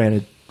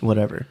granted,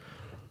 whatever,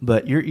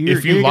 but you're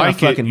If you you're like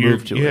gonna it, fucking you're-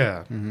 move to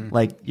yeah. it.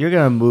 Like, you're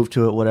gonna move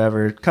to it,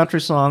 whatever. Country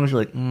songs,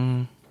 you're like,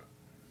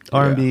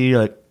 R&B, you're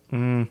like,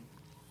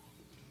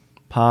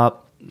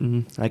 pop.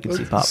 I can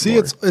see pop. See,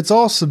 more. it's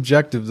all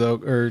subjective though,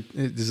 or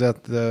is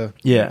that the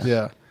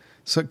Yeah.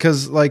 So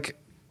because like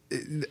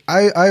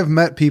I've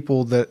met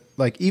people that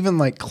like even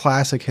like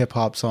classic hip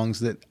hop songs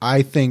that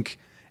I think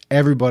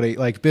everybody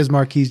like Biz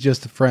Marquis'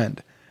 Just a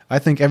Friend. I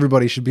think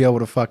everybody should be able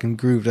to fucking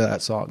groove to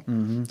that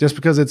song just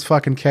because it's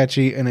fucking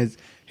catchy and it's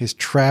his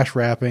trash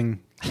rapping.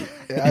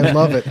 I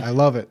love it. I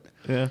love it.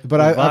 Yeah. But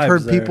The I've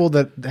heard vibes there. people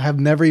that have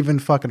never even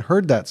fucking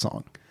heard that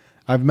song.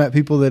 I've met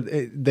people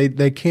that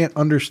they can't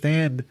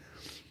understand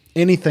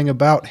anything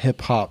about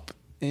hip hop,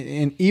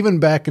 and even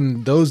back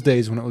in those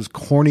days when it was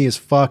corny as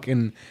fuck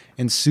and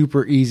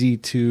super easy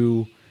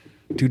to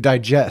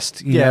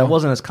digest. You Yeah, know? it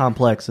wasn't as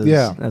complex as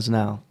Yeah. as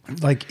now.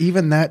 Like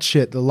even that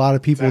shit. A lot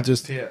of people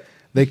just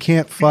they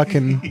can't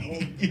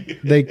fucking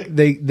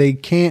they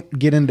can't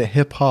get into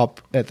hip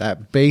hop at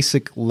that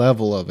basic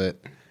level of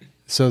it.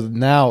 So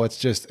now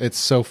it's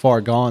so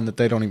far gone that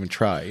they don't even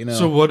try. You know.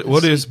 So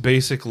what is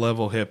basic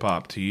level hip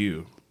hop to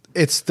you?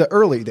 It's the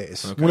early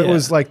days when it Yeah.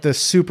 was like the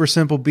super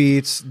simple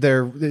beats.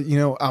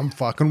 I'm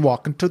fucking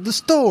walking to the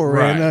store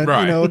Right, and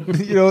right.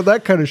 you know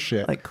that kind of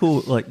shit. Like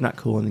cool, like not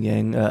Cool in the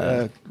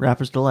Gang.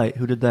 Rapper's Delight.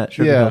 Who did that?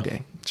 Sugar Hill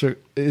Gang.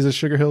 Is it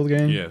Sugar Hill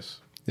Gang? Yes.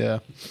 Yeah.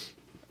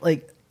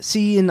 Like,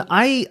 see, and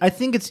I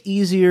think it's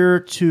easier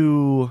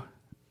to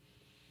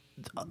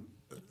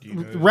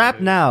rap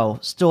now.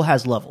 Still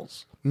has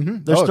levels.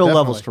 Mm-hmm. There's Oh, still definitely.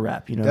 levels to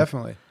rap. You know,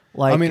 Definitely.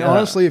 Like, I mean,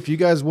 honestly, if you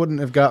guys wouldn't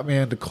have got me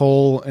into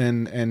Cole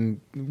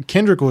and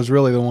Kendrick was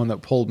really the one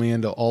that pulled me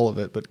into all of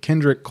it, but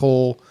Kendrick,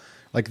 Cole,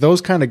 like those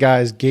kind of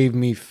guys gave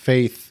me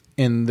faith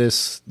in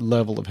this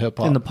level of hip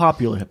hop. in the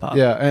popular hip hop,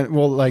 Yeah, and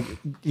well, like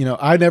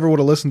I never would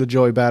have listened to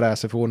Joey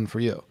Badass if it wasn't for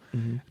you,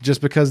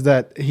 just because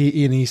that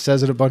he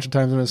says it a bunch of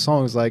times in his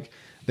songs. Like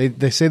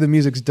they say the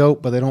music's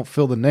dope, but they don't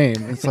fill the name.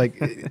 It's like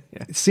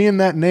seeing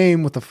that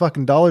name with the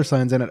fucking dollar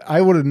signs in it. I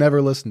would have never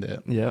listened to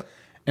it. yeah.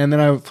 And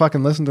then I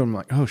fucking listened to him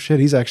like, oh shit,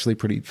 he's actually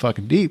pretty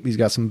fucking deep. He's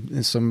got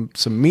some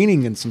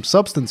meaning and some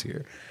substance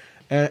here,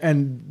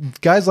 and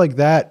guys like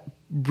that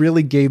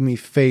really gave me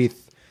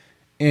faith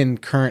in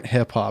current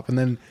hip hop.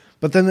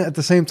 But then at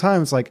the same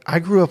time, it's like I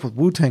grew up with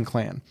Wu-Tang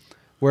Clan,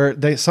 where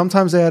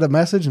sometimes they had a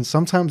message and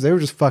sometimes they were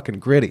just fucking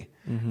gritty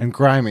and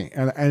grimy.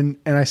 And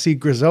I see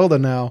Griselda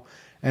now,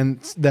 and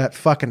that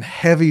fucking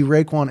heavy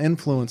Raekwon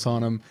influence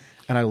on him,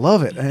 and I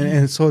love it.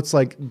 And so it's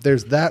like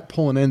there's that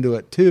pulling into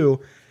it too.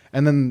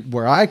 And then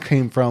where I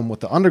came from with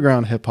the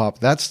underground hip hop,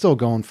 that's still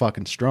going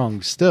fucking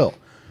strong still.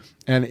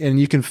 And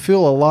you can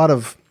feel a lot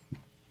of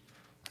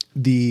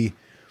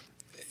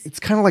it's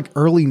kind of like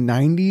early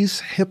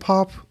 90s hip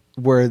hop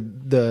where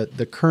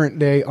the current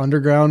day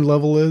underground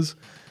level is.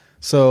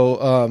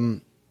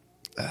 So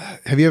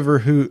have you ever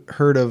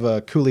heard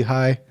of Cooley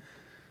High?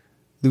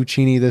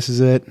 Lucchini, This Is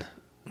It?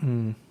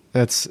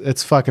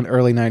 It's fucking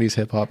early 90s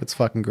hip hop. It's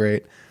fucking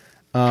great.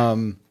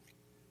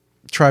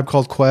 Tribe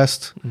Called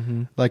Quest,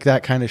 like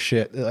that kind of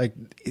shit. Like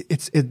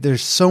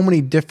there's so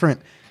many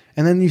different,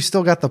 and then you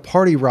still got the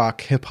party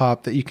rock hip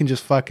hop that you can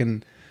just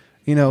fucking,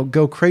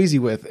 go crazy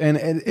with. And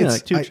it's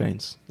like 2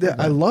 Chainz. Yeah,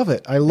 I love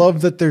it. I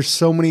love that there's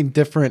so many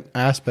different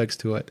aspects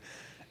to it.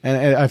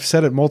 And I've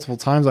said it multiple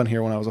times on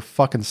here when I was a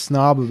fucking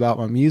snob about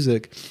my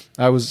music.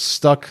 I was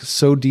stuck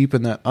so deep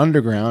in that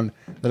underground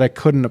that I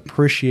couldn't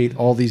appreciate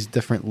all these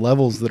different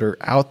levels that are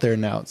out there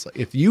now. It's like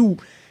if you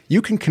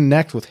can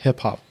connect with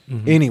hip hop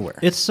anywhere.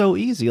 It's so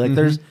easy. Like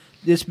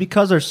it's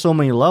because there's so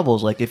many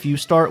levels. Like if you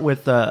start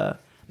with,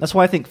 that's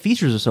why I think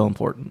features are so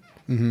important.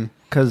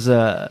 Because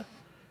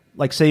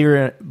like say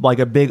you're like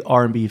a big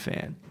R&B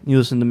fan, you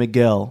listen to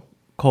Miguel,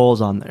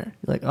 Cole's on there.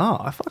 You're like, oh,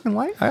 I fucking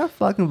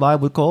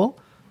vibe with Cole.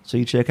 So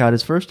you check out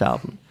his first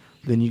album,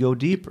 then you go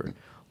deeper,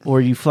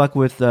 or you fuck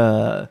with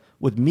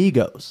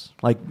Migos.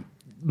 Like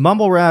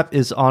mumble rap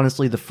is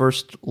honestly the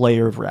first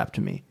layer of rap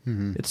to me.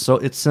 It's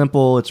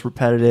simple, it's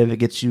repetitive, it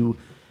gets you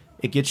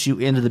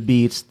into the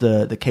beats,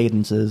 the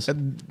cadences.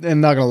 And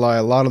not gonna lie,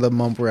 a lot of the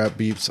mumble rap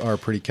beats are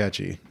pretty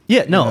catchy.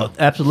 Yeah, no,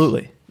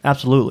 absolutely.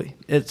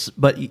 It's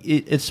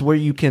where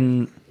you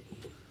can.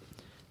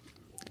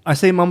 I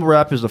say mumble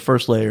rap is the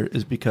first layer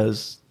is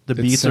because the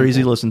It's beats simple. are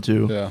easy to listen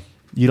to. Yeah.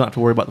 You don't have to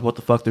worry about what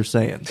the fuck they're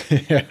saying.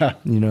 Yeah.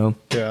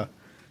 Yeah.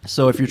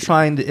 So if you're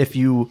trying to, if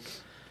you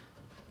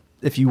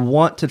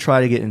want to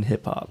try to get in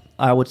hip hop,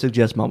 I would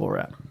suggest mumble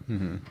rap.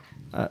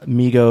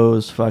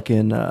 Migos,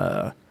 fucking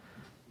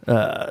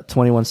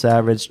 21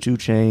 Savage, 2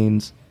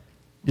 Chainz,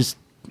 just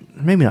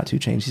maybe not 2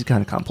 Chainz. He's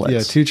kind of complex.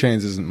 Yeah, 2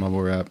 Chainz isn't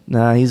mumble rap.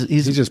 Nah, he's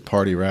just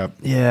party rap.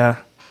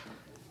 Yeah.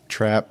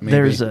 Trap,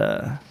 maybe.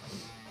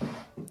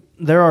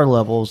 There are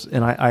levels,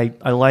 and I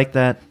like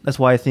that. That's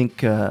why I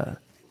think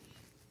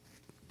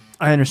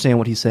I understand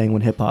what he's saying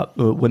when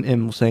when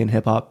M was saying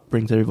hip hop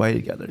brings everybody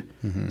together.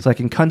 It's like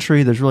in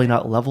country, there's really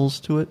not levels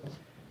to it.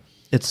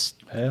 It's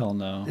Hell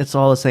no. It's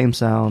all the same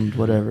sound,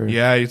 whatever.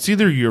 Yeah, it's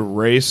either you're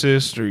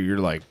racist or you're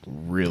like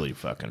really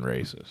fucking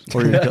racist.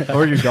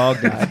 Or your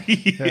dog died.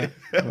 Yeah.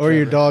 Or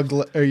your dog,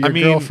 or your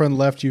girlfriend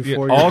left you for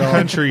your all dog.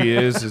 country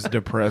is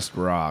depressed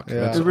rock.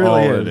 Yeah. That's It really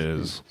all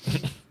is. it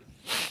is.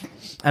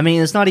 I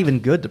mean, it's not even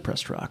good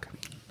depressed rock.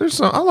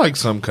 I like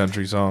some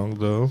country songs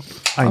though.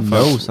 I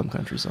know some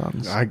country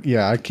songs. I can't.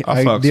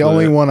 fucks The with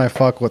only it. one I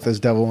fuck with is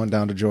 "Devil Went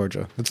Down to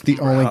Georgia." It's the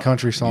only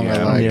country song Yeah, I I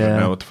don't like. even Yeah.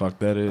 know what the fuck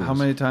that is. How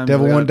many times?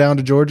 Devil I went got- down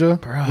to Georgia.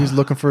 He's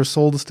looking for a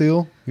soul to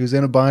steal. He was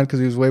in a bind because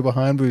he was way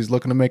behind, but he's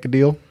looking to make a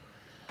deal.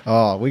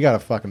 Oh, we gotta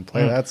fucking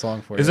play that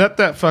song for you. Is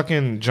that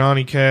fucking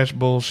Johnny Cash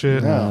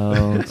bullshit? No.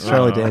 No, it's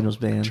Charlie Daniels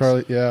Band.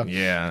 Charlie? Yeah.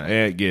 Yeah,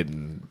 it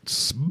getting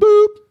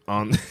spoop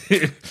on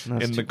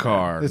in the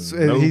car.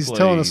 No He's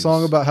telling a plays.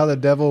 song about how the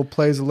devil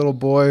plays a little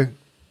boy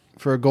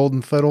for a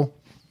golden fiddle.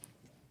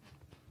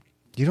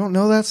 You don't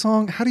know that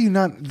song? How do you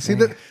not see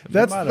that?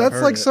 That's might have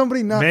heard like it.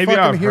 somebody not Maybe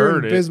fucking I've hearing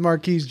heard it. Biz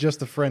Marquis'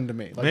 "Just a Friend to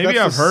Me." Like, Maybe that's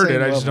I've the heard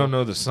same it. I just level. don't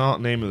know the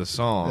name of the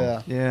song.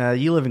 Yeah. Yeah,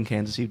 you live in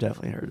Kansas. You've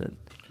definitely heard it.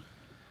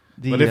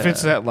 But if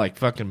it's that like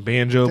fucking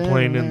banjo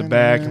playing in the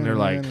back and they're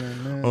like,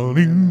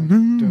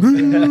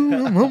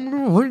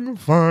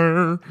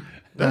 fire,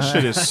 that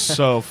shit is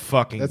so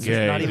fucking That's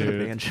gay, not even a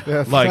dude. banjo.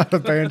 That's Like- not a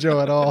banjo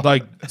at all.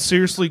 Like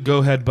seriously, go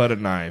ahead, butt a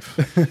knife.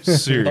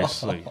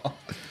 Seriously,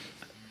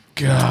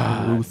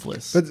 God.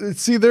 Ruthless. But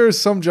see, there is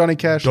some Johnny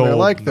Cash that I Dull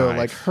like though, knife.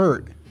 like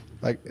 "Hurt."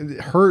 Like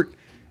 "Hurt,"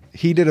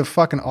 he did a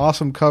fucking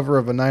awesome cover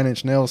of a Nine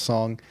Inch Nails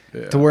song,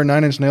 to where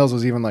Nine Inch Nails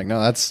was even like, "No,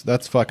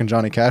 that's fucking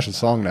Johnny Cash's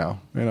song now."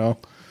 You know?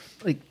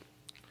 Like,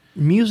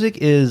 music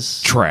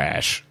is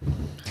Trash.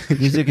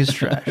 music is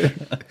trash.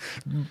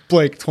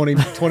 Blake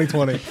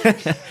 2020.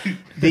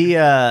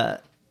 The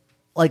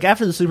like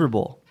after the Super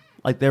Bowl,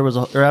 like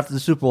or after the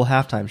Super Bowl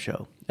halftime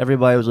show,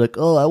 everybody was like,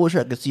 "Oh, I wish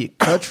I could see a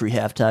country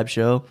halftime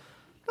show."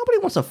 Nobody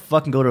wants to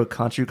fucking go to a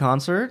country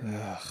concert.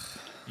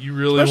 You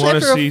really Especially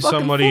want to after a see fucking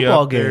somebody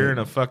football up there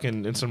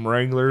game. in some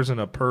Wranglers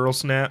and a pearl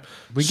snap?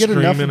 We get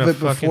enough of screaming it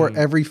before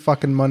every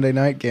fucking Monday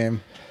night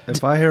game.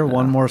 If I hear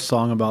one more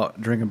song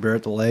about drinking beer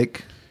at the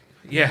lake,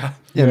 Yeah.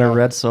 In Yeah. a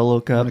red Solo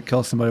I'm cup gonna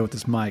kill somebody with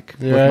this mic.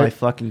 with my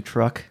fucking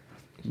truck.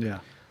 Yeah.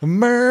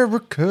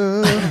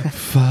 America.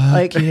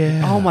 Like,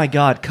 oh my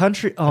god,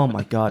 country. Oh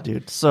my god,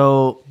 dude.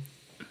 So,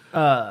 do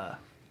I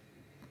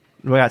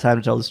got time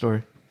to tell the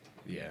story?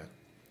 Yeah.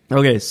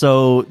 Okay,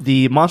 so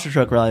the monster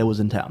truck rally was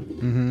in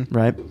town,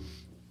 right?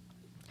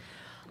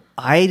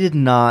 I did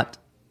not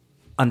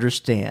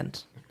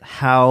understand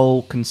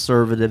how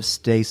conservatives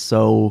stay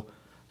so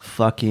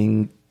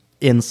fucking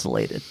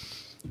insulated.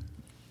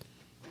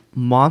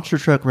 Monster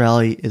Truck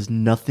Rally is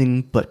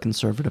nothing but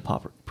conservative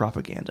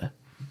propaganda.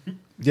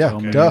 Yeah, Tell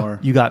me duh. more.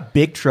 You got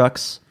big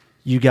trucks.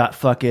 You got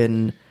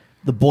fucking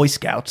the Boy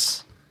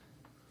Scouts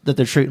that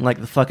they're treating like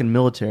the fucking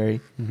military.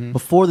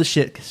 Before the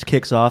shit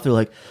kicks off, they're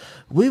like,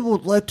 "We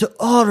would like to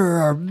honor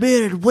our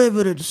men and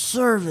women in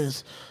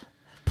service.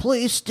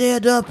 Please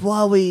stand up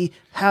while we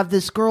have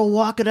this girl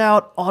walking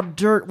out on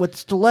dirt with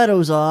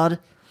stilettos on.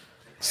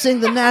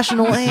 Sing the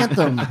national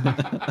anthem."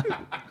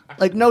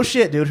 Like, no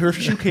shit, dude. Her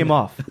shoe came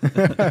off.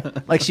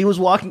 Like, she was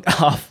walking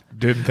off.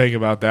 Didn't think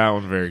about that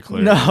one very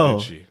clearly. No.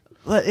 Did she?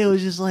 But it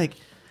was just like,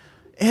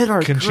 and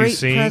our Can she great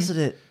sing?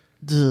 president.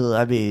 Duh,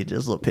 I mean, it's a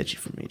little pitchy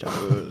for me,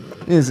 dog.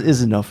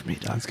 Is enough for me,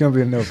 dog. It's gonna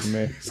be a no for me.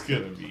 It's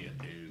gonna be a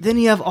dude. Then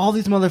you have all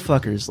these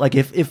motherfuckers. Like,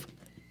 if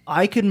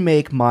I could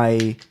make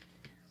my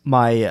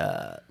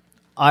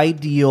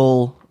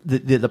ideal,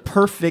 the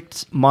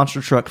perfect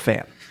monster truck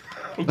fan.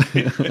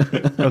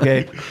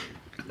 Okay.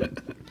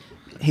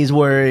 He's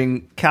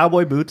wearing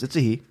cowboy boots. It's a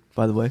he,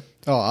 by the way.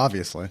 Oh,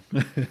 obviously.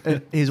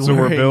 He's So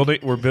wearing,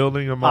 we're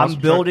building a monster.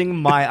 I'm building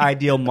my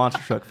ideal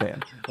monster truck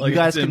fan. You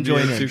guys can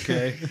join in.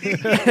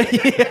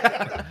 2K.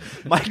 Yeah.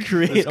 My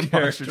create a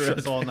monster Character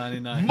is truck. all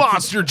 99.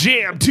 Monster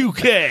Jam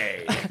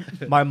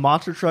 2K. My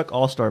monster truck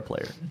all-star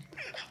player.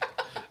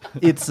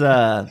 It's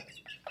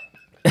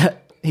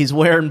he's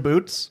wearing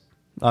boots,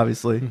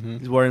 obviously.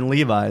 He's wearing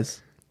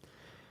Levi's.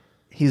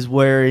 He's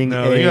wearing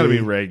No, they gotta be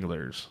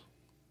regulars.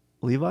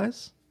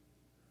 Levi's?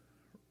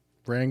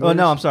 Wranglers? Oh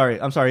no, I'm sorry.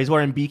 He's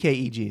wearing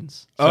BKE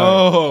jeans.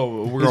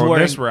 Oh, we're He's going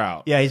wearing, this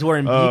route. Yeah, he's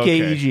wearing Oh,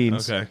 BKE okay.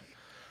 jeans. Okay.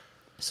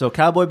 So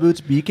cowboy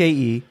boots,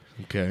 BKE.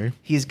 Okay.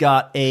 He's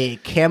got a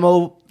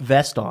camo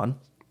vest on,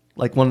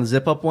 like one of the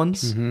zip-up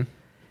ones.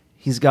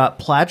 He's got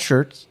plaid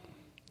shirts,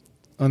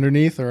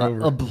 Underneath or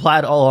over? a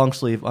plaid long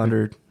sleeve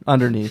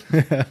underneath.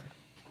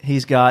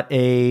 He's got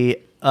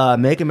a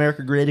Make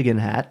America Great Again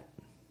hat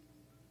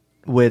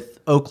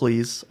with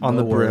Oakleys on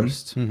the brim.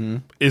 worst.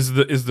 Is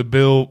the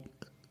bill?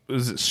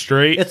 Is it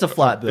straight? It's a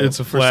flat bill. It's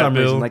a for flat some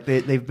bill. reason. Like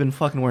they've been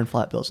fucking wearing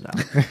flat bills now. I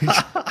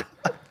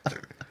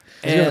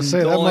was gonna And say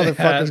that only hat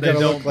motherfucker's they gonna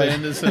don't look like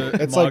bend is a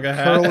it's like MAGA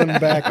hat. curling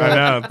back I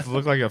up know. It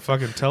look like a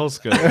fucking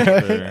telescope.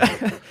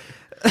 There.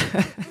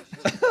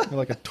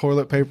 like a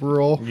toilet paper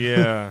roll.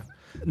 Yeah.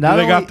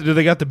 Not Do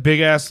they got the big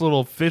ass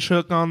little fish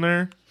hook on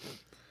there?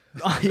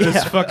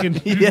 It's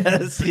fucking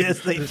yes,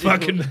 they do.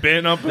 fucking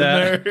bent up in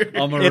there.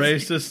 I'm a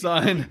racist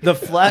sign. The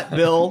flat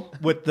bill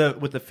with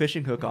the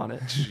fishing hook on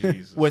it,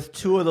 Jesus. with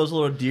two of those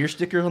little deer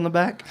stickers on the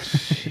back.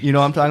 You know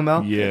what I'm talking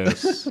about?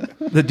 Yes.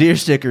 The deer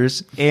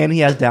stickers, and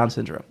he has Down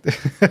syndrome.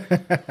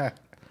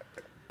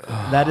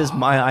 That is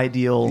my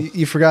ideal.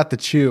 You forgot the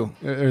chew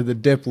or the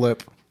dip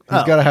lip. He's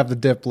Oh. got to have the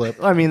dip lip.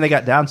 I mean, they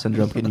got Down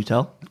syndrome. Can you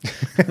tell?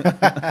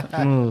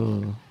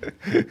 Ooh.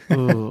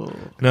 Ooh.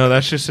 No,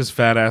 that's just his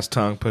fat ass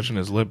tongue pushing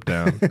his lip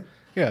down.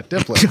 Yeah,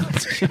 dip lip.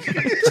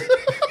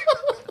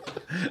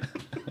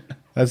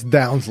 That's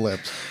Down's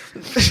lips.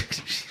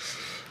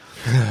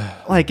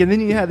 Like, and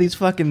then you have these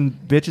fucking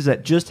bitches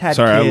that just had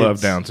Sorry, I kids,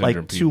 love Down syndrome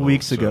like 2 people,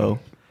 weeks so ago,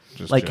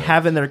 just like joke.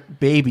 having their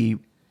baby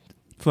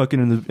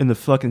fucking in the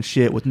fucking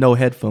shit with no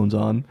headphones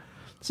on.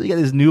 So you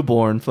got this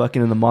newborn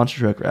fucking in the monster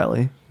truck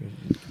rally.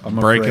 I'm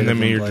breaking afraid of them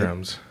them,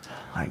 eardrums.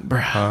 Like, bruh.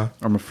 Huh?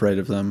 I'm afraid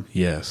of them.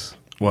 Yes.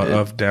 What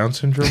of Down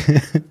syndrome?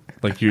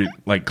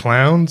 like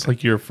clowns?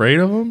 Like you're afraid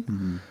of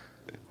them?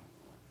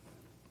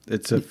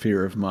 It's a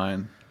fear of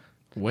mine.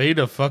 Way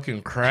to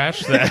fucking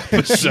crash that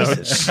episode.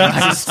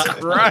 Jesus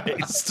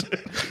Christ.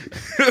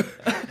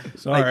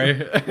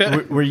 Sorry.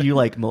 Were you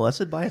like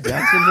molested by a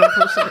Down syndrome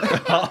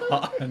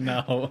person?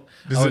 No.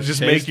 Does I it was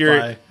just make chased your-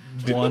 by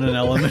one in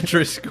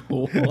elementary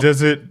school?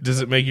 Does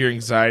it make your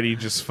anxiety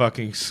just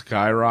fucking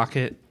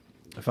skyrocket?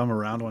 If I'm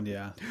around one,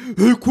 yeah.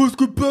 Hey, Quest,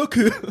 get back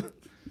here.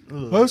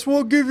 I just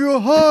want to give you a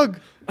hug.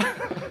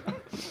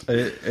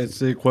 It's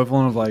the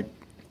equivalent of like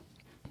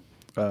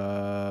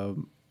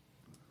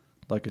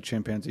a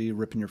chimpanzee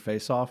ripping your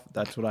face off.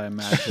 That's what I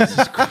imagine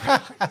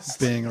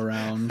being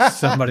around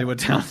somebody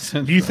with Down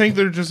syndrome. Do you think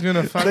they're just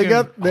gonna fucking They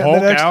got that,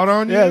 Hulk that extra, out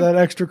on you? Yeah, that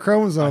extra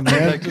chromosome,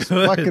 man. Just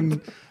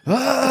fucking.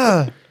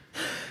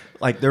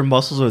 Like their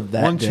muscles are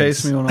that One dense.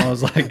 chased me when I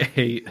was like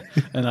 8,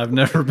 and I've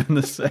never been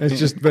the same. It's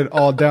just been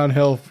all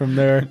downhill from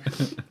there.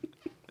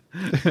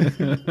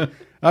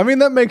 I mean,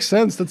 that makes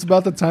sense. That's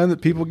about the time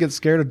that people get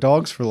scared of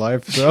dogs for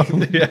life. So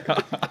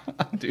yeah,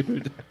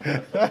 dude.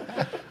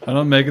 I'm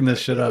not making this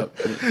shit up.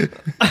 They're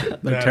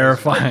That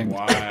terrifying. is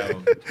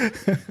wild.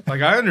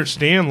 Like I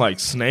understand like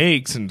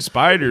snakes and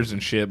spiders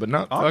and shit, but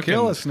not I'll fucking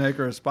kill a snake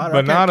or a spider,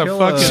 but I can't not a kill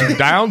fucking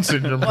Down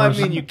syndrome Well, I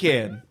person. mean, you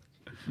can.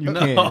 You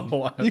can.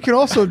 No. you can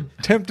also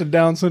tempt a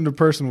Down syndrome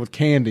person with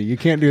candy. You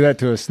can't do that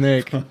to a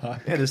snake. Yeah,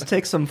 just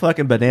take some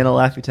fucking banana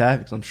Laffy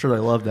Taffy. I'm sure they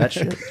love that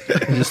shit.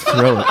 And just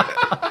throw it.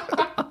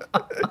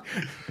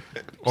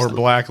 or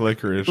black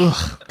licorice.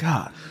 Ugh,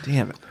 God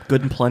damn it.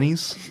 Good and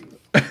plenty's.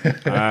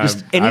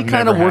 Just Any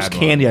kind of worse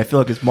candy, I feel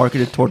like is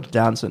marketed towards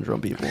Down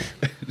syndrome people.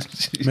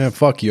 Man,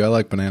 fuck you. I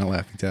like banana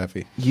Laffy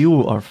Taffy.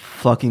 You are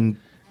fucking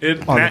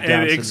It on the Down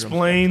syndrome.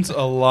 explains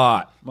a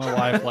lot. My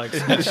wife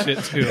likes that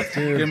shit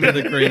too. Give me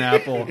the green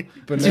apple.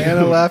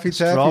 Banana Laffy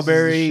Taffy.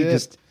 Strawberry,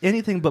 just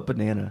anything but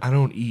banana. I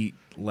don't eat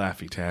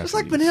Laffy Taffy. Just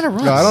like banana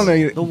runs. No, I don't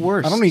eat the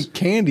worst. I don't eat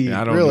candy.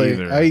 Yeah, I don't really.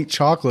 either. I eat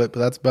chocolate, but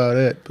that's about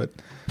it. But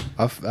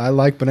I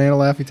like banana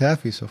Laffy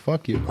Taffy, so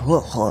fuck you.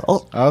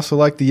 Oh, I also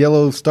like the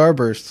yellow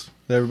Starbursts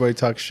that everybody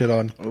talks shit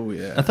on. Oh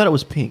yeah. I thought it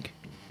was pink.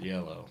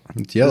 Yellow.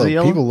 It's yellow. Is it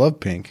yellow? People love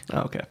pink.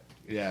 Oh, okay.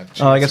 Yeah.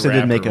 Oh, I guess Chance they the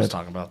did make Rapper was a-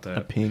 talking about A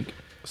that. pink.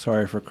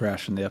 Sorry for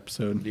crashing the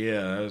episode.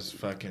 Yeah, that was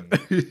fucking. Well,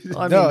 I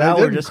mean, No, now I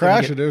we're didn't just gonna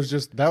crash get- it. It was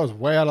just that was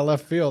way out of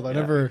left field. I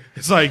never.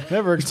 It's like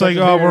Never it's like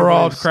expected oh, to hear we're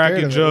all everybody scared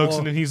cracking of it. jokes, Well-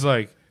 and then he's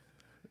like,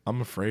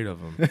 "I'm afraid of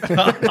him."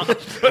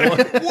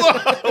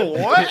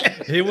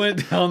 He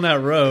went down that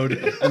road,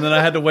 and then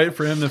I had to wait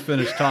for him to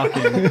finish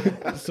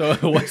talking, so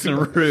it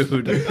wasn't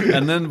rude.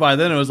 And then by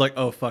then it was like,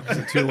 oh fuck, is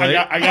it too late?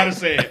 I gotta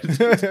say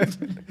it.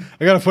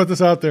 I gotta put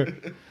this out there.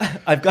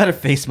 I've got to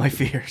face my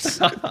fears.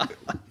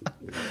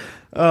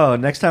 Oh,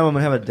 next time I'm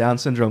gonna have a Down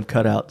syndrome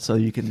cutout so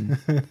you can,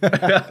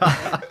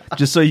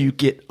 just so you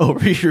get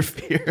over your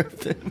fear of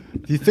them.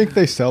 Do you think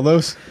they sell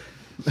those?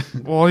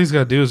 Well, all he's got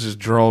to do is just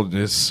draw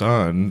his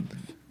son,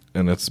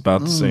 and it's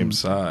about the same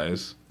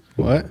size.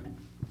 What?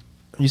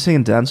 You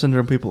saying Down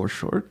syndrome people are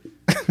short?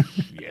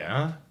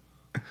 Yeah.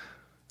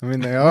 I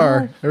mean, they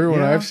are. Everyone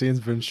yeah. I've seen's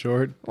been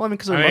short. Well, I mean,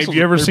 because Have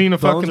you ever seen a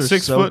fucking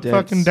 6 foot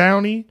fucking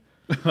Downy?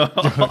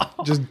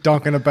 Just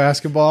dunking a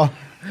basketball.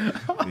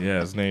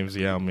 Yeah, his name's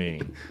Yao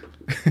Ming.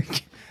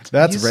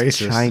 That's He's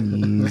racist.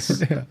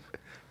 Chinese. Yeah.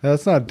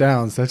 That's not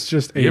Downs. That's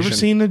just Asian. You ever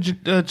seen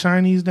a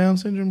Chinese Down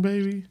syndrome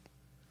baby?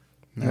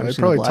 Yeah, Never they seen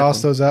a probably black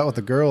toss one. those out with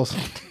the girls.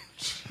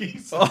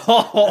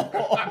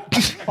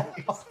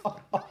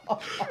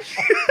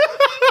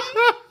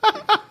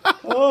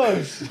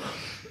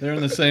 They're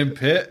in the same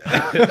pit.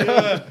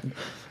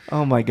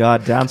 Oh my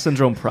God, Down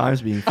syndrome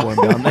prime's being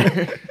formed down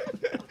there.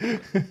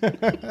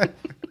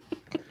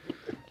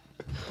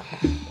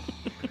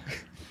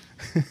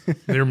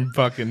 They're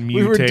fucking mutating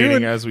We were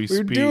doing as we we speak.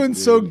 were doing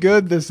so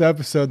good this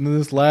episode, and then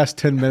this last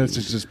 10 minutes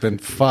has just been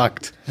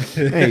fucked.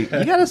 Hey,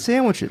 you gotta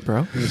sandwich it,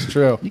 bro. It's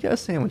true. You gotta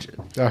sandwich it.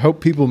 I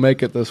hope people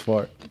make it this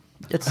far.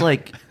 It's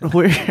like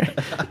we're.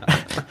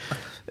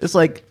 It's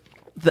like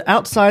the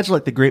outside's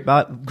like the great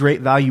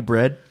value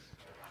bread,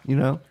 you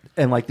know,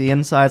 and like the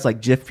inside's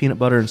like Jif peanut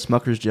butter and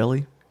Smucker's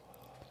jelly.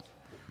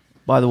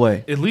 By the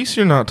way, At least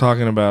you're not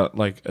talking about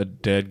like a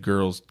dead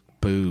girl's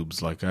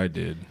boobs like I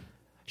did.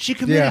 she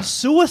committed Yeah.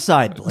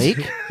 suicide, Blake.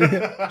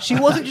 She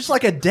wasn't just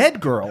like a dead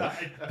girl.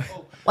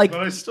 Like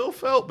But I still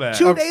felt bad.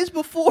 2 days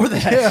before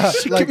that,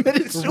 she like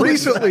committed suicide.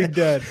 recently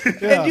dead.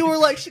 Yeah. And you were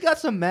like, she got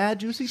some mad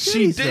juicy titties.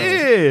 She though.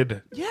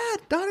 did. Yeah,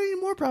 not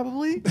anymore,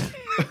 probably.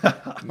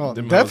 Well,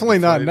 Them definitely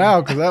hoes not deflated.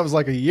 now, because that was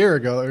like a year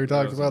ago that we were That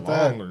talking was about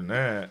that. longer than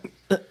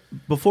that.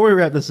 Before we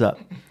wrap this up,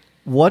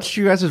 what's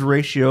your guys'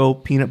 ratio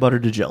peanut butter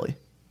to jelly?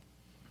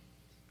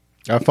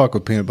 I fuck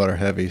with peanut butter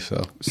heavy, so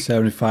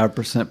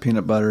 75%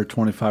 peanut butter,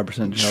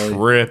 25% jelly.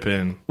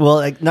 Tripping. Well,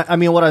 like, I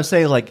mean, what I'm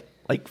saying is like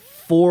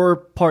 4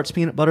 parts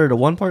peanut butter to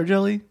 1 part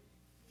jelly.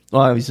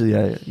 Well, obviously,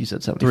 yeah, you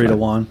said 75. 3 to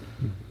 1.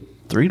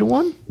 3 to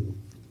 1?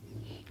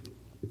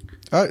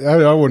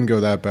 I wouldn't go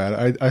that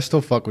bad. I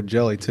still fuck with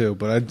jelly too,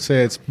 but I'd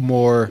say it's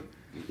more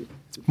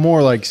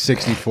like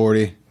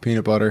 60-40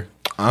 peanut butter.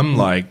 I'm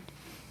like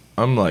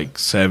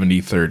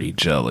 70-30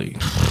 jelly.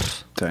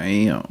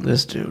 Damn.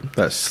 This dude.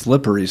 That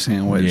slippery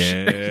sandwich.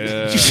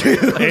 Yeah.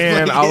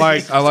 And I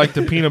like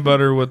the peanut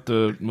butter with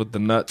the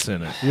nuts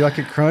in it. You like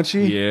it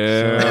crunchy?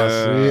 Yeah.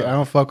 See, I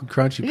don't fuck with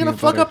crunchy You're peanut gonna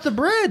fuck butter. up the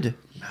bread.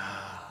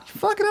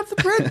 You're fucking up the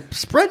bread.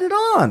 Spread it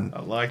on.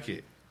 I like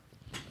it.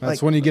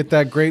 That's when you get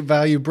that great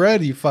value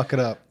bread, you fuck it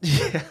up.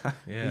 Yeah.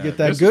 You get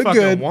that This good,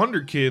 fucking good.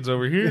 Wonder Kids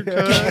over here.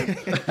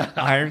 cuz.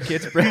 Iron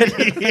Kids bread.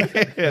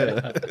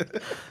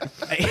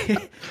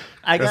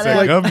 I That's gotta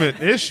a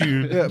government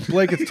issue. Yeah,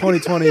 Blake, it's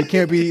 2020. You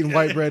can't be eating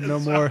white bread no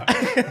more.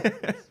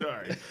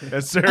 Sorry.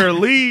 That's Sarah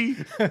Lee.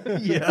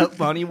 Yep,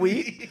 honey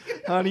wheat.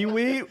 Honey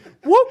wheat.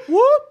 Whoop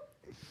whoop.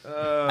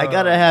 I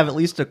gotta have at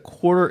least a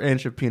 1/4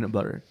 inch of peanut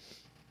butter.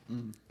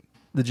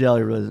 The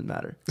jelly really doesn't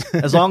matter.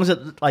 As long as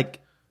it like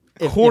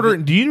if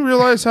Do you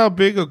realize how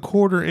big a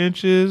 1/4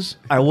 inch is?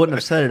 I wouldn't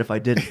have said it if I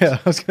didn't. Yeah,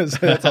 I was gonna say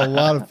that's a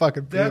lot of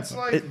fucking peanut That's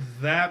butter. like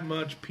that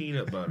much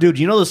peanut butter. Dude,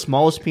 you know the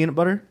smallest peanut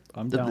butter?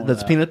 I'm down with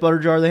That's that. peanut butter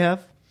jar they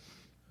have?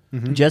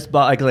 Just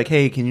bought like,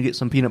 hey, can you get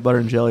some peanut butter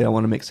and jelly? I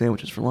want to make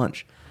sandwiches for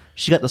lunch.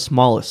 She got the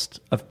smallest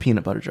of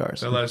peanut butter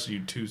jars. That lasts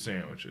you 2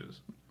 sandwiches.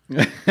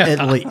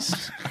 At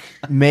least.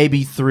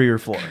 Maybe 3 or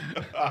 4.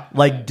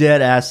 Like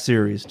dead ass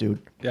serious, dude.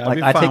 Yeah, I'd like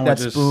be I fine take with that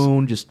just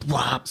spoon, just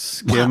whop,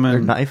 skimming. or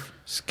knife.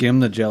 Skim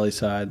the jelly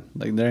side.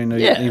 Like there ain't no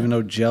Yeah. even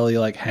no jelly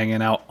like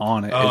hanging out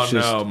on it. Oh it's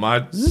just no, my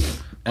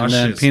and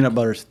then shit's- peanut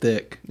butter's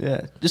thick.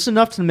 Yeah. Just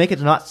enough to make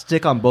it not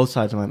stick on both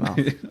sides of my mouth.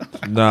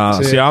 Nah,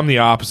 See- see, I'm the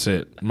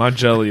opposite. My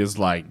jelly is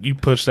like you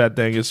push that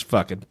thing, it's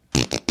fucking.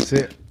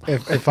 See,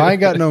 if I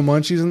ain't got no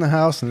munchies in the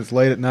house and it's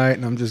late at night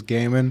and I'm just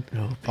gaming,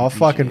 I'll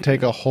fucking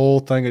take a whole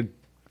thing of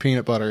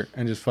peanut butter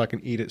and just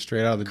fucking eat it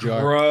straight out of the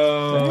jar.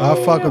 Gross.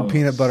 I fuck with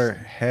peanut butter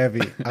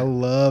heavy. I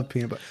love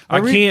peanut butter. I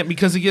can't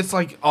because it gets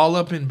like all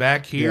up in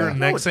back here, Yeah. and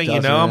No, next it thing you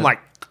know, doesn't. I'm like,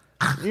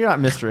 You're not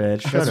Mr.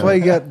 Ed. Shut That's up. why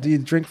you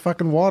drink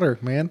fucking water,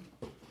 man.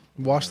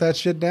 Wash that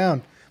shit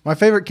down. My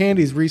favorite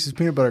candy is Reese's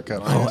peanut butter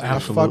cups. Oh, I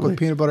fuck with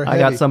peanut butter heavy. I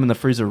got some in the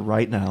freezer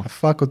right now. I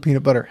fuck with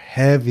peanut butter I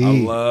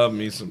heavy. love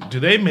me some. Do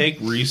they make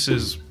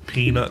Reese's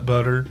peanut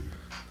butter?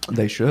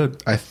 They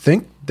should. I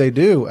think they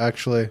do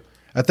actually.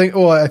 I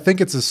think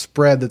it's a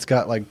spread that's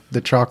got like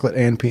the chocolate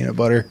and peanut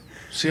butter.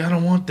 See, I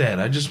don't want that.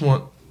 I just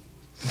want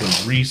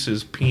the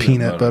Reese's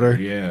peanut butter.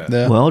 Yeah.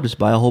 Well, just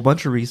buy a whole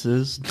bunch of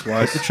Reese's,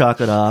 take the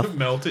chocolate off.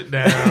 Melt it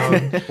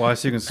down. Why?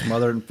 So you can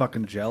smother it in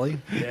fucking jelly?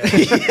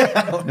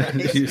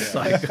 You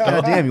psycho.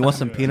 God damn, you want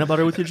some peanut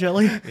butter with your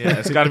jelly? Yeah,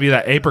 it's got to be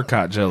that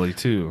apricot jelly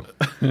too.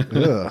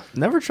 Ugh.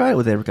 Never tried it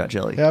with apricot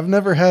jelly. Yeah, I've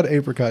never had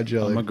apricot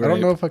jelly. I'm a I don't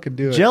grape. know if I could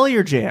do it. Jelly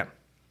or jam?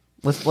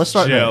 Let's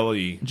start there.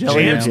 Jelly.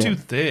 Jelly or Jam's jam? too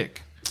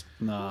thick,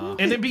 Nah.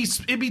 and it'd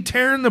be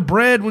tearing the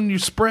bread when you're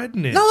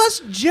spreading it. No, that's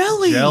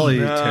jelly. Jelly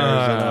Nah.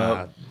 tears it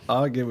up.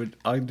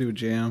 I'll do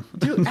jam.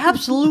 Dude,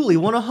 absolutely,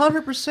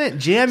 100%.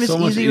 Jam is So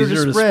much easier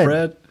to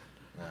spread.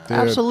 Dude,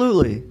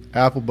 Absolutely.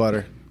 apple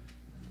butter.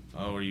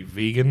 Oh, are you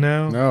vegan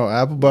now? No,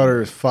 apple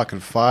butter is fucking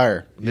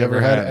fire. You Never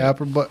ever had had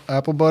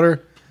apple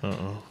butter?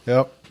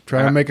 Yep.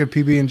 Try to make a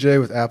PB&J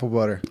with apple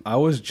butter. I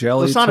was jelly.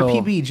 Well, it's not a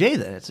till- PBJ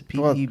then. It's a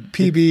Well, PB.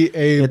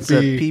 PBAB. It's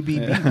a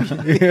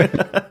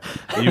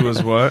PBB. You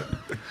was what?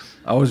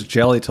 I was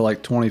jelly till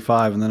like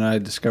 25, and then I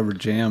discovered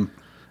jam,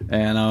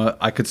 and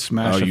I could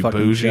smash Oh, a you fucking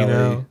bougie jelly.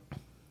 now?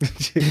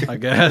 I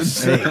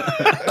guess.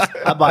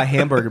 I buy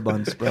hamburger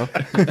buns, bro.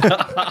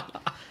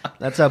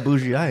 That's how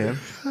bougie I am.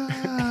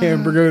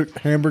 hamburger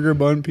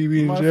bun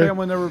PB&J. My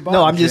family never bought.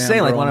 No, I'm just jam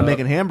saying, like when growing I'm up.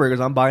 making hamburgers,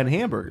 I'm buying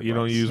hamburgers. You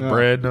don't use No.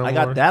 bread no I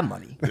more? got that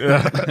money. I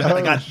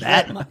got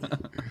that money.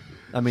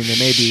 I mean,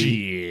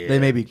 Shit. they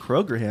may be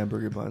Kroger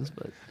hamburger buns,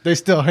 but They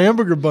still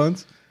hamburger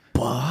buns.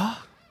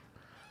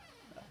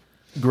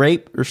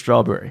 grape or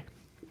strawberry?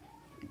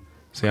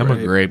 See, I'm a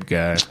grape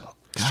guy.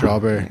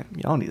 Strawberry. Man,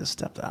 y'all need to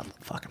step out of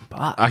the fucking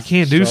box. I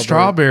can't do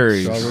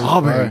strawberries.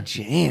 Strawberry fire.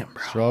 jam,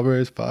 bro.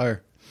 Strawberry is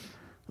fire.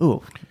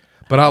 Ooh,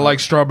 But I like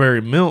strawberry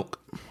milk.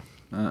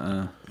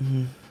 I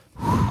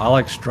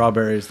like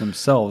strawberries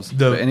themselves.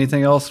 The- But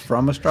anything else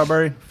from a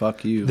strawberry?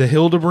 Fuck you. The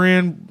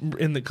Hildebrand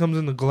that comes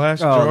in the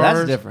glass Oh, jars.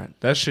 that's different.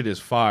 That shit is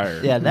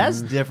fire. yeah,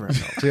 that's different.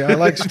 See, I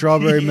like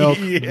strawberry milk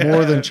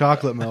more than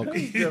chocolate milk.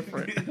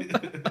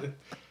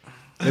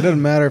 It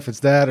doesn't matter if it's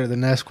that or the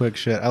Nesquik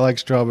shit. I like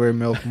strawberry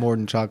milk more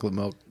than chocolate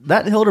milk.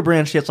 That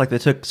Hildebrand shit's like they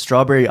took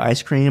strawberry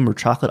ice cream or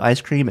chocolate ice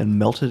cream and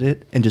melted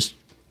it and just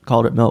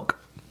called it milk.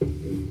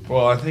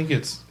 Well, I think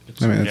it's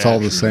I mean, it's all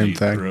the same naturally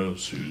thing.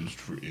 processed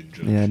for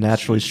ingestion. Yeah,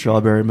 naturally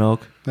strawberry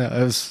milk.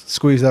 Yeah, it was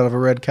squeezed out of a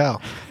red cow.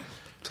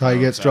 That's how you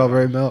get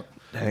strawberry milk.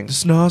 Dang. The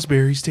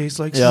snozberries taste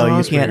like Yo, you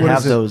snozberries. can't What have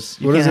is it? those.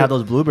 You What can't is have it?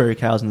 those blueberry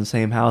cows in the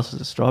same house as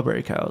the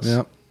strawberry cows.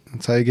 Yep.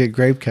 That's how you get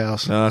grape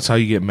cows. No, that's how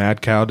you get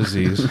mad cow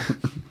disease.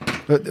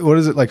 But what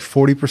is it, like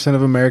 40%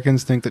 of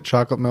Americans think that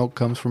chocolate milk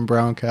comes from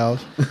brown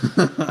cows?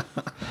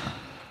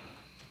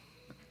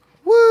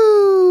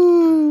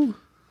 Woo!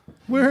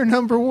 We're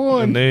number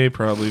one. And they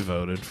probably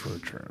voted for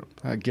Trump.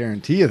 I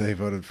guarantee you they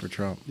voted for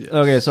Trump.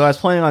 Okay, so I was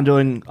planning on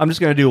doing. I'm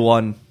just gonna do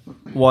one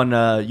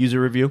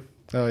user review.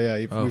 Oh,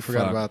 yeah, Oh, we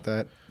forgot fuck. about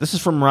that. This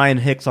is from Ryan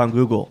Hicks on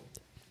Google.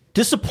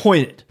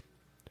 Disappointed.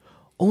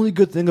 Only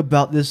good thing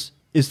about this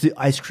is the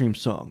ice cream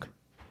song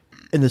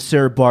and the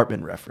Sarah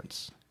Bartman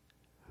reference.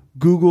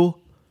 Google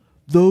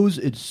those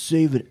and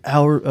save an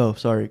hour. Oh,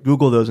 sorry.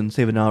 Google those and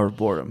save an hour of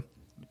boredom.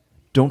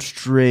 Don't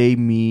stray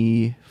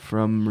me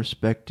from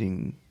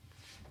respecting.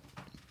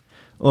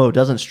 Oh, it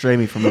doesn't stray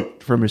me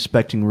from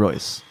respecting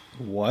Royce.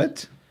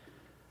 What?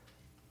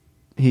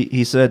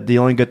 He said the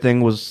only good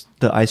thing was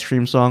the ice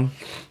cream song.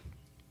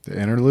 The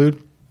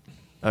interlude?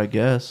 I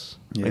guess.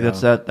 Like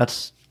Yeah.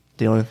 that's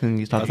the only thing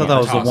he's I talking thought about. that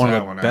was Toss one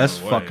that of one the out best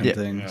of the way. fucking Yeah.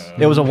 things.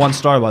 It was a 1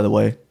 star, by the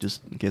way,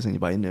 just in case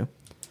anybody knew.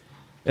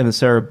 And the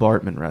Sarah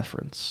Bartman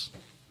reference.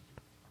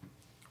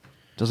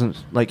 Doesn't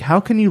like how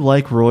can you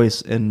like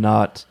Royce and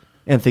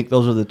think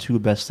those are the two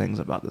best things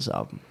about this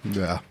album?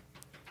 Yeah.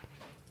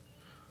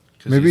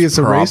 'Cause Maybe he's it's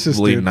a racist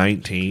probably dude.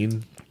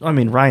 19. I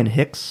mean Ryan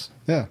Hicks.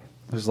 Yeah.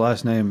 His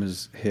last name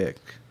is Hick.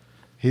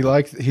 He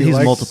liked He's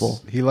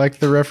multiple. He liked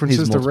the references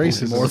He's to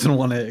multiple. racism. More than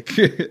one Hick.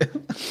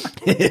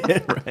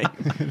 Right.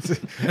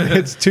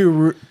 It's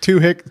two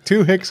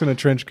hicks in a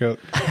trench coat.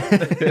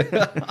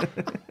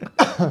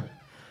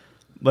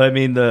 But I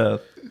mean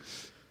the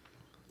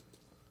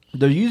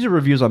user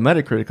reviews on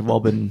Metacritic have all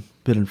been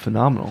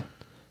phenomenal.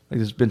 Like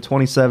there's been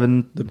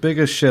 27. The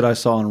biggest shit I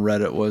saw on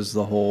Reddit was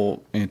the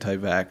whole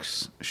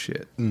anti-vax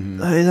shit. I mean,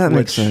 that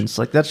makes sense.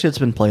 Like that shit's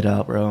been played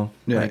out, bro.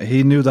 Yeah, Like,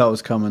 he knew that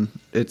was coming.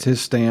 It's his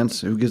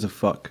stance. Who gives a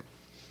fuck?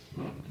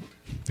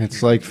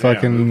 It's like Yeah,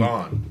 fucking move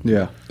on.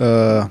 Yeah.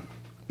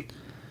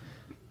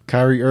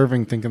 Kyrie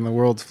Irving thinking the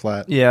world's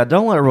flat. Yeah,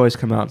 don't let Royce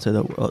come out and say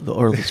the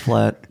Earth is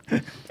flat.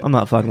 I'm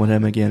not fucking with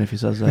him again if he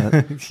says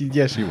that.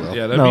 Yes, you will.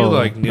 Yeah, that'd No, be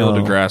like Neil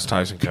no. deGrasse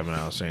Tyson coming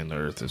out saying the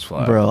Earth is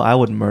flat. Bro, I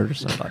would murder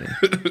somebody.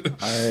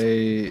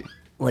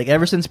 Like,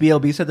 ever since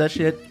BLB said that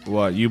shit,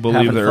 What, you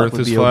believe Haven't the fucked Earth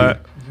with is BLB.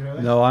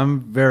 flat? No, I'm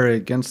very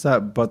against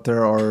that, but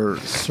there are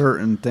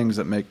certain things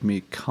that make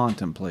me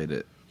contemplate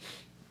it.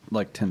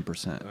 Like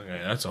 10%.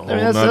 Okay, that's a whole I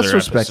mean, nother that's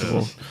respectable.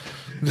 episode.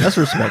 That's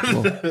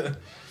respectable.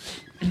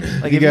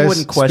 Like, You if guys, you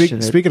wouldn't question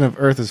it. speaking of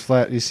Earth is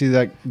flat, you see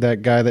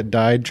that guy that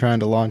died trying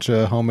to launch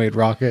a homemade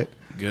rocket?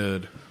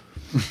 Good.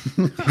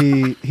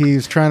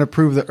 He's trying to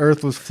prove the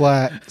Earth was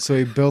flat, so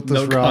he built this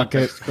No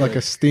rocket, context. like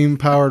a steam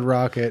powered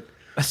rocket,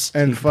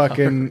 and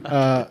fucking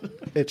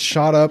it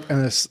shot up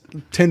and it's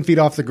 10 feet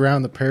off the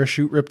ground. The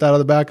parachute ripped out of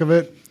the back of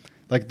it,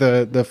 like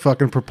the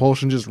fucking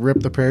propulsion just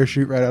ripped the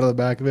parachute right out of the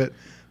back of it.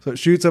 So it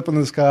shoots up in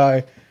the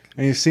sky,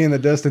 and you see in the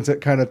distance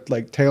it kind of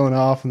like tailing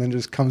off, and then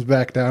just comes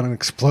back down and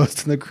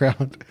explodes in the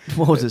ground.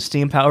 What was it,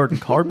 steam powered and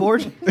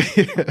cardboard?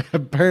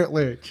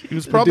 Apparently, He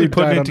was probably dude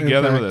putting died it on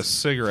together with impact. a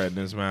cigarette in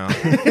his mouth.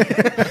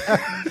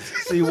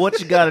 See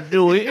what you got to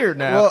do here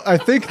now. Well, I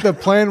think the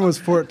plan was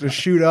for it to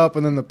shoot up,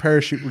 and then the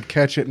parachute would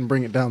catch it and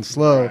bring it down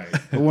slow. Right.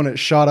 But when it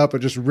shot up, it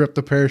just ripped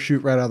the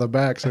parachute right out of the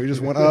back. So he just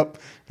went up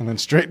and then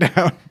straight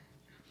down.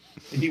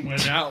 He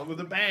went out with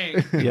a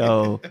bang.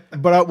 Yo,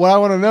 But what I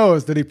want to know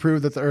is, did he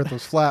prove that the Earth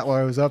was flat while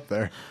I was up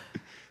there?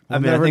 We'll I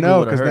mean, I never think we know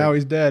would've because heard. now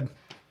he's dead.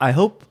 I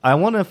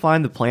want to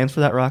find the plans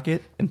for that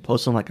rocket and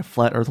post on like a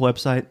flat Earth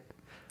website.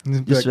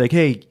 Just be Just like,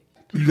 hey,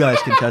 you guys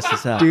can test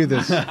this out. do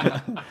this.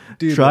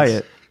 Do Try this.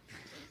 it.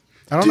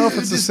 I don't know if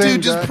it's the same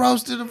guy.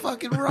 posted a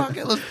fucking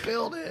rocket. Let's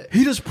build it.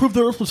 He just proved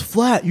the Earth was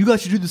flat. You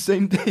guys should do the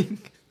same thing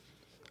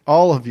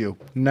All of you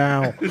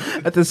now.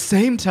 at the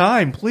same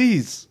time,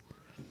 please.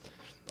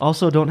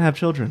 Also, don't have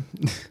children.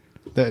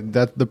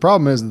 that the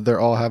problem is that they're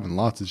all having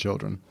lots of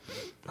children.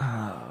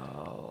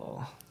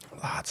 Oh.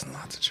 Lots and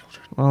lots of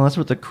children. Well, that's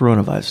what the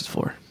coronavirus is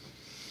for.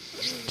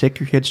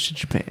 Take your kids to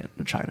Japan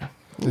or China.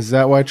 Is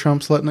that why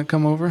Trump's letting it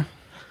come over?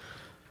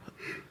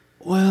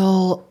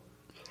 Well,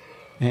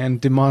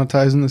 And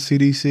demonetizing the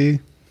CDC?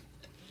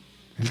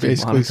 And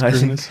basically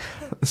screwing us?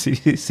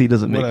 CDC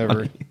doesn't make Whatever.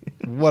 money.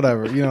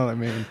 Whatever. You know what I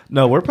mean?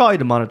 No, we're probably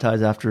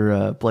demonetized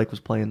after Blake was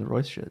playing the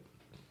Royce shit.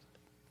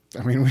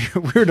 I mean, we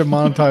were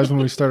demonetized when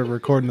we started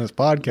recording this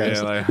podcast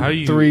Yeah, like how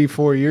you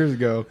 3-4 years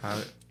ago.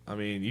 I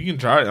mean, you can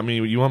try. I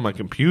mean, you want my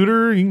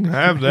computer? You can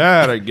have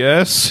that, I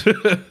guess.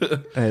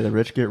 Hey, the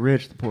rich get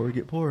rich, the poor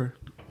get poor.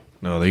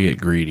 No, they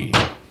get greedy.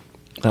 Oh,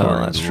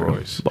 According that's to true.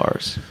 Royce.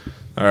 Bars.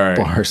 All right.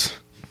 Bars.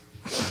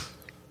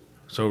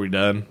 So are we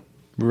done?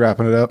 We're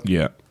wrapping it up.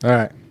 Yeah. All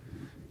right.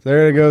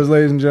 There it goes,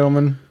 ladies and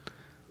gentlemen.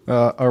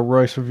 Our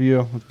Royce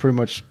review. That's pretty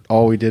much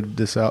all we did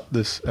this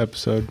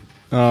episode.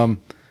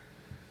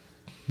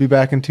 Be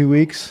back in 2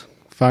 weeks.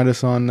 Find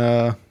us on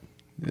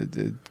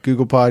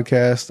Google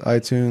Podcast,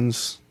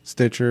 iTunes,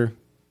 Stitcher,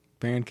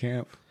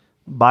 Bandcamp.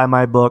 Buy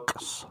my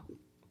books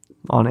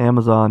on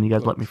Amazon. You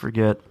guys let me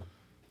forget.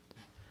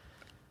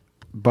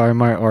 Buy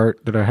my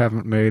art that I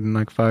haven't made in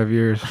like 5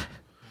 years.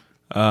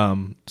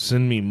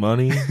 Send me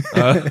money.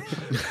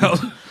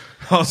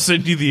 I'll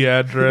send you the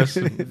address.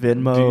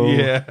 Venmo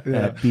Yeah.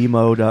 at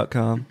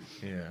bmo.com.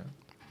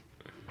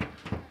 Yeah.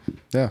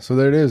 Yeah, so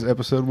there it is.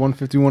 Episode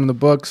 151 in the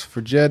books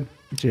for Jed.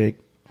 Jake,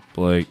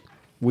 Blake.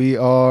 We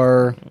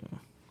are...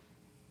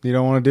 You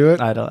don't want to do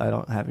it? I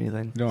don't have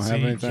anything. You don't have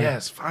See, anything?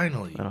 yes,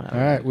 finally. I don't have All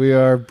right, we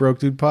are Broke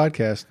Dude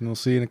Podcast, and we'll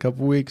see you in a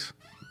couple weeks.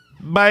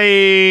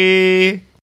 Bye.